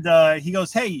 And he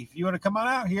goes, "Hey, if you want to come on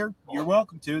out here, you're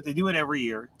welcome to." They do it every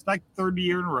year. It's like 30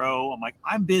 year in a row. I'm like,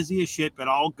 I'm busy as shit, but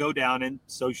I'll go down and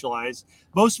socialize.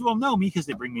 Most of them know me because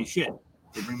they bring me shit.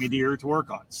 They bring me deer to work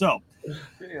on. So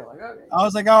I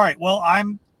was like, all right, well,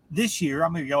 this year,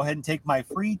 I'm going to go ahead and take my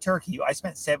free turkey. I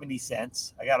spent 70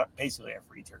 cents. I got basically a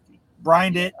free turkey.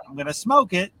 Brined it. I'm going to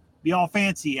smoke it, be all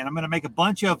fancy, and I'm going to make a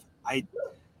bunch of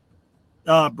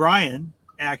Brian,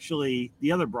 actually,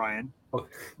 the other Brian,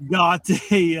 got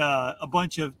a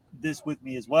bunch of this with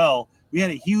me as well. We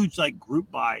had a huge group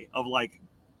buy of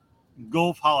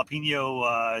Gulf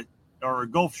jalapeno or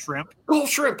Gulf shrimp. Gulf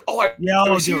shrimp. Oh,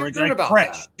 I'll do it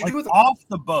fresh, off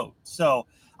the boat. So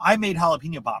I made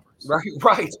jalapeno poppers.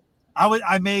 Right.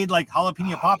 I made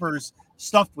jalapeno poppers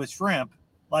stuffed with shrimp,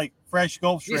 like fresh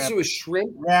Gulf shrimp. So with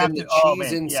shrimp and the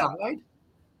cheese inside? Yeah.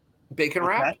 Bacon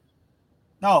wrap?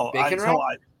 No, bacon wrap?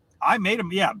 I made them,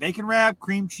 bacon wrap,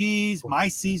 cream cheese, my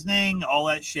seasoning, all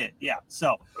that shit. Yeah.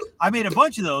 So I made a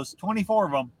bunch of those, 24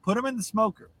 of them, put them in the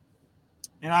smoker.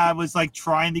 And I was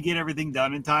trying to get everything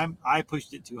done in time. I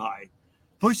pushed it too high.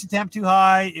 Pushed the temp too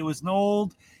high. It was an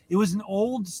old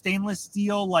stainless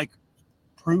steel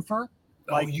proofer.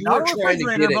 You were trying to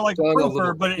get it done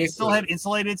proofer, but it still had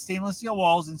insulated stainless steel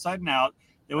walls inside and out.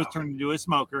 It was turned into a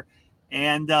smoker.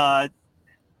 And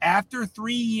after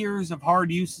 3 years of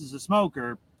hard use as a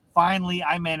smoker, finally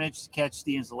I managed to catch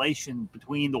the insulation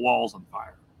between the walls on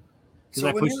fire.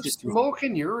 So when you're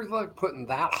smoking, you're putting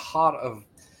that hot of.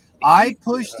 I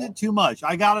pushed it too much.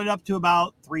 I got it up to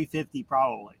about 350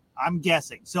 probably. I'm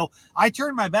guessing. So I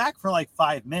turned my back for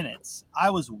 5 minutes.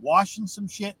 I was washing some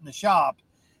shit in the shop,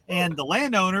 and the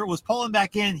landowner was pulling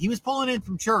back in. He was pulling in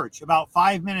from church about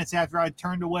 5 minutes after I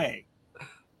turned away.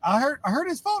 I heard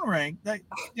his phone ring.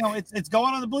 It's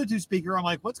going on the Bluetooth speaker. I'm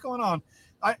like, what's going on?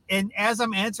 And as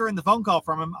I'm answering the phone call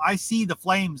from him, I see the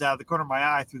flames out of the corner of my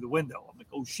eye through the window. I'm like,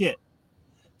 oh shit.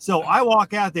 So I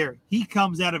walk out there. He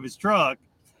comes out of his truck,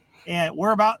 and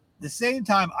we're about the same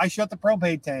time. I shut the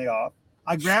propane tank off.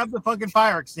 I grabbed the fucking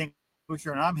fire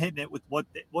extinguisher, and I'm hitting it with what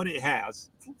it has.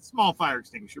 It's a small fire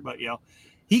extinguisher, but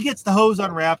he gets the hose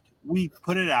unwrapped. We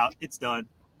put it out. It's done.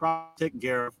 Problem taken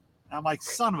care of. And I'm like,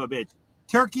 son of a bitch.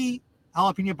 Turkey,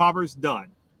 jalapeno poppers, done.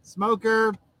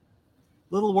 Smoker,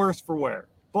 little worse for wear.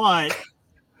 But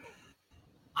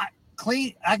I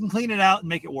can clean it out and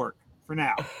make it work for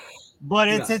now. But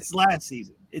it's last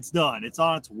season. It's done. It's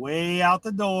on its way out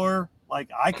the door.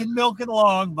 I can milk it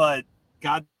along, but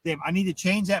God damn, I need to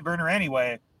change that burner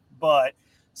anyway. But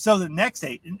So the next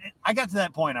day, I got to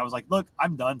that point. I was like, look,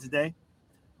 I'm done today.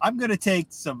 I'm going to take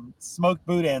some smoked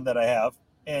boudin that I have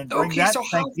and bring that to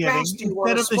Thanksgiving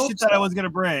instead of the shit that I was going to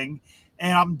bring.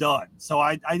 And I'm done. So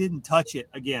I didn't touch it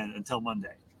again until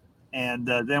Monday. And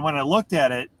then when I looked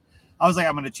at it, I was like,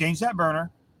 I'm going to change that burner.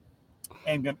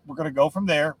 And we're going to go from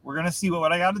there. We're going to see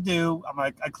what I got to do. I'm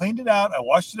like, I cleaned it out. I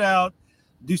washed it out.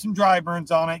 Do some dry burns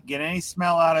on it. Get any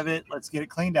smell out of it. Let's get it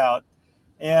cleaned out.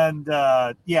 And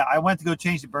I went to go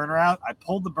change the burner out. I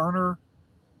pulled the burner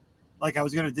like I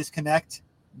was going to disconnect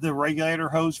the regulator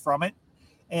hose from it.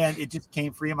 And it just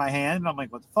came free in my hand. And I'm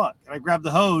like, what the fuck? And I grabbed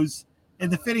the hose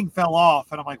and the fitting fell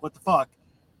off. And I'm like, what the fuck?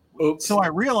 Oops. So I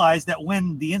realized that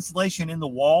when the insulation in the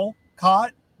wall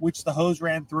caught, which the hose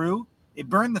ran through, it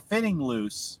burned the fitting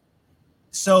loose.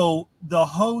 So the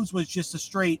hose was just a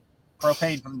straight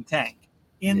propane from the tank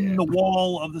in the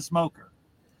wall of the smoker.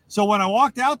 So when I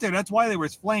walked out there, that's why there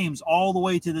was flames all the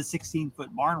way to the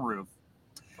 16-foot barn roof,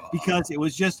 because it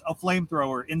was just a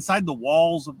flamethrower inside the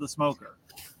walls of the smoker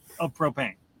of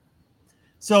propane.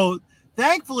 So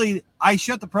thankfully, I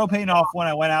shut the propane off when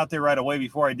I went out there right away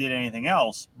before I did anything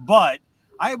else. But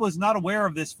I was not aware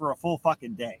of this for a full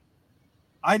fucking day.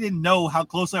 I didn't know how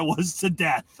close I was to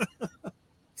death.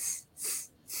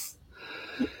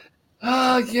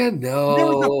 No. There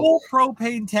was a full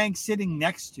propane tank sitting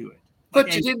next to it.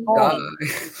 But you didn't die.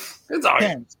 It's all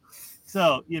right.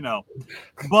 So,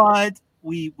 but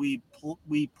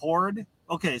we poured.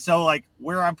 Okay, so like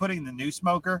where I'm putting the new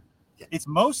smoker, it's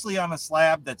mostly on a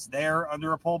slab that's there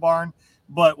under a pole barn,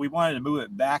 but we wanted to move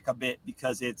it back a bit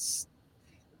because if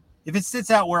it sits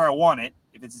out where I want it,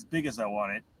 if it's as big as I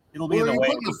want it, it'll be in the way.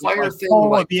 The fire thing,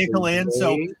 pull a vehicle in.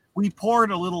 So we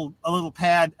poured a little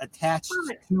pad attached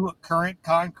to a current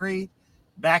concrete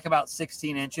back about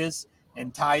 16 inches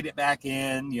and tied it back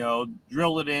in,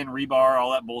 drilled it in, rebar,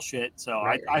 all that bullshit. So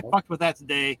I fucked with that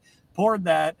today, poured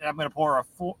that, and I'm going to pour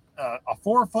a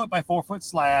 4 foot by 4 foot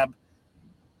slab.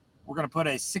 We're going to put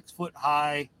a 6 foot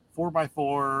high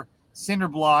 4x4 cinder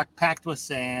block packed with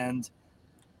sand,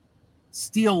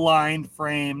 steel lined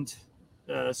framed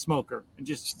smoker, and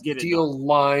just get it steel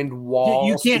lined wall.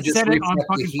 You can't set it on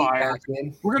fucking fire.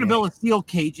 We're going to build a steel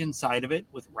cage inside of it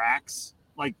with racks,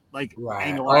 like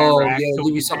angle iron racks. Yeah, so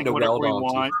give you something to weld on.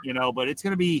 Want, but it's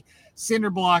going to be cinder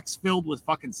blocks filled with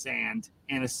fucking sand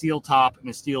and a steel top and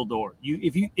a steel door.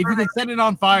 If you can set it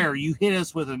on fire, you hit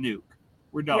us with a nuke.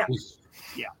 We're done.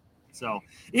 Yeah. So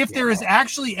if there is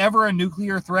actually ever a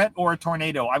nuclear threat or a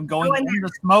tornado, I'm going in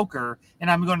the smoker and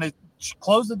I'm going to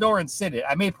close the door and sit it.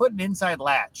 I may put an inside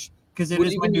latch because it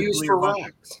is my nuclear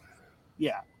racks.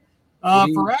 Yeah.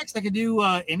 For racks, I could do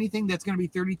anything that's going to be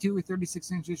 32 or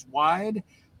 36 inches wide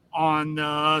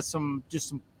on some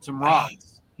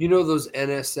rods. Those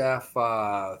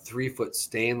NSF 3 foot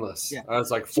stainless. Yeah. I was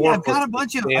like 4 I've got a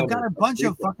bunch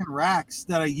of fucking racks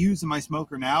that I use in my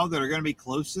smoker now that are going to be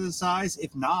close to the size.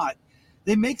 If not,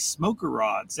 they make smoker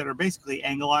rods that are basically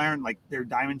angle iron, like they're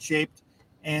diamond shaped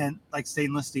and like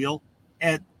stainless steel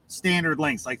at standard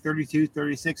lengths, like 32,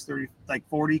 36, 30, like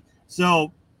 40.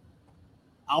 So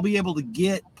I'll be able to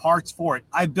get parts for it.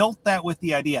 I built that with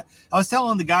the idea. I was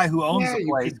telling the guy who owns the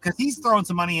place, because he's throwing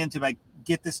some money into like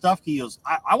get this stuff. He goes,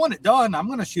 I want it done. I'm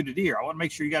going to shoot a deer. I want to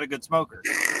make sure you got a good smoker.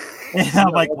 And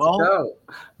I'm like, well,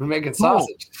 we're making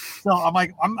sausage. So I'm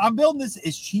like, I'm building this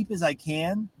as cheap as I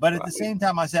can. But at the same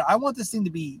time, I said, I want this thing to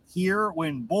be here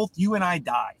when both you and I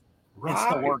die. It's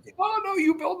still working. Oh no,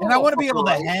 you build. And I want to be able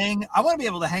to hang. I want to be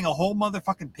able to hang a whole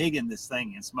motherfucking pig in this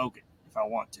thing and smoke it if I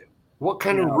want to. What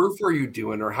kind of roof are you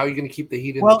doing, or how are you going to keep the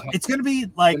heat in? Well, it's going to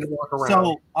be like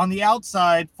so on the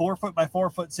outside, 4 foot by 4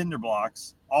 foot cinder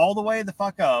blocks, all the way the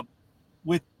fuck up,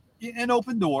 with an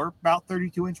open door, about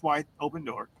 32 inch wide open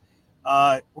door.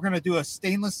 We're going to do a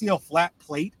stainless steel flat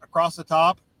plate across the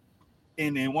top,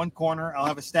 and in one corner, I'll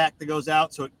have a stack that goes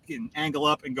out so it can angle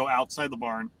up and go outside the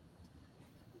barn.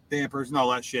 Dampers and all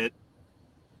that shit.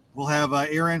 We'll have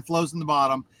air inflows in the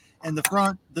bottom, and the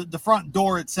front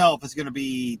door itself is going to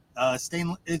be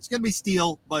stainless. It's going to be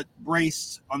steel, but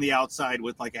braced on the outside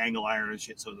with like angle iron and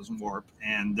shit, so it doesn't warp.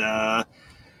 And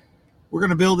we're going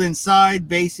to build inside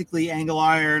basically angle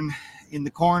iron in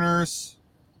the corners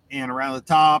and around the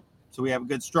top, so we have a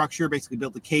good structure. Basically,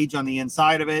 build the cage on the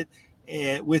inside of it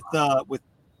with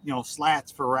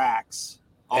slats for racks.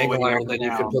 Angle iron, then you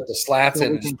can put the slats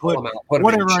in and put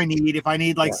whatever I need. If I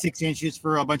need 6 inches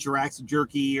for a bunch of racks of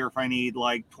jerky, or if I need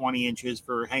 20 inches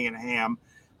for hanging a ham,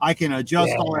 I can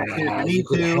adjust all that shit if I need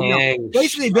to.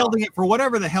 Basically building it for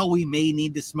whatever the hell we may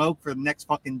need to smoke for the next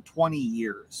fucking 20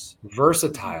 years.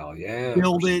 Versatile, yeah.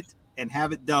 Build it and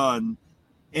have it done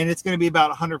and it's going to be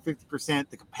about 150%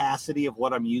 the capacity of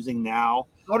what I'm using now.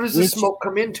 How does the smoke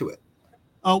come into it?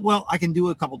 Oh, well, I can do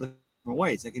a couple different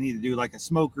ways. I can either do like a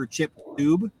smoker chip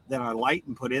tube that I light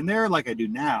and put in there like I do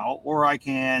now, or I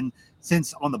can,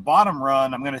 since on the bottom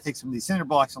run, I'm going to take some of these cinder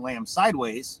blocks and lay them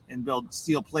sideways and build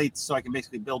steel plates so I can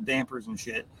basically build dampers and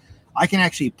shit. I can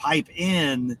actually pipe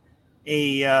in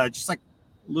a just like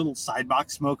little side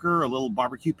box smoker, a little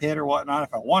barbecue pit or whatnot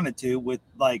if I wanted to, with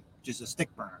like just a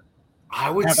stick burner. I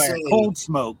would have say a cold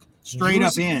smoke straight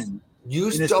up in.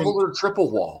 Use double or triple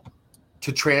wall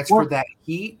to transfer that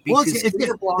heat. Well, it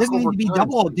doesn't need to be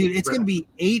double, dude. It's going to be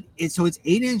 8. So it's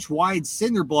 8-inch wide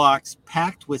cinder blocks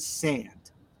packed with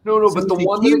sand. No, so but the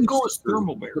one that it goes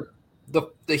through, the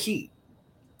heat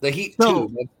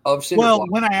tube of cinder blocks. Well,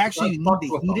 when I actually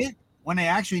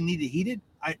need to heat it,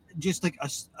 I just like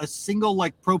a single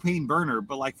like propane burner,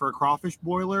 but like for a crawfish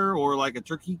boiler or like a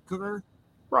turkey cooker,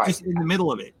 right, just in the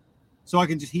middle of it, so I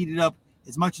can just heat it up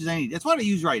as much as I need. That's what I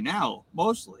use right now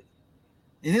mostly,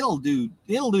 and it'll do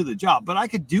the job. But I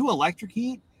could do electric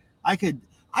heat. I could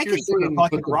put a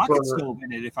fucking rocket stove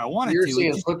in it if I wanted to. You're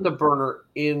saying put the burner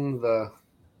in the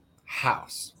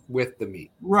house with the meat,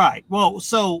 right? Well,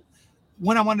 so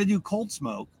when I want to do cold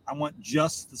smoke, I want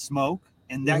just the smoke.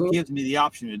 And that gives me the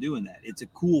option of doing that. It's a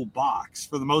cool box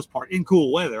for the most part in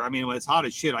cool weather. I mean, when it's hot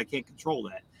as shit, I can't control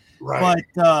that. Right.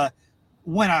 But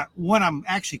when I'm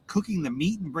actually cooking the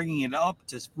meat and bringing it up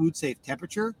to food safe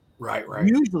temperature, right.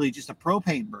 Usually just a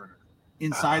propane burner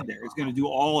inside there is going to do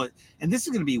all it. And this is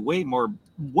going to be way more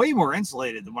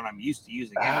insulated than what I'm used to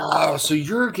using. Oh, so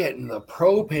you're getting the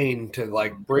propane to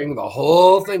like bring the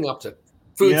whole thing up to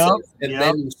food safe and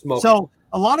then you smoke. So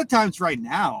a lot of times right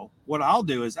now, what I'll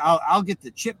do is I'll get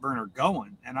the chip burner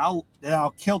going and I'll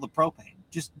kill the propane.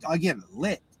 I'll get it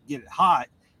lit, get it hot,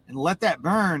 and let that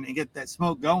burn and get that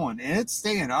smoke going. And it's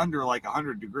staying under like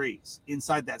 100 degrees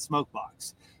inside that smoke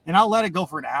box. And I'll let it go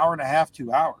for an hour and a half,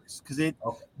 2 hours, because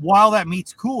while that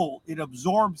meat's cool, it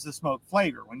absorbs the smoke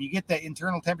flavor. When you get that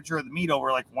internal temperature of the meat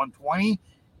over like 120,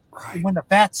 when the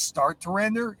fats start to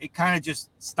render, it kind of just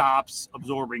stops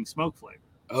absorbing smoke flavor.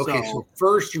 Okay, so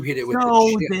first you hit it with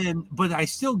the chip. But I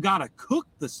still gotta cook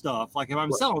the stuff. Like if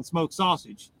I'm selling smoked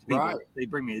sausage to people, they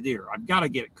bring me a deer. I've got to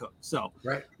get it cooked. So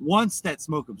once that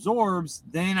smoke absorbs,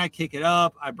 then I kick it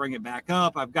up. I bring it back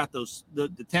up. I've got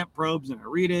the temp probes and I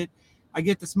read it. I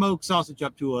get the smoked sausage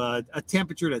up to a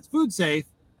temperature that's food safe.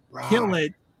 Kill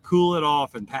it, cool it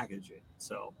off, and package it.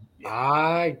 So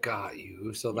I got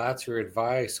you. So that's your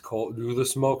advice. Do the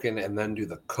smoking and then do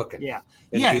the cooking. Yeah.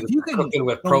 And if you can, cooking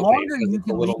with the propane, longer you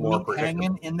can a little leave more meat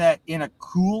hanging in a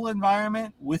cool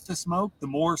environment with the smoke, the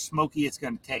more smoky it's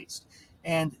going to taste.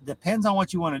 And depends on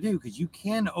what you want to do, because you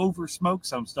can over smoke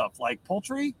some stuff. Like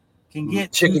poultry can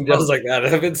get chicken does like that.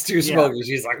 If it's too smoky,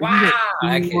 she's like, wow,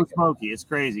 I can't. Smoky. It's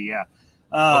crazy. Yeah.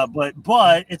 But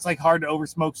it's like hard to over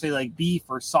smoke, say like beef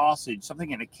or sausage,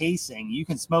 something in a casing. You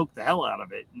can smoke the hell out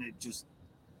of it, and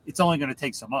it's only going to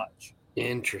take so much.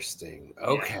 Interesting.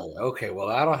 Okay. Well,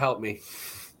 that'll help me.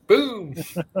 Boom.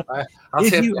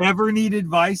 If you ever need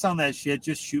advice on that shit,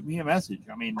 just shoot me a message.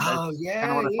 I mean, that's kind of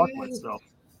what I fuck with. So,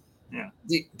 yeah.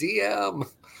 DM.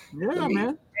 Yeah,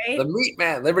 man. The meat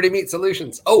man, Liberty Meat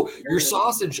Solutions. Oh, your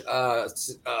sausage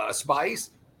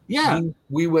spice. Yeah,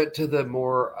 we went to the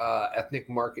more ethnic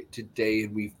market today,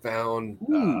 and we found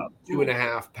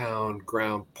 2.5 pound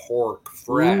ground pork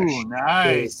fresh. Ooh,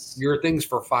 nice. Your thing's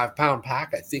for 5 pound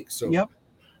pack, I think so. Yep.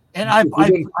 And I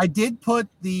did put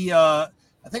the I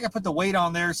think I put the weight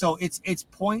on there, so it's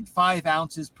 0.5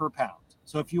 ounces per pound.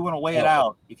 So if you want to weigh it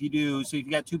out, if you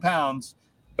got 2 pounds,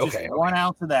 just 1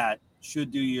 ounce of that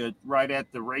should do you right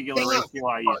at the regular ratio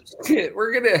I use.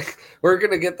 We're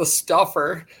gonna get the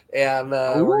stuffer and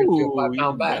we're gonna do a 5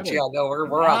 pound batch. Yeah, no, we're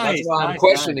on. That's why I'm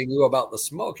questioning you about the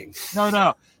smoking.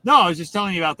 No, I was just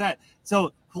telling you about that.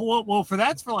 So well,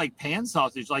 that's for like pan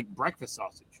sausage, like breakfast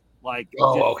sausage. Like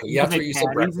yeah, that's what you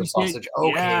said, breakfast sausage.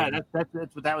 Okay, yeah,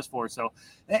 that's what that was for. So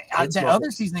that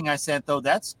other seasoning I sent though,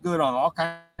 that's good on all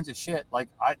kinds of shit. Like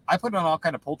I put on all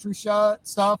kind of poultry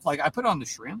stuff. Like I put on the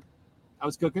shrimp I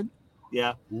was cooking.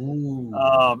 Yeah.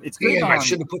 It's good. Damn, I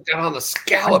should have put that on the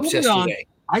scallops yesterday.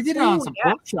 I did it on some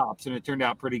pork chops and it turned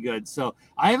out pretty good. So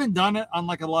I haven't done it on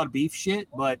like a lot of beef shit,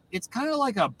 but it's kind of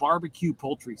like a barbecue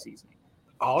poultry seasoning.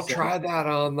 I'll try that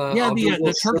on the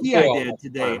the turkey I did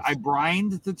today. I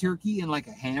brined the turkey in like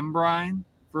a ham brine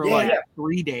for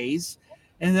 3 days.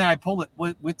 And then I pulled it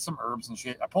with some herbs and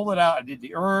shit. I pulled it out. I did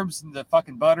the herbs and the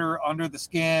fucking butter under the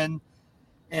skin.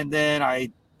 And then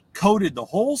I coated the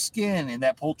whole skin in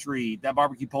that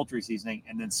barbecue poultry seasoning,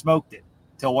 and then smoked it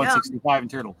till 165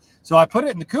 internal. So I put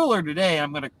it in the cooler today.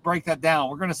 I'm going to break that down.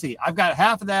 We're going to see. I've got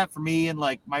half of that for me and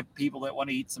like my people that want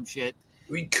to eat some shit.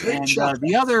 We could. And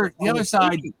the other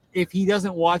side, if he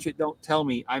doesn't watch it, don't tell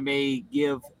me. I may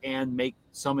give and make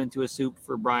some into a soup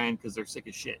for Brian because they're sick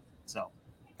as shit. So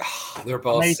they're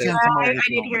both sick. I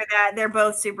did hear that. They're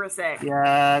both super sick.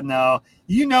 Yeah, no.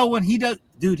 You know when he does,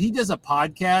 dude, he does a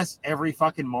podcast every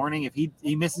fucking morning. If he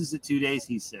misses it 2 days,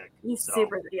 he's sick. He's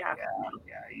super, yeah,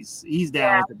 he's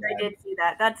down with it. I did see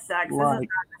that. That sucks. Like, this is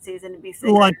not the season to be sick.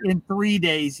 Like in 3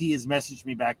 days, he has messaged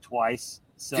me back twice.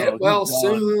 So get well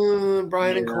soon,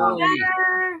 Brian and Corey.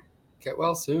 Get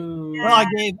well soon. Well,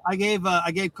 I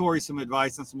gave Corey some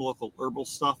advice on some local herbal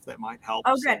stuff that might help.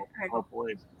 Oh, good. So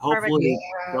hopefully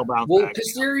they'll bounce back.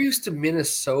 Because they're used to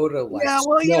Minnesota.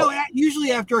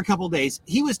 Usually after a couple of days,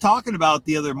 he was talking about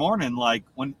the other morning, like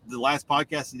when the last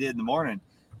podcast he did in the morning,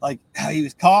 like he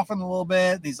was coughing a little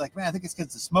bit. And he's like, man, I think it's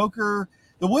because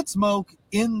the wood smoke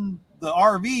in the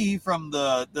RV from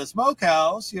the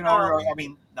smokehouse, or, I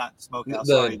mean, not smokehouse,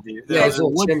 the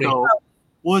wood smoke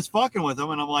was fucking with him.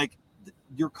 And I'm like,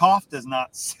 your cough does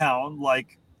not sound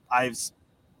like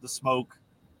the smoke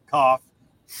cough.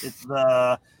 It's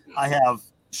I have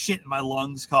shit in my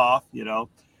lungs cough,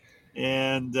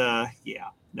 and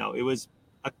it was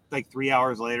like 3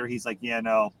 hours later. He's like, yeah,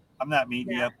 no, I'm not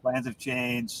meeting you. Plans have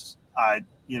changed. And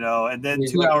then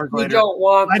 2 hours later,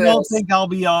 I don't think I'll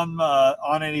be on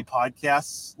any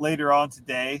podcasts later on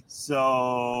today.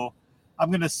 So I'm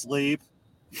going to sleep.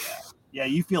 Yeah.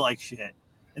 You feel like shit.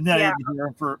 And then I didn't hear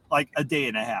him for like a day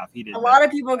and a half. He did. A lot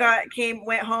of people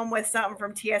went home with something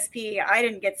from TSP. I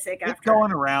didn't get sick after. It's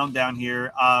going around down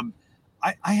here. I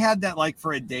had that like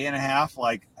for a day and a half.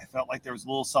 Like I felt like there was a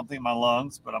little something in my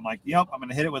lungs, but I'm like, yep, I'm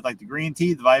gonna hit it with like the green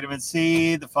tea, the vitamin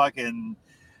C, the fucking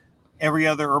every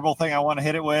other herbal thing I want to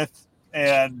hit it with,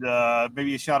 and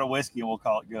maybe a shot of whiskey, and we'll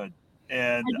call it good.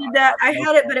 And I did that. I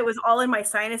had it, but it was all in my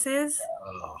sinuses,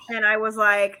 and I was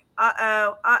like,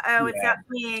 it's not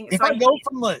being. If I go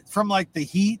from like the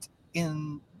heat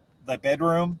in the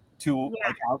bedroom to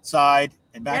like outside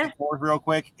and back and forth real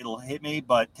quick, it'll hit me.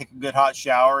 But take a good hot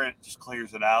shower, and it just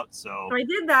clears it out. So I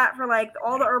did that for like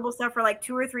all the herbal stuff for like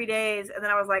 2 or 3 days, and then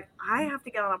I was like, I have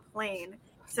to get on a plane.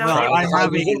 So I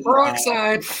have a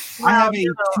peroxide. I have a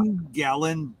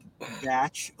 2-gallon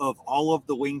batch of all of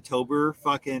the Wingtober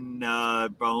fucking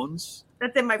bones.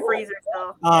 That's in my freezer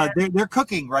still. They're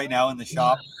cooking right now in the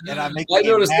shop, and I'm making. I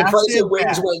noticed the price of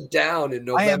wings went down in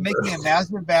November. I am making a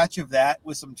massive batch of that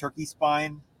with some turkey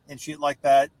spine and shit like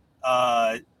that.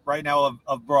 Right now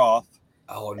of broth.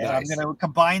 Oh, nice. And I'm going to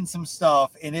combine some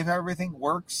stuff, and if everything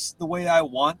works the way I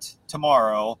want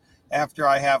tomorrow, after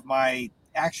I have my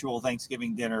actual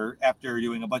Thanksgiving dinner, after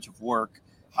doing a bunch of work,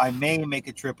 I may make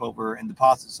a trip over and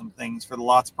deposit some things for the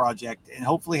Lots Project and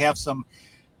hopefully have some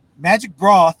magic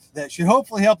broth that should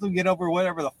hopefully help them get over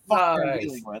whatever the fuck they're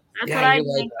dealing with. That's what I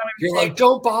think. You're like,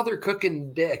 don't bother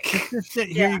cooking dick.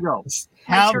 Here you go.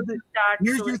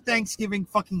 Here's your Thanksgiving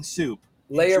fucking soup.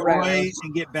 Lay around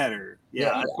and get better. Yeah,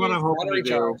 that's what I'm hoping to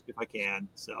do if I can.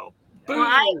 So,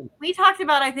 we talked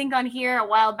about, I think on here a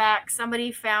while back,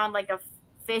 somebody found like a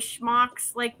fish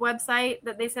mocks like website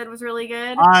that they said was really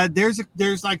good.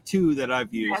 There's like 2 that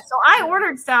I've used. Yeah, so I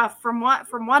ordered stuff from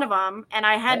one of them, and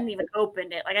I hadn't even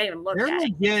opened it. Like I didn't even look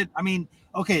at it. I mean,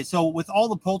 okay, so with all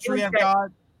the poultry I've got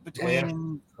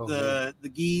between the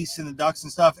geese and the ducks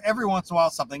and stuff, every once in a while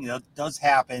something does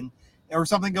happen, or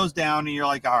something goes down, and you're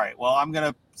like, all right, well, I'm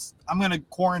gonna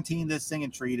quarantine this thing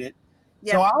and treat it.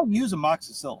 Yep. So I'll use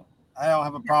amoxicillin. I don't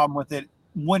have a problem with it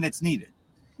when it's needed.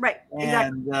 Right.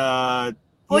 And that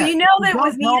was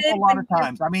needed a lot of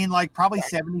times. I mean, like probably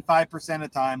 75%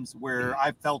 of times where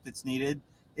I've felt it's needed,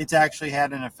 it's actually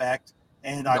had an effect,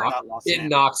 and I've not lost it. It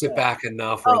knocks it back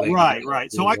enough.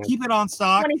 Right. So I keep it on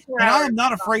stock, and I am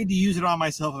not afraid to use it on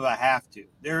myself if I have to.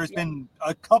 There's been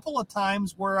a couple of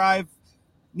times where I've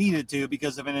needed to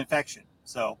because of an infection,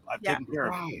 so I've taken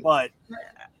care of it. But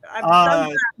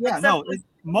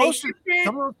most of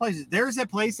some of those places, there's a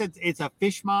place that it's a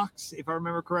fish mocks, if I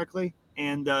remember correctly,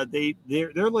 and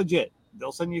they're legit.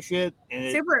 They'll send you shit,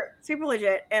 and super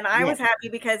legit. And I was happy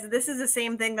because this is the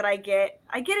same thing that I get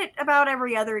it about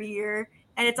every other year,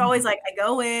 and it's always like I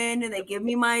go in and they give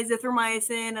me my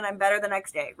azithromycin and I'm better the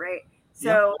next day, right?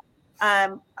 So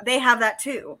they have that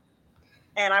too,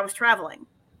 and I was traveling.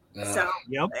 So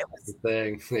that's the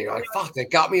thing. You're like, fuck, that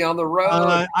got me on the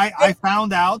road. I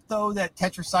found out though that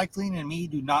tetracycline and me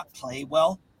do not play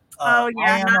well. I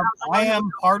am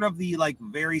part of the like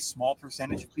very small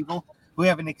percentage of people who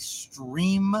have an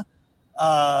extreme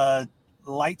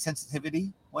light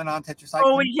sensitivity when on tetracycline.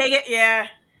 Oh, when you take it,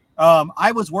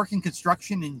 I was working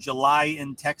construction in July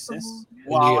in Texas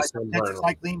while I took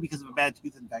tetracycline because of a bad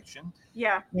tooth infection.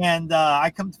 Yeah. And I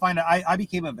come to find out I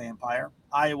became a vampire.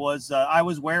 I was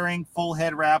wearing full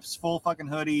head wraps, full fucking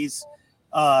hoodies.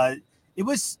 I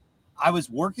was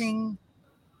working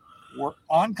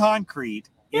on concrete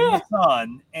in the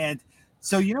sun, and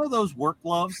so you know those work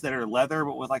gloves that are leather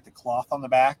but with like the cloth on the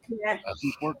back. Yeah.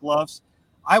 These work gloves.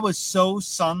 I was so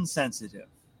sun sensitive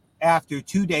after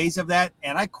 2 days of that,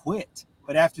 and I quit.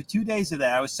 But after 2 days of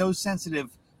that, I was so sensitive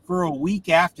for a week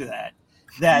after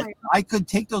that I could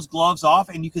take those gloves off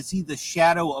and you could see the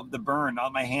shadow of the burn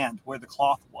on my hand where the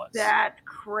cloth was. That's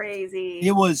crazy.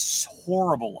 It was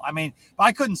horrible. I mean,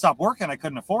 I couldn't stop working. I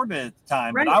couldn't afford it at the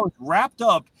time, Right. but I was wrapped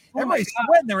up. Oh Everybody's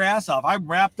sweating their ass off. I'm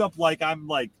wrapped up like I'm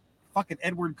like fucking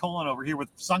Edward Cullen over here with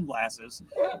sunglasses.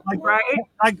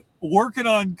 Like working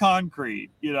on concrete,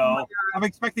 you know. I'm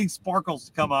expecting sparkles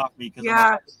to come off me because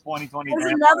I'm 2020.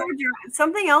 There's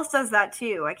something else does that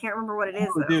too. I can't remember what it is.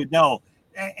 Oh, dude, no.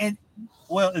 And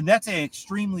that's an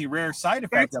extremely rare side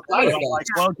effect. Like,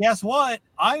 well, guess what?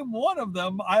 I'm one of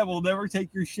them. I will never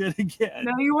take your shit again.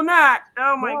 No, you will not.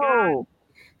 Oh my god.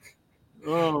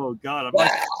 Oh god,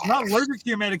 I'm not allergic to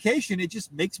your medication. It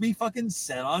just makes me fucking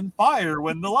set on fire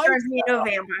when the lights turns me into a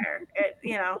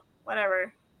vampire.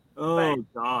 Whatever. Oh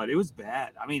god, it was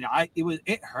bad. I mean,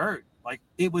 it hurt. Like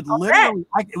it would literally,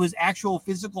 it was actual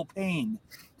physical pain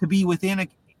to be within a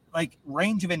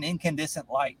range of an incandescent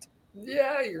light.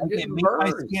 Yeah, you're getting it made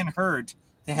burned. my skin hurt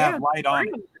to have light on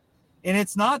it. And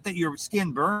it's not that your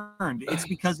skin burned, it's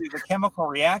because there's a chemical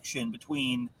reaction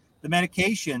between the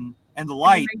medication and the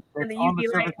light that's on the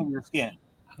surface of your skin.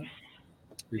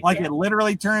 Like it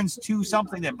literally turns to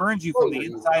something that burns you from the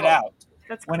inside out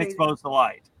when exposed to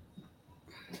light.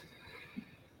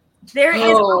 There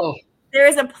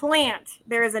is a plant.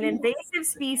 There is an invasive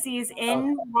species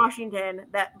in Washington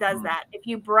that does that. If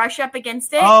you brush up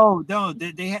against it. Oh no,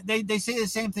 they say the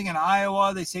same thing in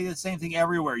Iowa. They say the same thing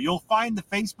everywhere. You'll find the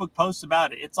Facebook posts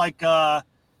about it. It's like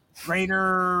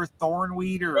greater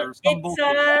thornweed or some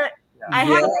bullshit.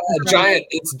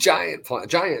 Giant plant,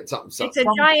 giant something. It's a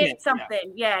giant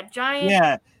something. Yeah, giant.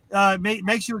 Yeah.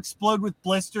 Makes you explode with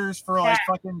blisters for like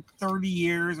fucking 30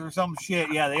 years or some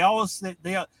shit. Yeah,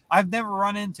 I've never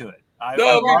run into it. I've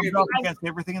rubbed up against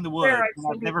everything in the woods.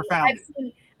 I've never found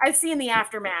it. I've seen the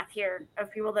aftermath here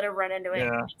of people that have run into it.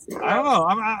 Yeah. I don't know.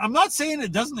 I'm not saying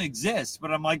it doesn't exist,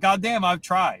 but I'm like, goddamn, I've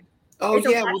tried. Oh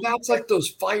yeah, well that's like those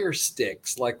fire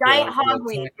sticks, like giant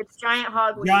hogweed. It's giant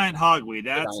hogweed. Giant hogweed.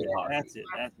 That's it.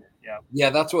 Yeah. Yeah,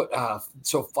 that's what.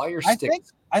 So fire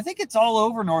sticks. I think it's all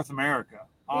over North America.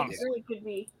 Honestly, it really could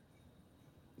be.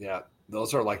 Yeah,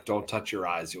 those are like, don't touch your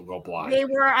eyes, you'll go blind.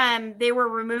 They were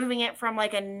removing it from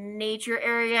like a nature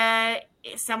area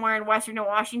somewhere in Western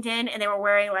Washington, and they were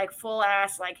wearing like full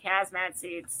ass like hazmat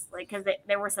suits, like because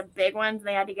there were some big ones, and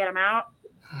they had to get them out.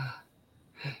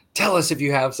 Tell us if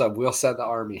you have some. We'll send the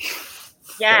army.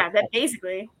 Yeah, that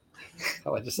basically.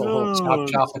 Just a little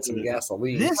chop and some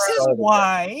gasoline. This is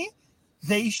why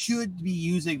they should be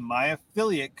using my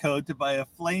affiliate code to buy a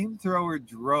flamethrower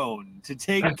drone to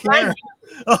take care of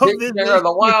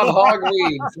the wild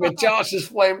hogweeds with Josh's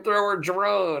flamethrower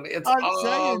drone. It's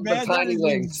all the tiny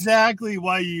things. Exactly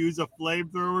why you use a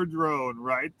flamethrower drone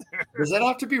right there. Does that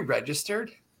have to be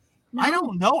registered? I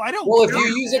don't know. Well, if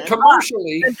you use it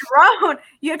commercially, the drone,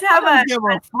 you have to have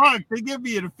fuck. They give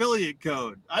me an affiliate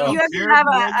code. You have to have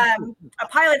a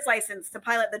pilot's license to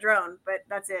pilot the drone, but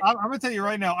that's it. I'm gonna tell you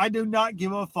right now, I do not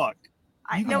give a fuck.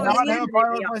 I know. Have a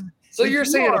pilot's license. So you're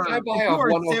saying if I buy a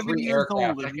 103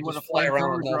 aircraft, I can just fly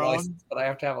around with no license, but I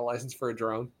have to have a license for a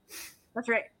drone? That's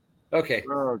right. Okay.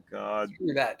 Oh God.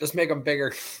 Do that. Just make them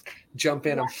bigger. Jump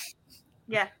in them.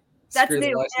 Yeah, that's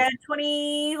new.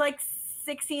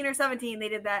 2016 or 17, they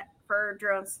did that for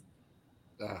drones.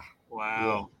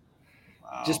 Wow.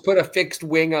 Just put a fixed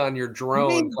wing on your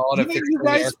drone and call it a fixed wing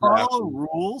aircraft. You guys follow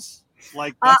rules?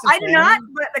 Like I do not,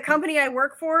 but the company I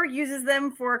work for uses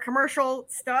them for commercial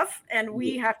stuff, and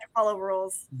we have to follow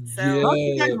rules. So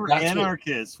you guys were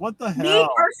anarchists. What the hell? Me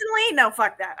personally, no,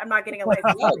 fuck that. I'm not getting a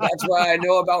license. That's why I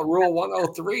know about Rule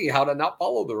 103, how to not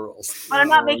follow the rules. But I'm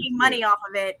not making money off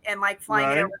of it and like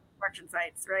flying it over construction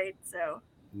sites, right? So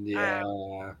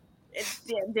it's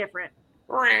different.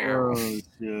 Oh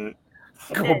shit!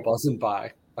 Go buzzing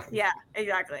by. Yeah,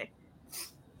 exactly.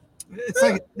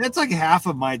 That's like half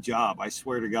of my job. I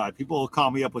swear to God, people will call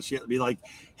me up with shit and be like,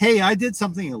 "Hey, I did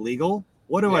something illegal.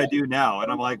 What do I do now?" And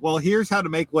I'm like, "Well, here's how to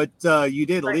make what you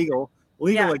did legal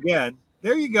again.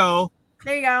 There you go.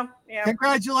 There you go. Yeah.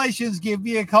 Congratulations. Give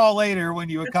me a call later when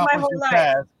you accomplish your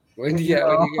task." When you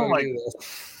go do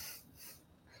this.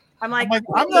 I'm like,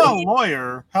 I'm not a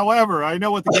lawyer. However, I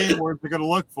know what the game words are going to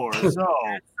look for. So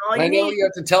I know you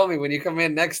have to tell me when you come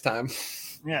in next time.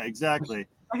 Yeah, exactly.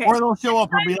 Okay. Or they'll show up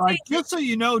and be like, just so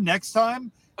you know, next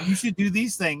time you should do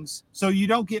these things so you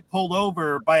don't get pulled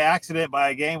over by accident by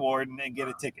a game warden and get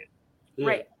a ticket.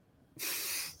 Right.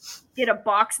 Get a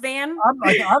box van. I'm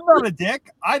not a dick.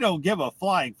 I don't give a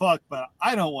flying fuck, but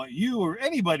I don't want you or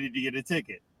anybody to get a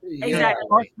ticket. Exactly.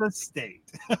 Fuck the state.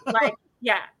 Like,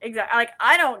 yeah, exactly. Like,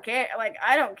 I don't care. Like,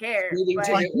 I don't care.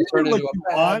 Like, you do what you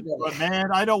want, but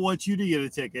man, I don't want you to get a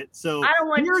ticket. So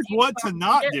here's what to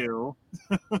not do.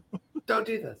 Don't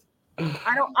do this.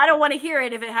 I don't want to hear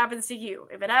it if it happens to you.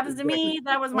 If it happens to me,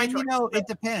 that was my choice. You know, it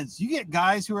depends. You get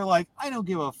guys who are like, I don't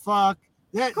give a fuck.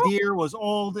 That deer was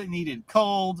old. It needed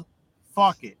cold.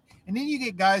 Fuck it. And then you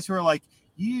get guys who are like,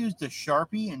 you used a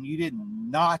Sharpie and you didn't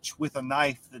notch with a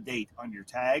knife the date on your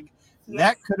tag. Yes.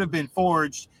 That could have been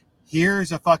forged.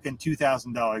 Here's a fucking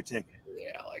 $2,000 ticket.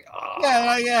 Yeah,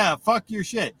 like, yeah, fuck your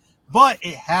shit. But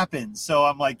it happens. So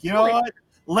I'm like, you know what?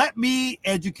 Let me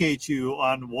educate you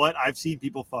on what I've seen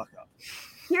people fuck up.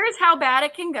 Here's how bad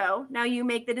it can go. Now you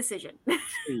make the decision.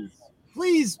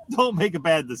 Please don't make a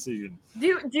bad decision.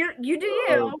 You do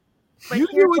you. But you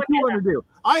do what you want to do.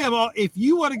 I am all. If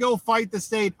you want to go fight the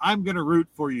state, I'm going to root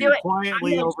for you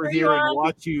quietly over here and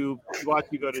watch you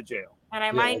go to jail. And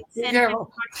I might send you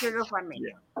to GoFundMe.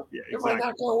 Yeah, exactly. It might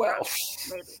not go well.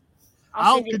 Maybe.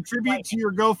 I'll contribute to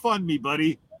your GoFundMe,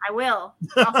 buddy. I will.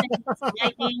 I'll send you some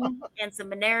Lightning and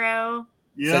some Monero.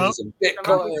 Yeah, some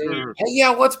Bitcoin. Hey, yeah,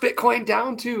 what's Bitcoin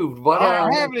down to? But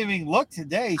I haven't even looked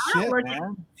today. Shit,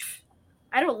 man.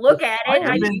 I don't look at it.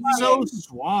 I've been so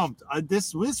swamped.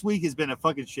 This week has been a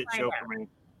fucking shit show for me.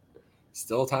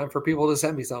 Still time for people to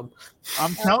send me some.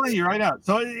 I'm telling you right now.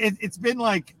 So it's been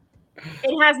like.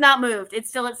 It has not moved. It's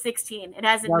still at 16. It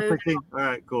hasn't moved. All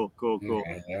right, cool. All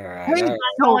right. Hey, not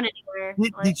going anywhere.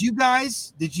 Did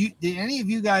any of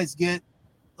you guys get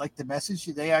like the message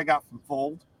today I got from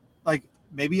Fold? Like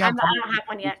maybe I don't have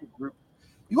one yet.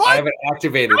 I haven't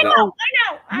activated it.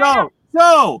 I know.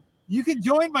 So you can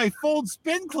join my Fold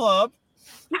Spin Club.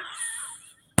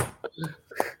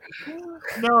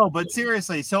 No, but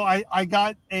seriously. So I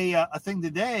got a thing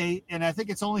today, and I think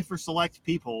it's only for select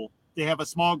people. They have a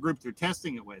small group they're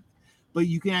testing it with, but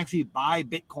you can actually buy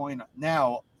Bitcoin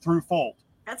now through Fold.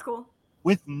 That's cool.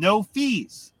 With no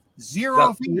fees,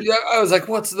 zero fees. I was like,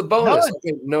 "What's the bonus?"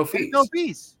 No fees. No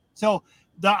fees. So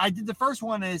I did the first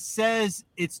one. And it says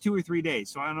it's 2 or 3 days.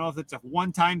 So I don't know if it's a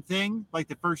one-time thing, like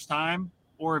the first time,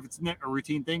 or if it's a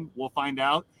routine thing. We'll find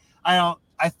out. I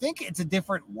think it's a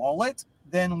different wallet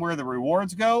than where the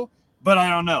rewards go, but I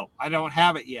don't know. I don't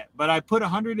have it yet. But I put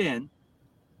 100 in.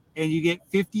 And you get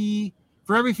 50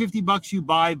 for every $50 you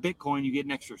buy Bitcoin, you get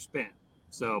an extra spin.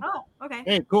 So, okay.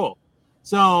 Hey, cool.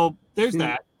 So there's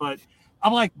that. But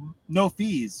I'm like, no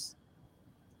fees.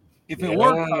 If it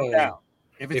works, I'm down.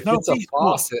 If it's no fees, a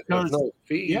faucet, there's no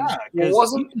fees. Yeah, it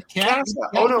wasn't Cash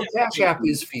App. Cash App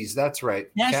is fees. That's right.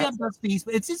 Cash App does fees,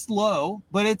 but it's just low.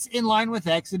 But it's in line with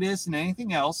Exodus and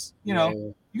anything else. You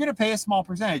know, you're gonna pay a small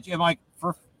percentage. And like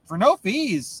for no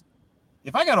fees.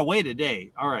 If I got to wait a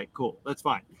day, all right, cool. That's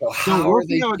fine. So how are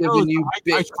they giving you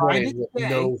Bitcoin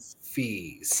with no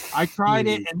fees? I tried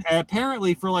it, and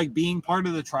apparently for like being part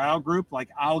of the trial group, like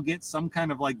I'll get some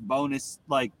kind of like bonus,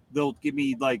 like they'll give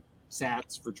me like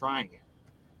sats for trying it.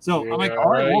 So I'm like, all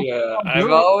right,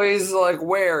 I'm always like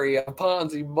wary of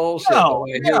Ponzi bullshit.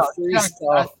 Free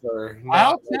stuff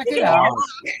I'll check it out.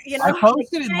 I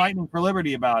posted in Lightning for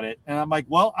Liberty about it, and I'm like,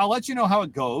 well, I'll let you know how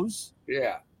it goes.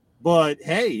 Yeah. But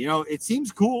hey, you know, it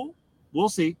seems cool. We'll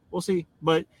see.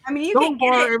 But I mean, so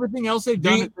far, everything else they've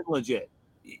done has been legit.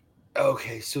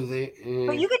 Okay, so they.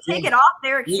 But you could take it off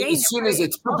their exchange as soon as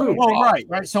it's. Right.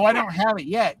 So I don't have it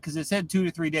yet because it said 2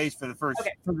 to 3 days for the for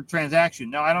the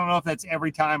transaction. Now I don't know if that's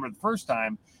every time or the first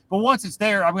time, but once it's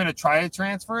there, I'm going to try to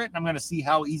transfer it, and I'm going to see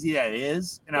how easy that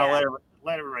is, and I'll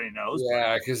let everybody know.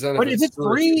 Yeah, because then. But if it's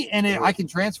free and I can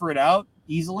transfer it out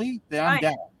easily, then I'm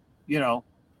down. You know.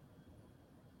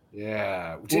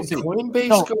 Yeah. Did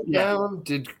Coinbase go down?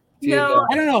 No,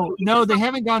 I don't know. No, they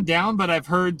haven't gone down, but I've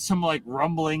heard some like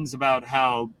rumblings about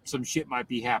how some shit might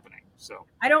be happening. So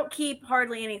I don't keep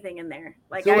hardly anything in there.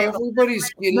 Like everybody's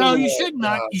getting. No, you should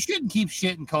not. You shouldn't keep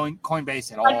shit in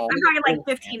Coinbase at all. I'm talking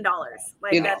like $15.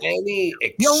 Like that's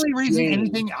the only reason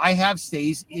anything I have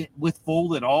stays with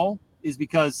Fold at all is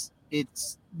because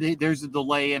there's a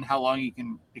delay in how long you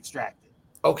can extract it.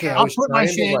 Okay, I'll put my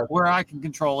shit where I can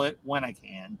control it when I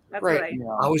can. That's right.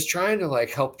 I was trying to like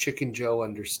help Chicken Joe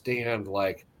understand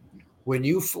like when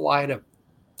you fly to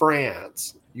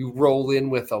France, you roll in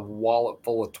with a wallet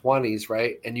full of 20s,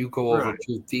 right? And you go over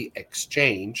to the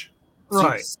exchange.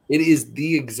 Right. So it is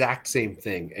the exact same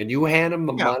thing. And you hand them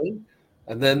the money,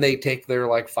 and then they take their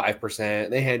like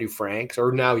 5%. They hand you francs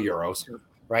or now euros,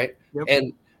 right? Yep.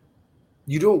 And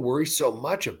you don't worry so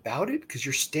much about it because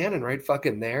you're standing right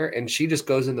fucking there. And she just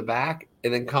goes in the back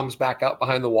and then comes back out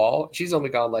behind the wall. She's only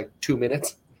gone like 2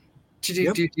 minutes.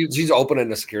 She's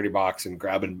opening a security box and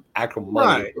grabbing actual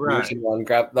money.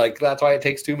 Right. Like that's why it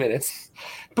takes 2 minutes.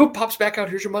 Boom, pops back out.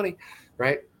 Here's your money,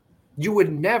 right? You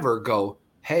would never go,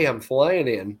 hey, I'm flying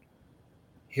in.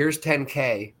 Here's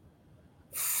 10K.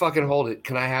 Fucking hold it.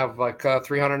 Can I have like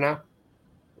 300 now?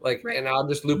 Like, and I'll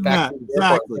just loop back to the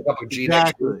airport and pick up a G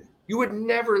next week. You would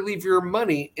never leave your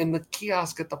money in the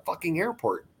kiosk at the fucking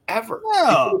airport ever.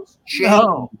 No.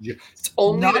 It's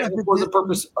only there for the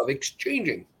purpose of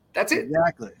exchanging. That's it.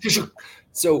 Exactly.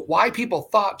 So why people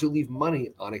thought to leave money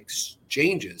on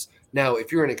exchanges. Now,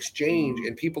 if you're an exchange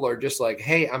and people are just like,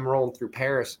 hey, I'm rolling through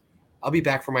Paris. I'll be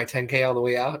back for my 10K on the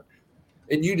way out.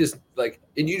 And you just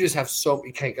have so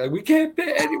we can't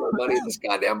pay any more money in this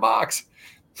goddamn box.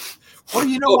 Well,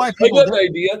 you know why people I got an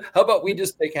idea. How about we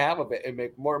just take half of it and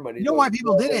make more money? You know why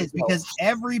people did it is because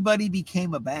everybody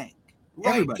became a bank.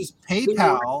 Right. Everybody.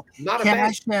 PayPal,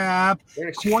 Cash App,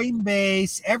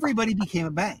 Coinbase, everybody became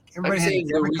a bank. Everybody has a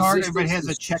debit card, everybody has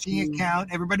a checking account,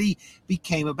 everybody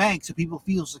became a bank. So people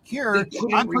feel secure.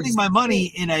 I'm putting my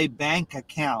money in a bank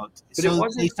account. So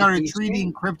they started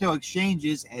treating crypto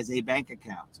exchanges as a bank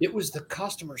account. It was the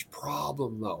customer's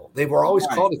problem, though. They were always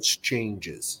called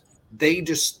exchanges. They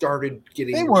just started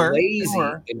getting lazy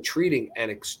and treating an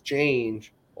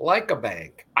exchange like a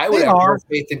bank. I would have more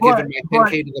faith in giving my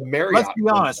 10K to the Marriott. Let's be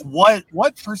honest.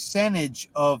 What percentage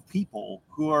of people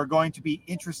who are going to be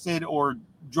interested or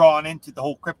drawn into the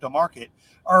whole crypto market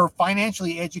are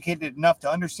financially educated enough to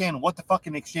understand what the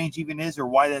fucking exchange even is or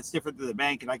why that's different than the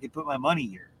bank and I can put my money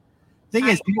here? Thing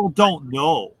is, people don't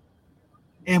know.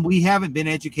 And we haven't been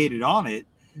educated on it.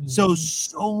 So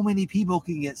many people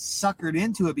can get suckered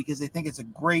into it because they think it's a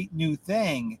great new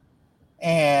thing.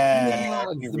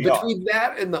 And between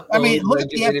that and the look at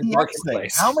the FTX thing.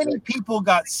 How many people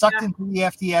got sucked into the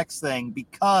FTX thing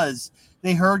because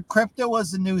they heard crypto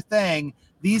was the new thing?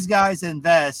 These guys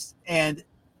invest, and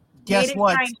guess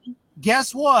what?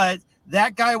 Guess what?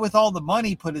 That guy with all the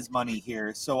money put his money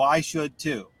here, so I should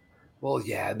too. Well,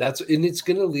 yeah, it's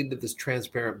going to lead to this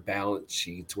transparent balance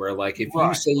sheets where, like, if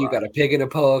you say you got a pig and a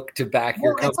poke to back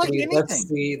your company, let's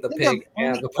see the pig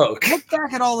and the poke. Look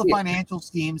back at all the financial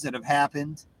schemes that have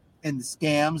happened and the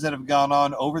scams that have gone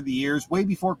on over the years, way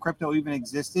before crypto even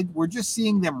existed. We're just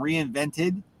seeing them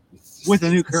reinvented with a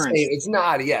new currency. It's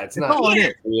not all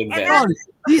it is.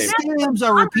 These scams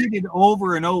are repeated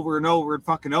over and over and over and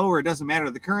fucking over. It doesn't matter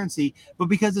the currency, but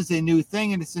because it's a new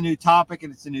thing and it's a new topic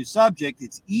and it's a new subject,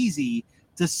 it's easy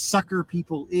to sucker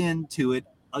people into it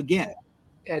again.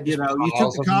 And you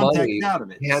took the context out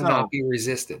of it. Cannot be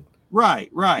resisted.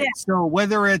 Right. Yeah. So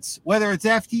whether it's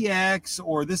FTX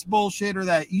or this bullshit or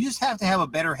that, you just have to have a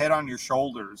better head on your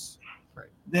shoulders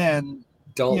than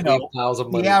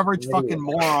the average fucking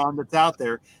moron that's out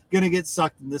there gonna get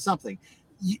sucked into something.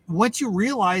 Once you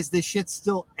realize this shit's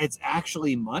it's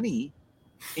actually money,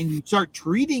 and you start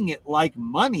treating it like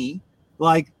money,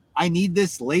 like I need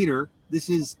this later. This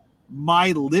is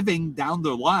my living down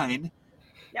the line.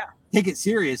 Yeah, take it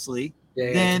seriously.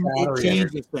 Then it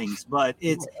changes things. But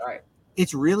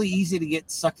it's really easy to get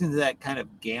sucked into that kind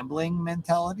of gambling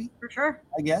mentality. For sure,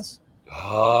 I guess.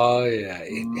 Oh yeah,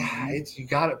 you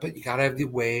got it, but you got to have the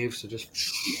waves. So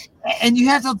and you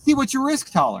have to see what's your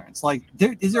risk tolerance. Like,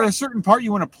 is there a certain part you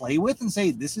want to play with and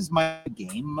say this is my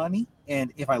game money,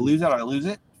 and if I lose it, I lose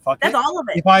it. That's all of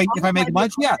it. If I make a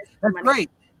bunch, that's great.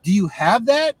 Do you have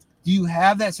that? Do you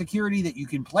have that security that you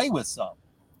can play with some?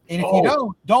 And if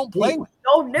you don't play with it.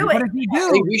 Don't do it. But if you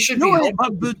do, we should do it,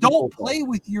 but don't play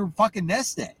with your fucking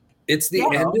nest egg. It's the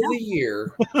end of the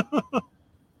year.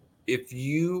 If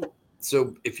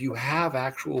you have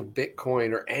actual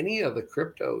Bitcoin or any of the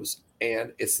cryptos,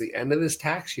 and it's the end of this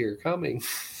tax year coming,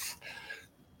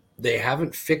 they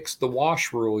haven't fixed the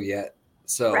wash rule yet.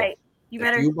 So if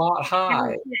you bought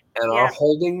high and are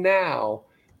holding now,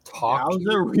 now's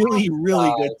a really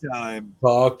good time.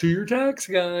 Talk to your tax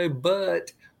guy,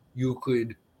 but you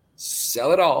could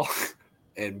sell it all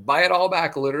and buy it all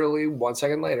back literally 1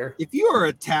 second later. If you are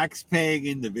a tax-paying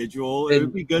individual, it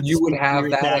would be good. You would have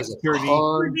that as a good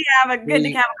to have a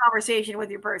conversation with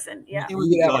your person. Yeah, it would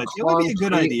be good. It would be a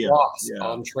good idea. Loss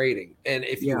on trading, and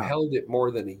if you held it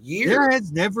more than a year, there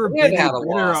has never been a better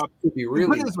loss. To be really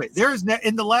put it this way, there's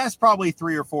in the last probably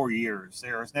 3 or 4 years,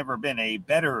 there has never been a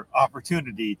better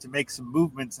opportunity to make some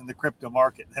movements in the crypto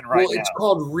market than right now. Well, it's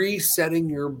called resetting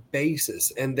your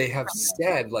basis, and they have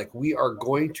said like we are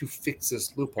going to fix this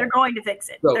loophole. They're going to fix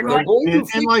it. So they're going to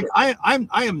and like I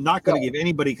am not going to give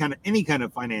anybody any kind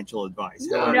of financial advice.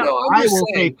 No, I will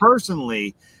say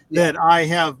personally that I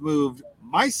have moved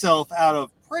myself out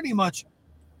of pretty much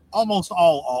almost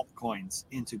all altcoins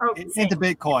into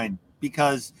Bitcoin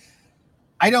because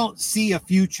I don't see a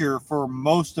future for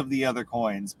most of the other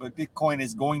coins, but Bitcoin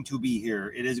is going to be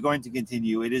here. It is going to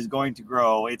continue. It is going to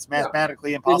grow. It's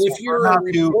mathematically impossible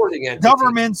to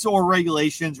governments or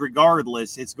regulations,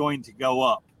 regardless, it's going to go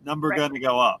up. Going to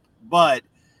go up. But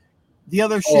the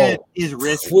other shit is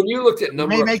risky. When you looked at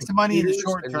number, you may make some money in the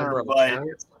short term, but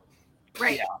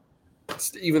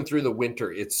even through the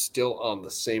winter, it's still on the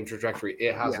same trajectory.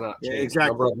 It has not changed. Exactly.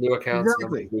 Number of new accounts,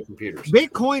 number of new computers.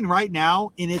 Bitcoin right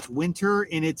now in its winter,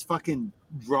 in its fucking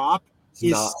drop,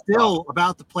 is still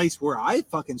about the place where I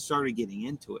fucking started getting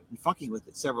into it and fucking with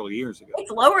it several years ago.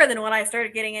 It's lower than when I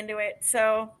started getting into it,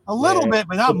 so a little bit,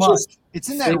 but not much. It's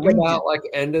in that think about like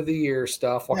end of the year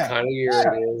stuff. What kind of year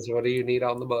it is? What do you need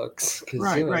on the books?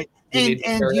 Right. And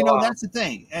that's the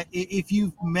thing. If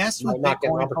you've messed with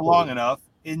Bitcoin for long enough,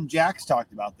 and Jack's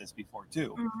talked about this before too.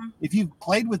 Mm-hmm. If you've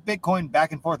played with Bitcoin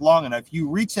back and forth long enough, you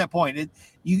reach that point.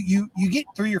 You get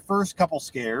through your first couple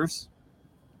scares.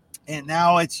 And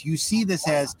now you see this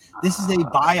is a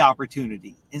buy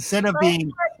opportunity instead of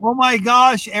being, oh my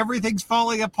gosh, everything's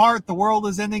falling apart. The world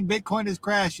is ending. Bitcoin has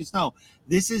crashed.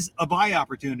 This is a buy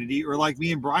opportunity. Or like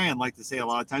me and Brian like to say a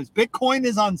lot of times, Bitcoin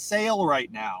is on sale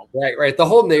right now. Right. The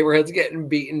whole neighborhood's getting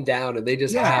beaten down and they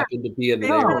just happen to be in the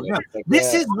neighborhood. Like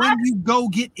this is when you go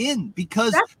get in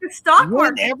because that's the stock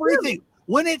market.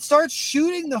 When it starts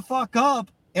shooting the fuck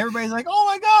up, everybody's like, oh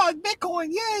my God, Bitcoin,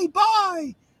 yay,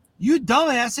 buy. You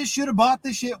dumbasses should have bought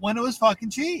this shit when it was fucking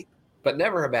cheap. But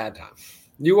never a bad time.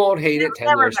 You won't hate it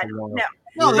 10 years from now.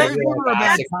 No, there's never a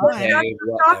bad time. That's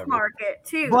the stock market,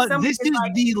 too. But this is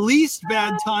the least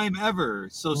bad time ever.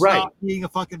 So stop being a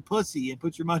fucking pussy and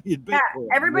put your money in Bitcoin.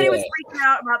 Yeah, everybody was freaking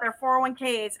out about their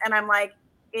 401ks, and I'm like,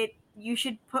 you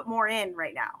should put more in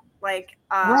right now. Like,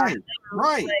 right.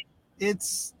 Like,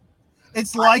 it's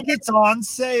like it's on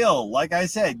sale. Like I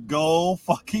said, go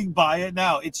fucking buy it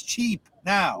now. It's cheap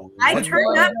now. I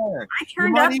turned up.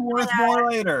 Money worth more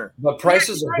later. But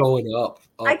prices are going up.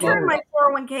 I turned my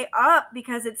 401k up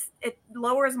because it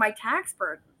lowers my tax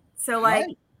burden. So like,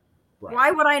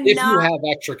 why would I not? If you have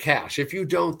extra cash. If you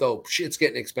don't, though, shit's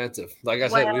getting expensive. Like I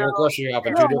said, we were questioning up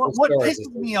in two different what stores.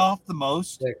 pisses me off the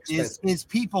most is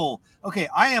people. Okay,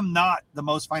 I am not the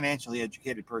most financially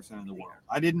educated person in the world.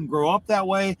 I didn't grow up that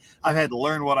way. I've had to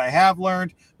learn what I have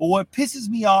learned. But what pisses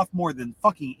me off more than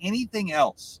fucking anything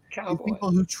else is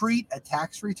people who treat a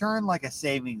tax return like a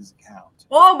savings account.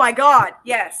 Oh my God!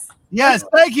 Yes. Yes,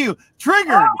 thank you.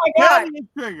 Triggered. Oh my God.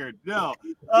 Triggered. No.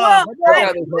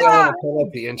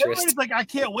 Interest. Like I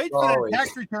can't wait for that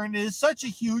tax return. It is such a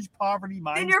huge poverty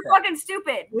mindset. Then you're fucking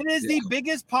stupid. It is the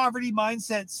biggest poverty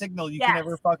mindset signal you can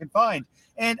ever fucking find.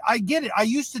 And I get it. I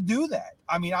used to do that.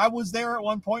 I mean, I was there at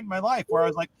one point in my life where I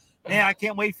was like, man, I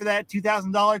can't wait for that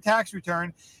 $2,000 tax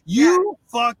return. You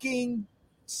fucking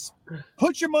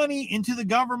put your money into the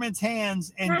government's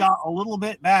hands and got a little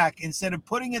bit back instead of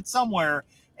putting it somewhere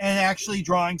and actually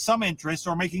drawing some interest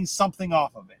or making something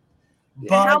off of it.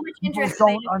 But people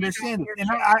don't understand it. And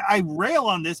I rail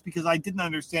on this because I didn't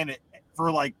understand it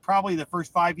for like probably the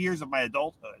first 5 years of my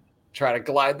adulthood. Try to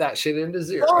glide that shit into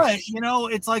zero. Right.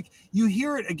 It's like you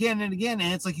hear it again and again,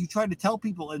 and it's like you try to tell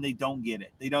people and they don't get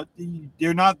it.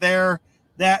 They're not there.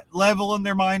 That level in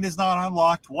their mind is not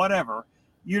unlocked, whatever.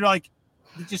 You're like,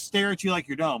 they just stare at you like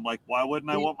you're dumb. Like, why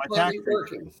wouldn't I want my tax?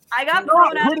 I got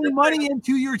thrown out putting money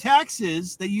into your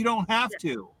taxes that you don't have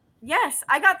to. Yes,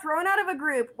 I got thrown out of a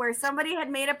group where somebody had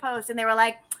made a post and they were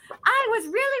like, I was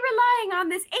really relying on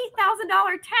this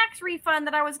 $8,000 tax refund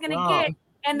that I was going to get.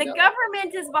 And the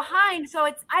government is behind, so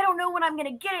I don't know when I'm gonna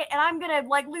get it, and I'm gonna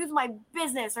like lose my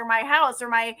business or my house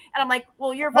or and I'm like,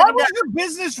 well, you're. Why was your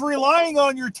business relying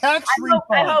on your tax refund?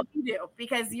 I hope you do,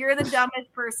 because you're the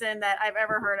dumbest person that I've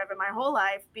ever heard of in my whole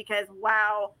life. Because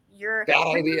you're bad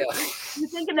idea. You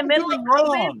think in the middle of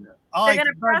COVID, they're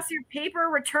gonna process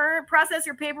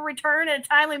your paper return in a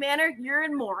timely manner? You're a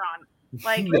moron.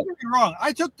 Like, don't get me wrong.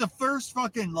 I took the first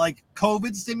fucking like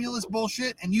COVID stimulus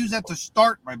bullshit and used that to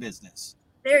start my business.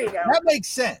 There you go. That makes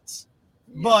sense.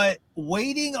 But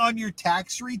waiting on your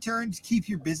tax return to keep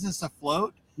your business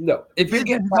afloat. No, if you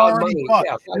get already money,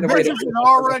 fucked. The business is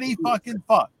already fucking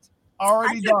fucked.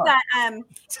 Already I took done.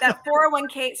 that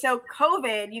 401k. So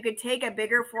COVID, you could take a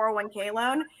bigger 401k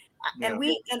loan. And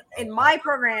we in my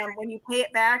program, when you pay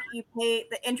it back,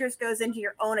 the interest goes into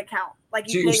your own account.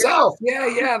 Like you to pay yourself.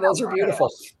 Yeah, those are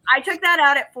beautiful. I took that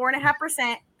out at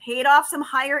 4.5%, paid off some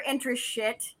higher interest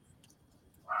shit.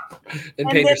 And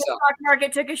then the stock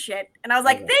market took a shit. And I was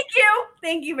like,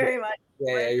 thank you very much.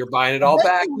 Yeah, you're buying it all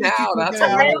back now. That's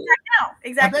right.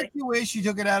 Exactly. I bet you wish you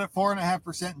took it out at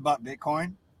 4.5% and bought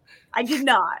Bitcoin. I did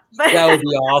not. But that would be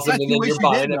awesome. And then you're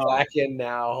buying it back in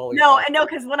now. Holy no,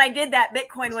 because when I did that,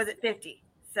 Bitcoin was at 50.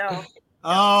 So.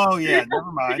 Oh yeah,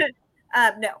 never mind.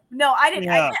 No, I didn't.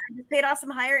 I just paid off some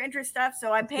higher interest stuff,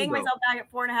 so I'm paying myself back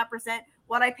at 4.5%.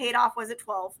 What I paid off was at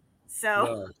 12.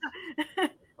 So.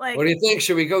 Like, what do you think?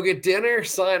 Should we go get dinner?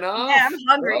 Sign off? Yeah, I'm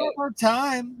hungry. One more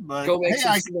time, but go make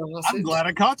some I'm glad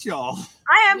I caught y'all.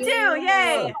 I am too.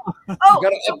 Yay! Oh,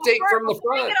 got an update from the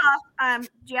front.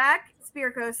 Jack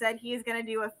Spirko said he is going to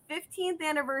do a 15th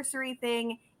anniversary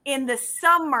thing in the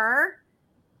summer,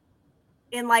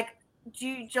 in like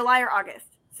July or August.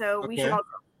 So we should all go.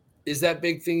 Is that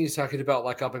big thing he's talking about,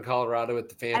 like up in Colorado at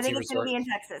the fancy resort? I think it's going to be in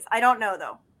Texas. I don't know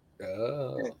though.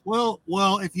 Oh.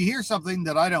 Well, if you hear something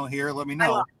that I don't hear, let me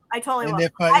know. I totally will.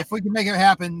 If we can make it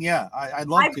happen, I'd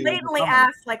love to. I blatantly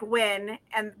asked like when,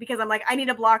 and because I'm like, I need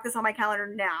to block this on my calendar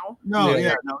now. No.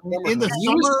 In the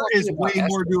summer is way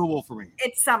more doable for me.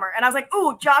 It's summer, and I was like,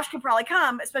 oh, Josh could probably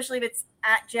come, especially if it's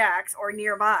at Jack's or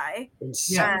nearby.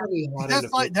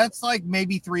 That's like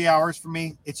maybe 3 hours for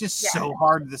me. It's just so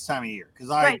hard this time of year because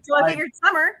So I figured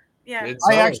summer. Yeah,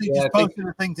 I actually just posted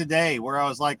a thing today where I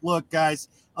was like, look, guys,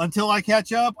 until I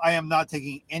catch up, I am not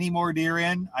taking any more deer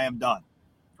in. I am done.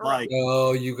 Like,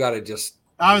 you got to just.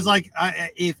 I was like,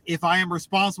 if I am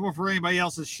responsible for anybody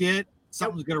else's shit,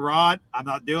 something's gonna rot. I'm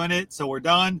not doing it, so we're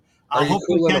done. Are you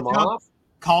cooling them off?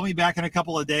 Call me back in a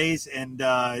couple of days, and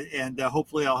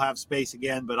hopefully I'll have space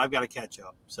again. But I've got to catch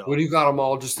up. So, what do you got them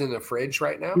all just in the fridge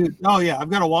right now? Dude, I've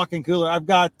got a walk-in cooler. I've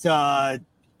got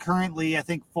currently, I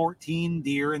think 14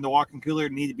 deer in the walk-in cooler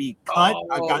need to be cut.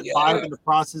 I've got 5 in the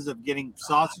process of getting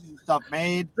sausage and stuff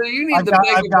made. So you need the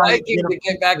big Viking to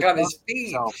get back on his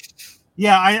feet. So,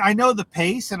 yeah, I know the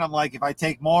pace, and I'm like, if I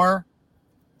take more,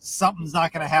 something's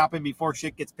not going to happen before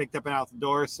shit gets picked up and out the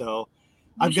door. So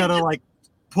I've got to like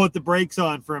put the brakes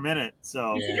on for a minute.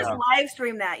 So you should just live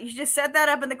stream that. You should just set that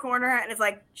up in the corner, and it's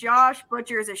like Josh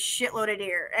butchers a shitload of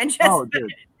deer, and just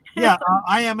dude. Yeah,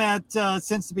 I am at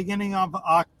since the beginning of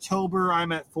October.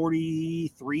 I'm at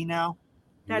 43 now.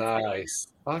 Nice.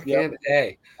 Fucking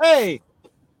A. Hey,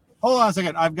 hold on a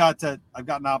second. I've got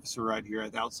an officer right here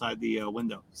outside the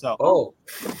window. So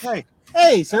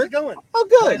hey, sir. How's it going? Oh,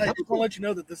 good. I just want to let you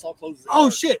know that this all closes. Oh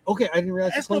shit. Okay, I didn't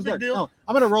realize that's it closed. No big deal. No,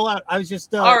 I'm gonna roll out. I was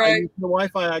just all right. The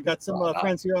Wi-Fi. I got some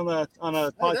friends here on a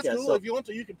podcast. That's cool. So. If you want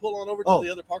to, you can pull on over to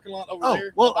the other parking lot over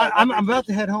there. Well, I'm about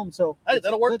to head home. So hey,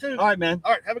 that'll work too. All right, man.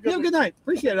 All right, have a good night.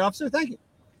 Appreciate it, officer. Thank you.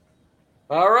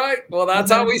 All right. Well,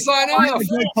 that's how we sign off.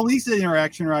 Good police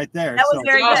interaction right there. That was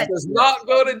very good. Does not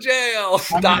go to jail.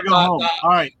 I'm gonna go home. All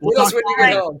right. What else when you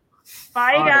get home?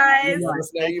 Bye, guys.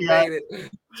 You made it.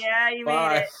 Yeah, you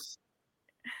made it.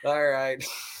 All right.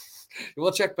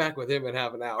 We'll check back with him in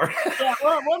half an hour. Yeah,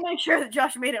 we'll make sure that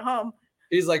Josh made it home.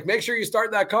 He's like, make sure you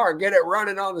start that car and get it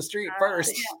running on the street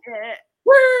first. Yeah.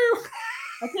 Woo!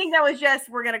 I think that was just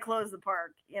we're gonna close the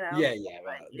park, Yeah.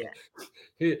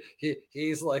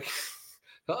 He's like,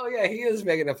 oh yeah, he is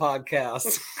making a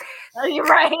podcast. Oh, you're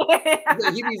right.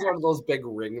 He needs one of those big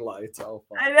ring lights. Oh,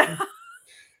 fun. I know.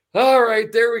 All right,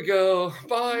 there we go.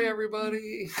 Bye,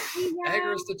 everybody.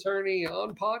 Agorist Attorney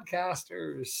on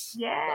Podcasters. Yeah.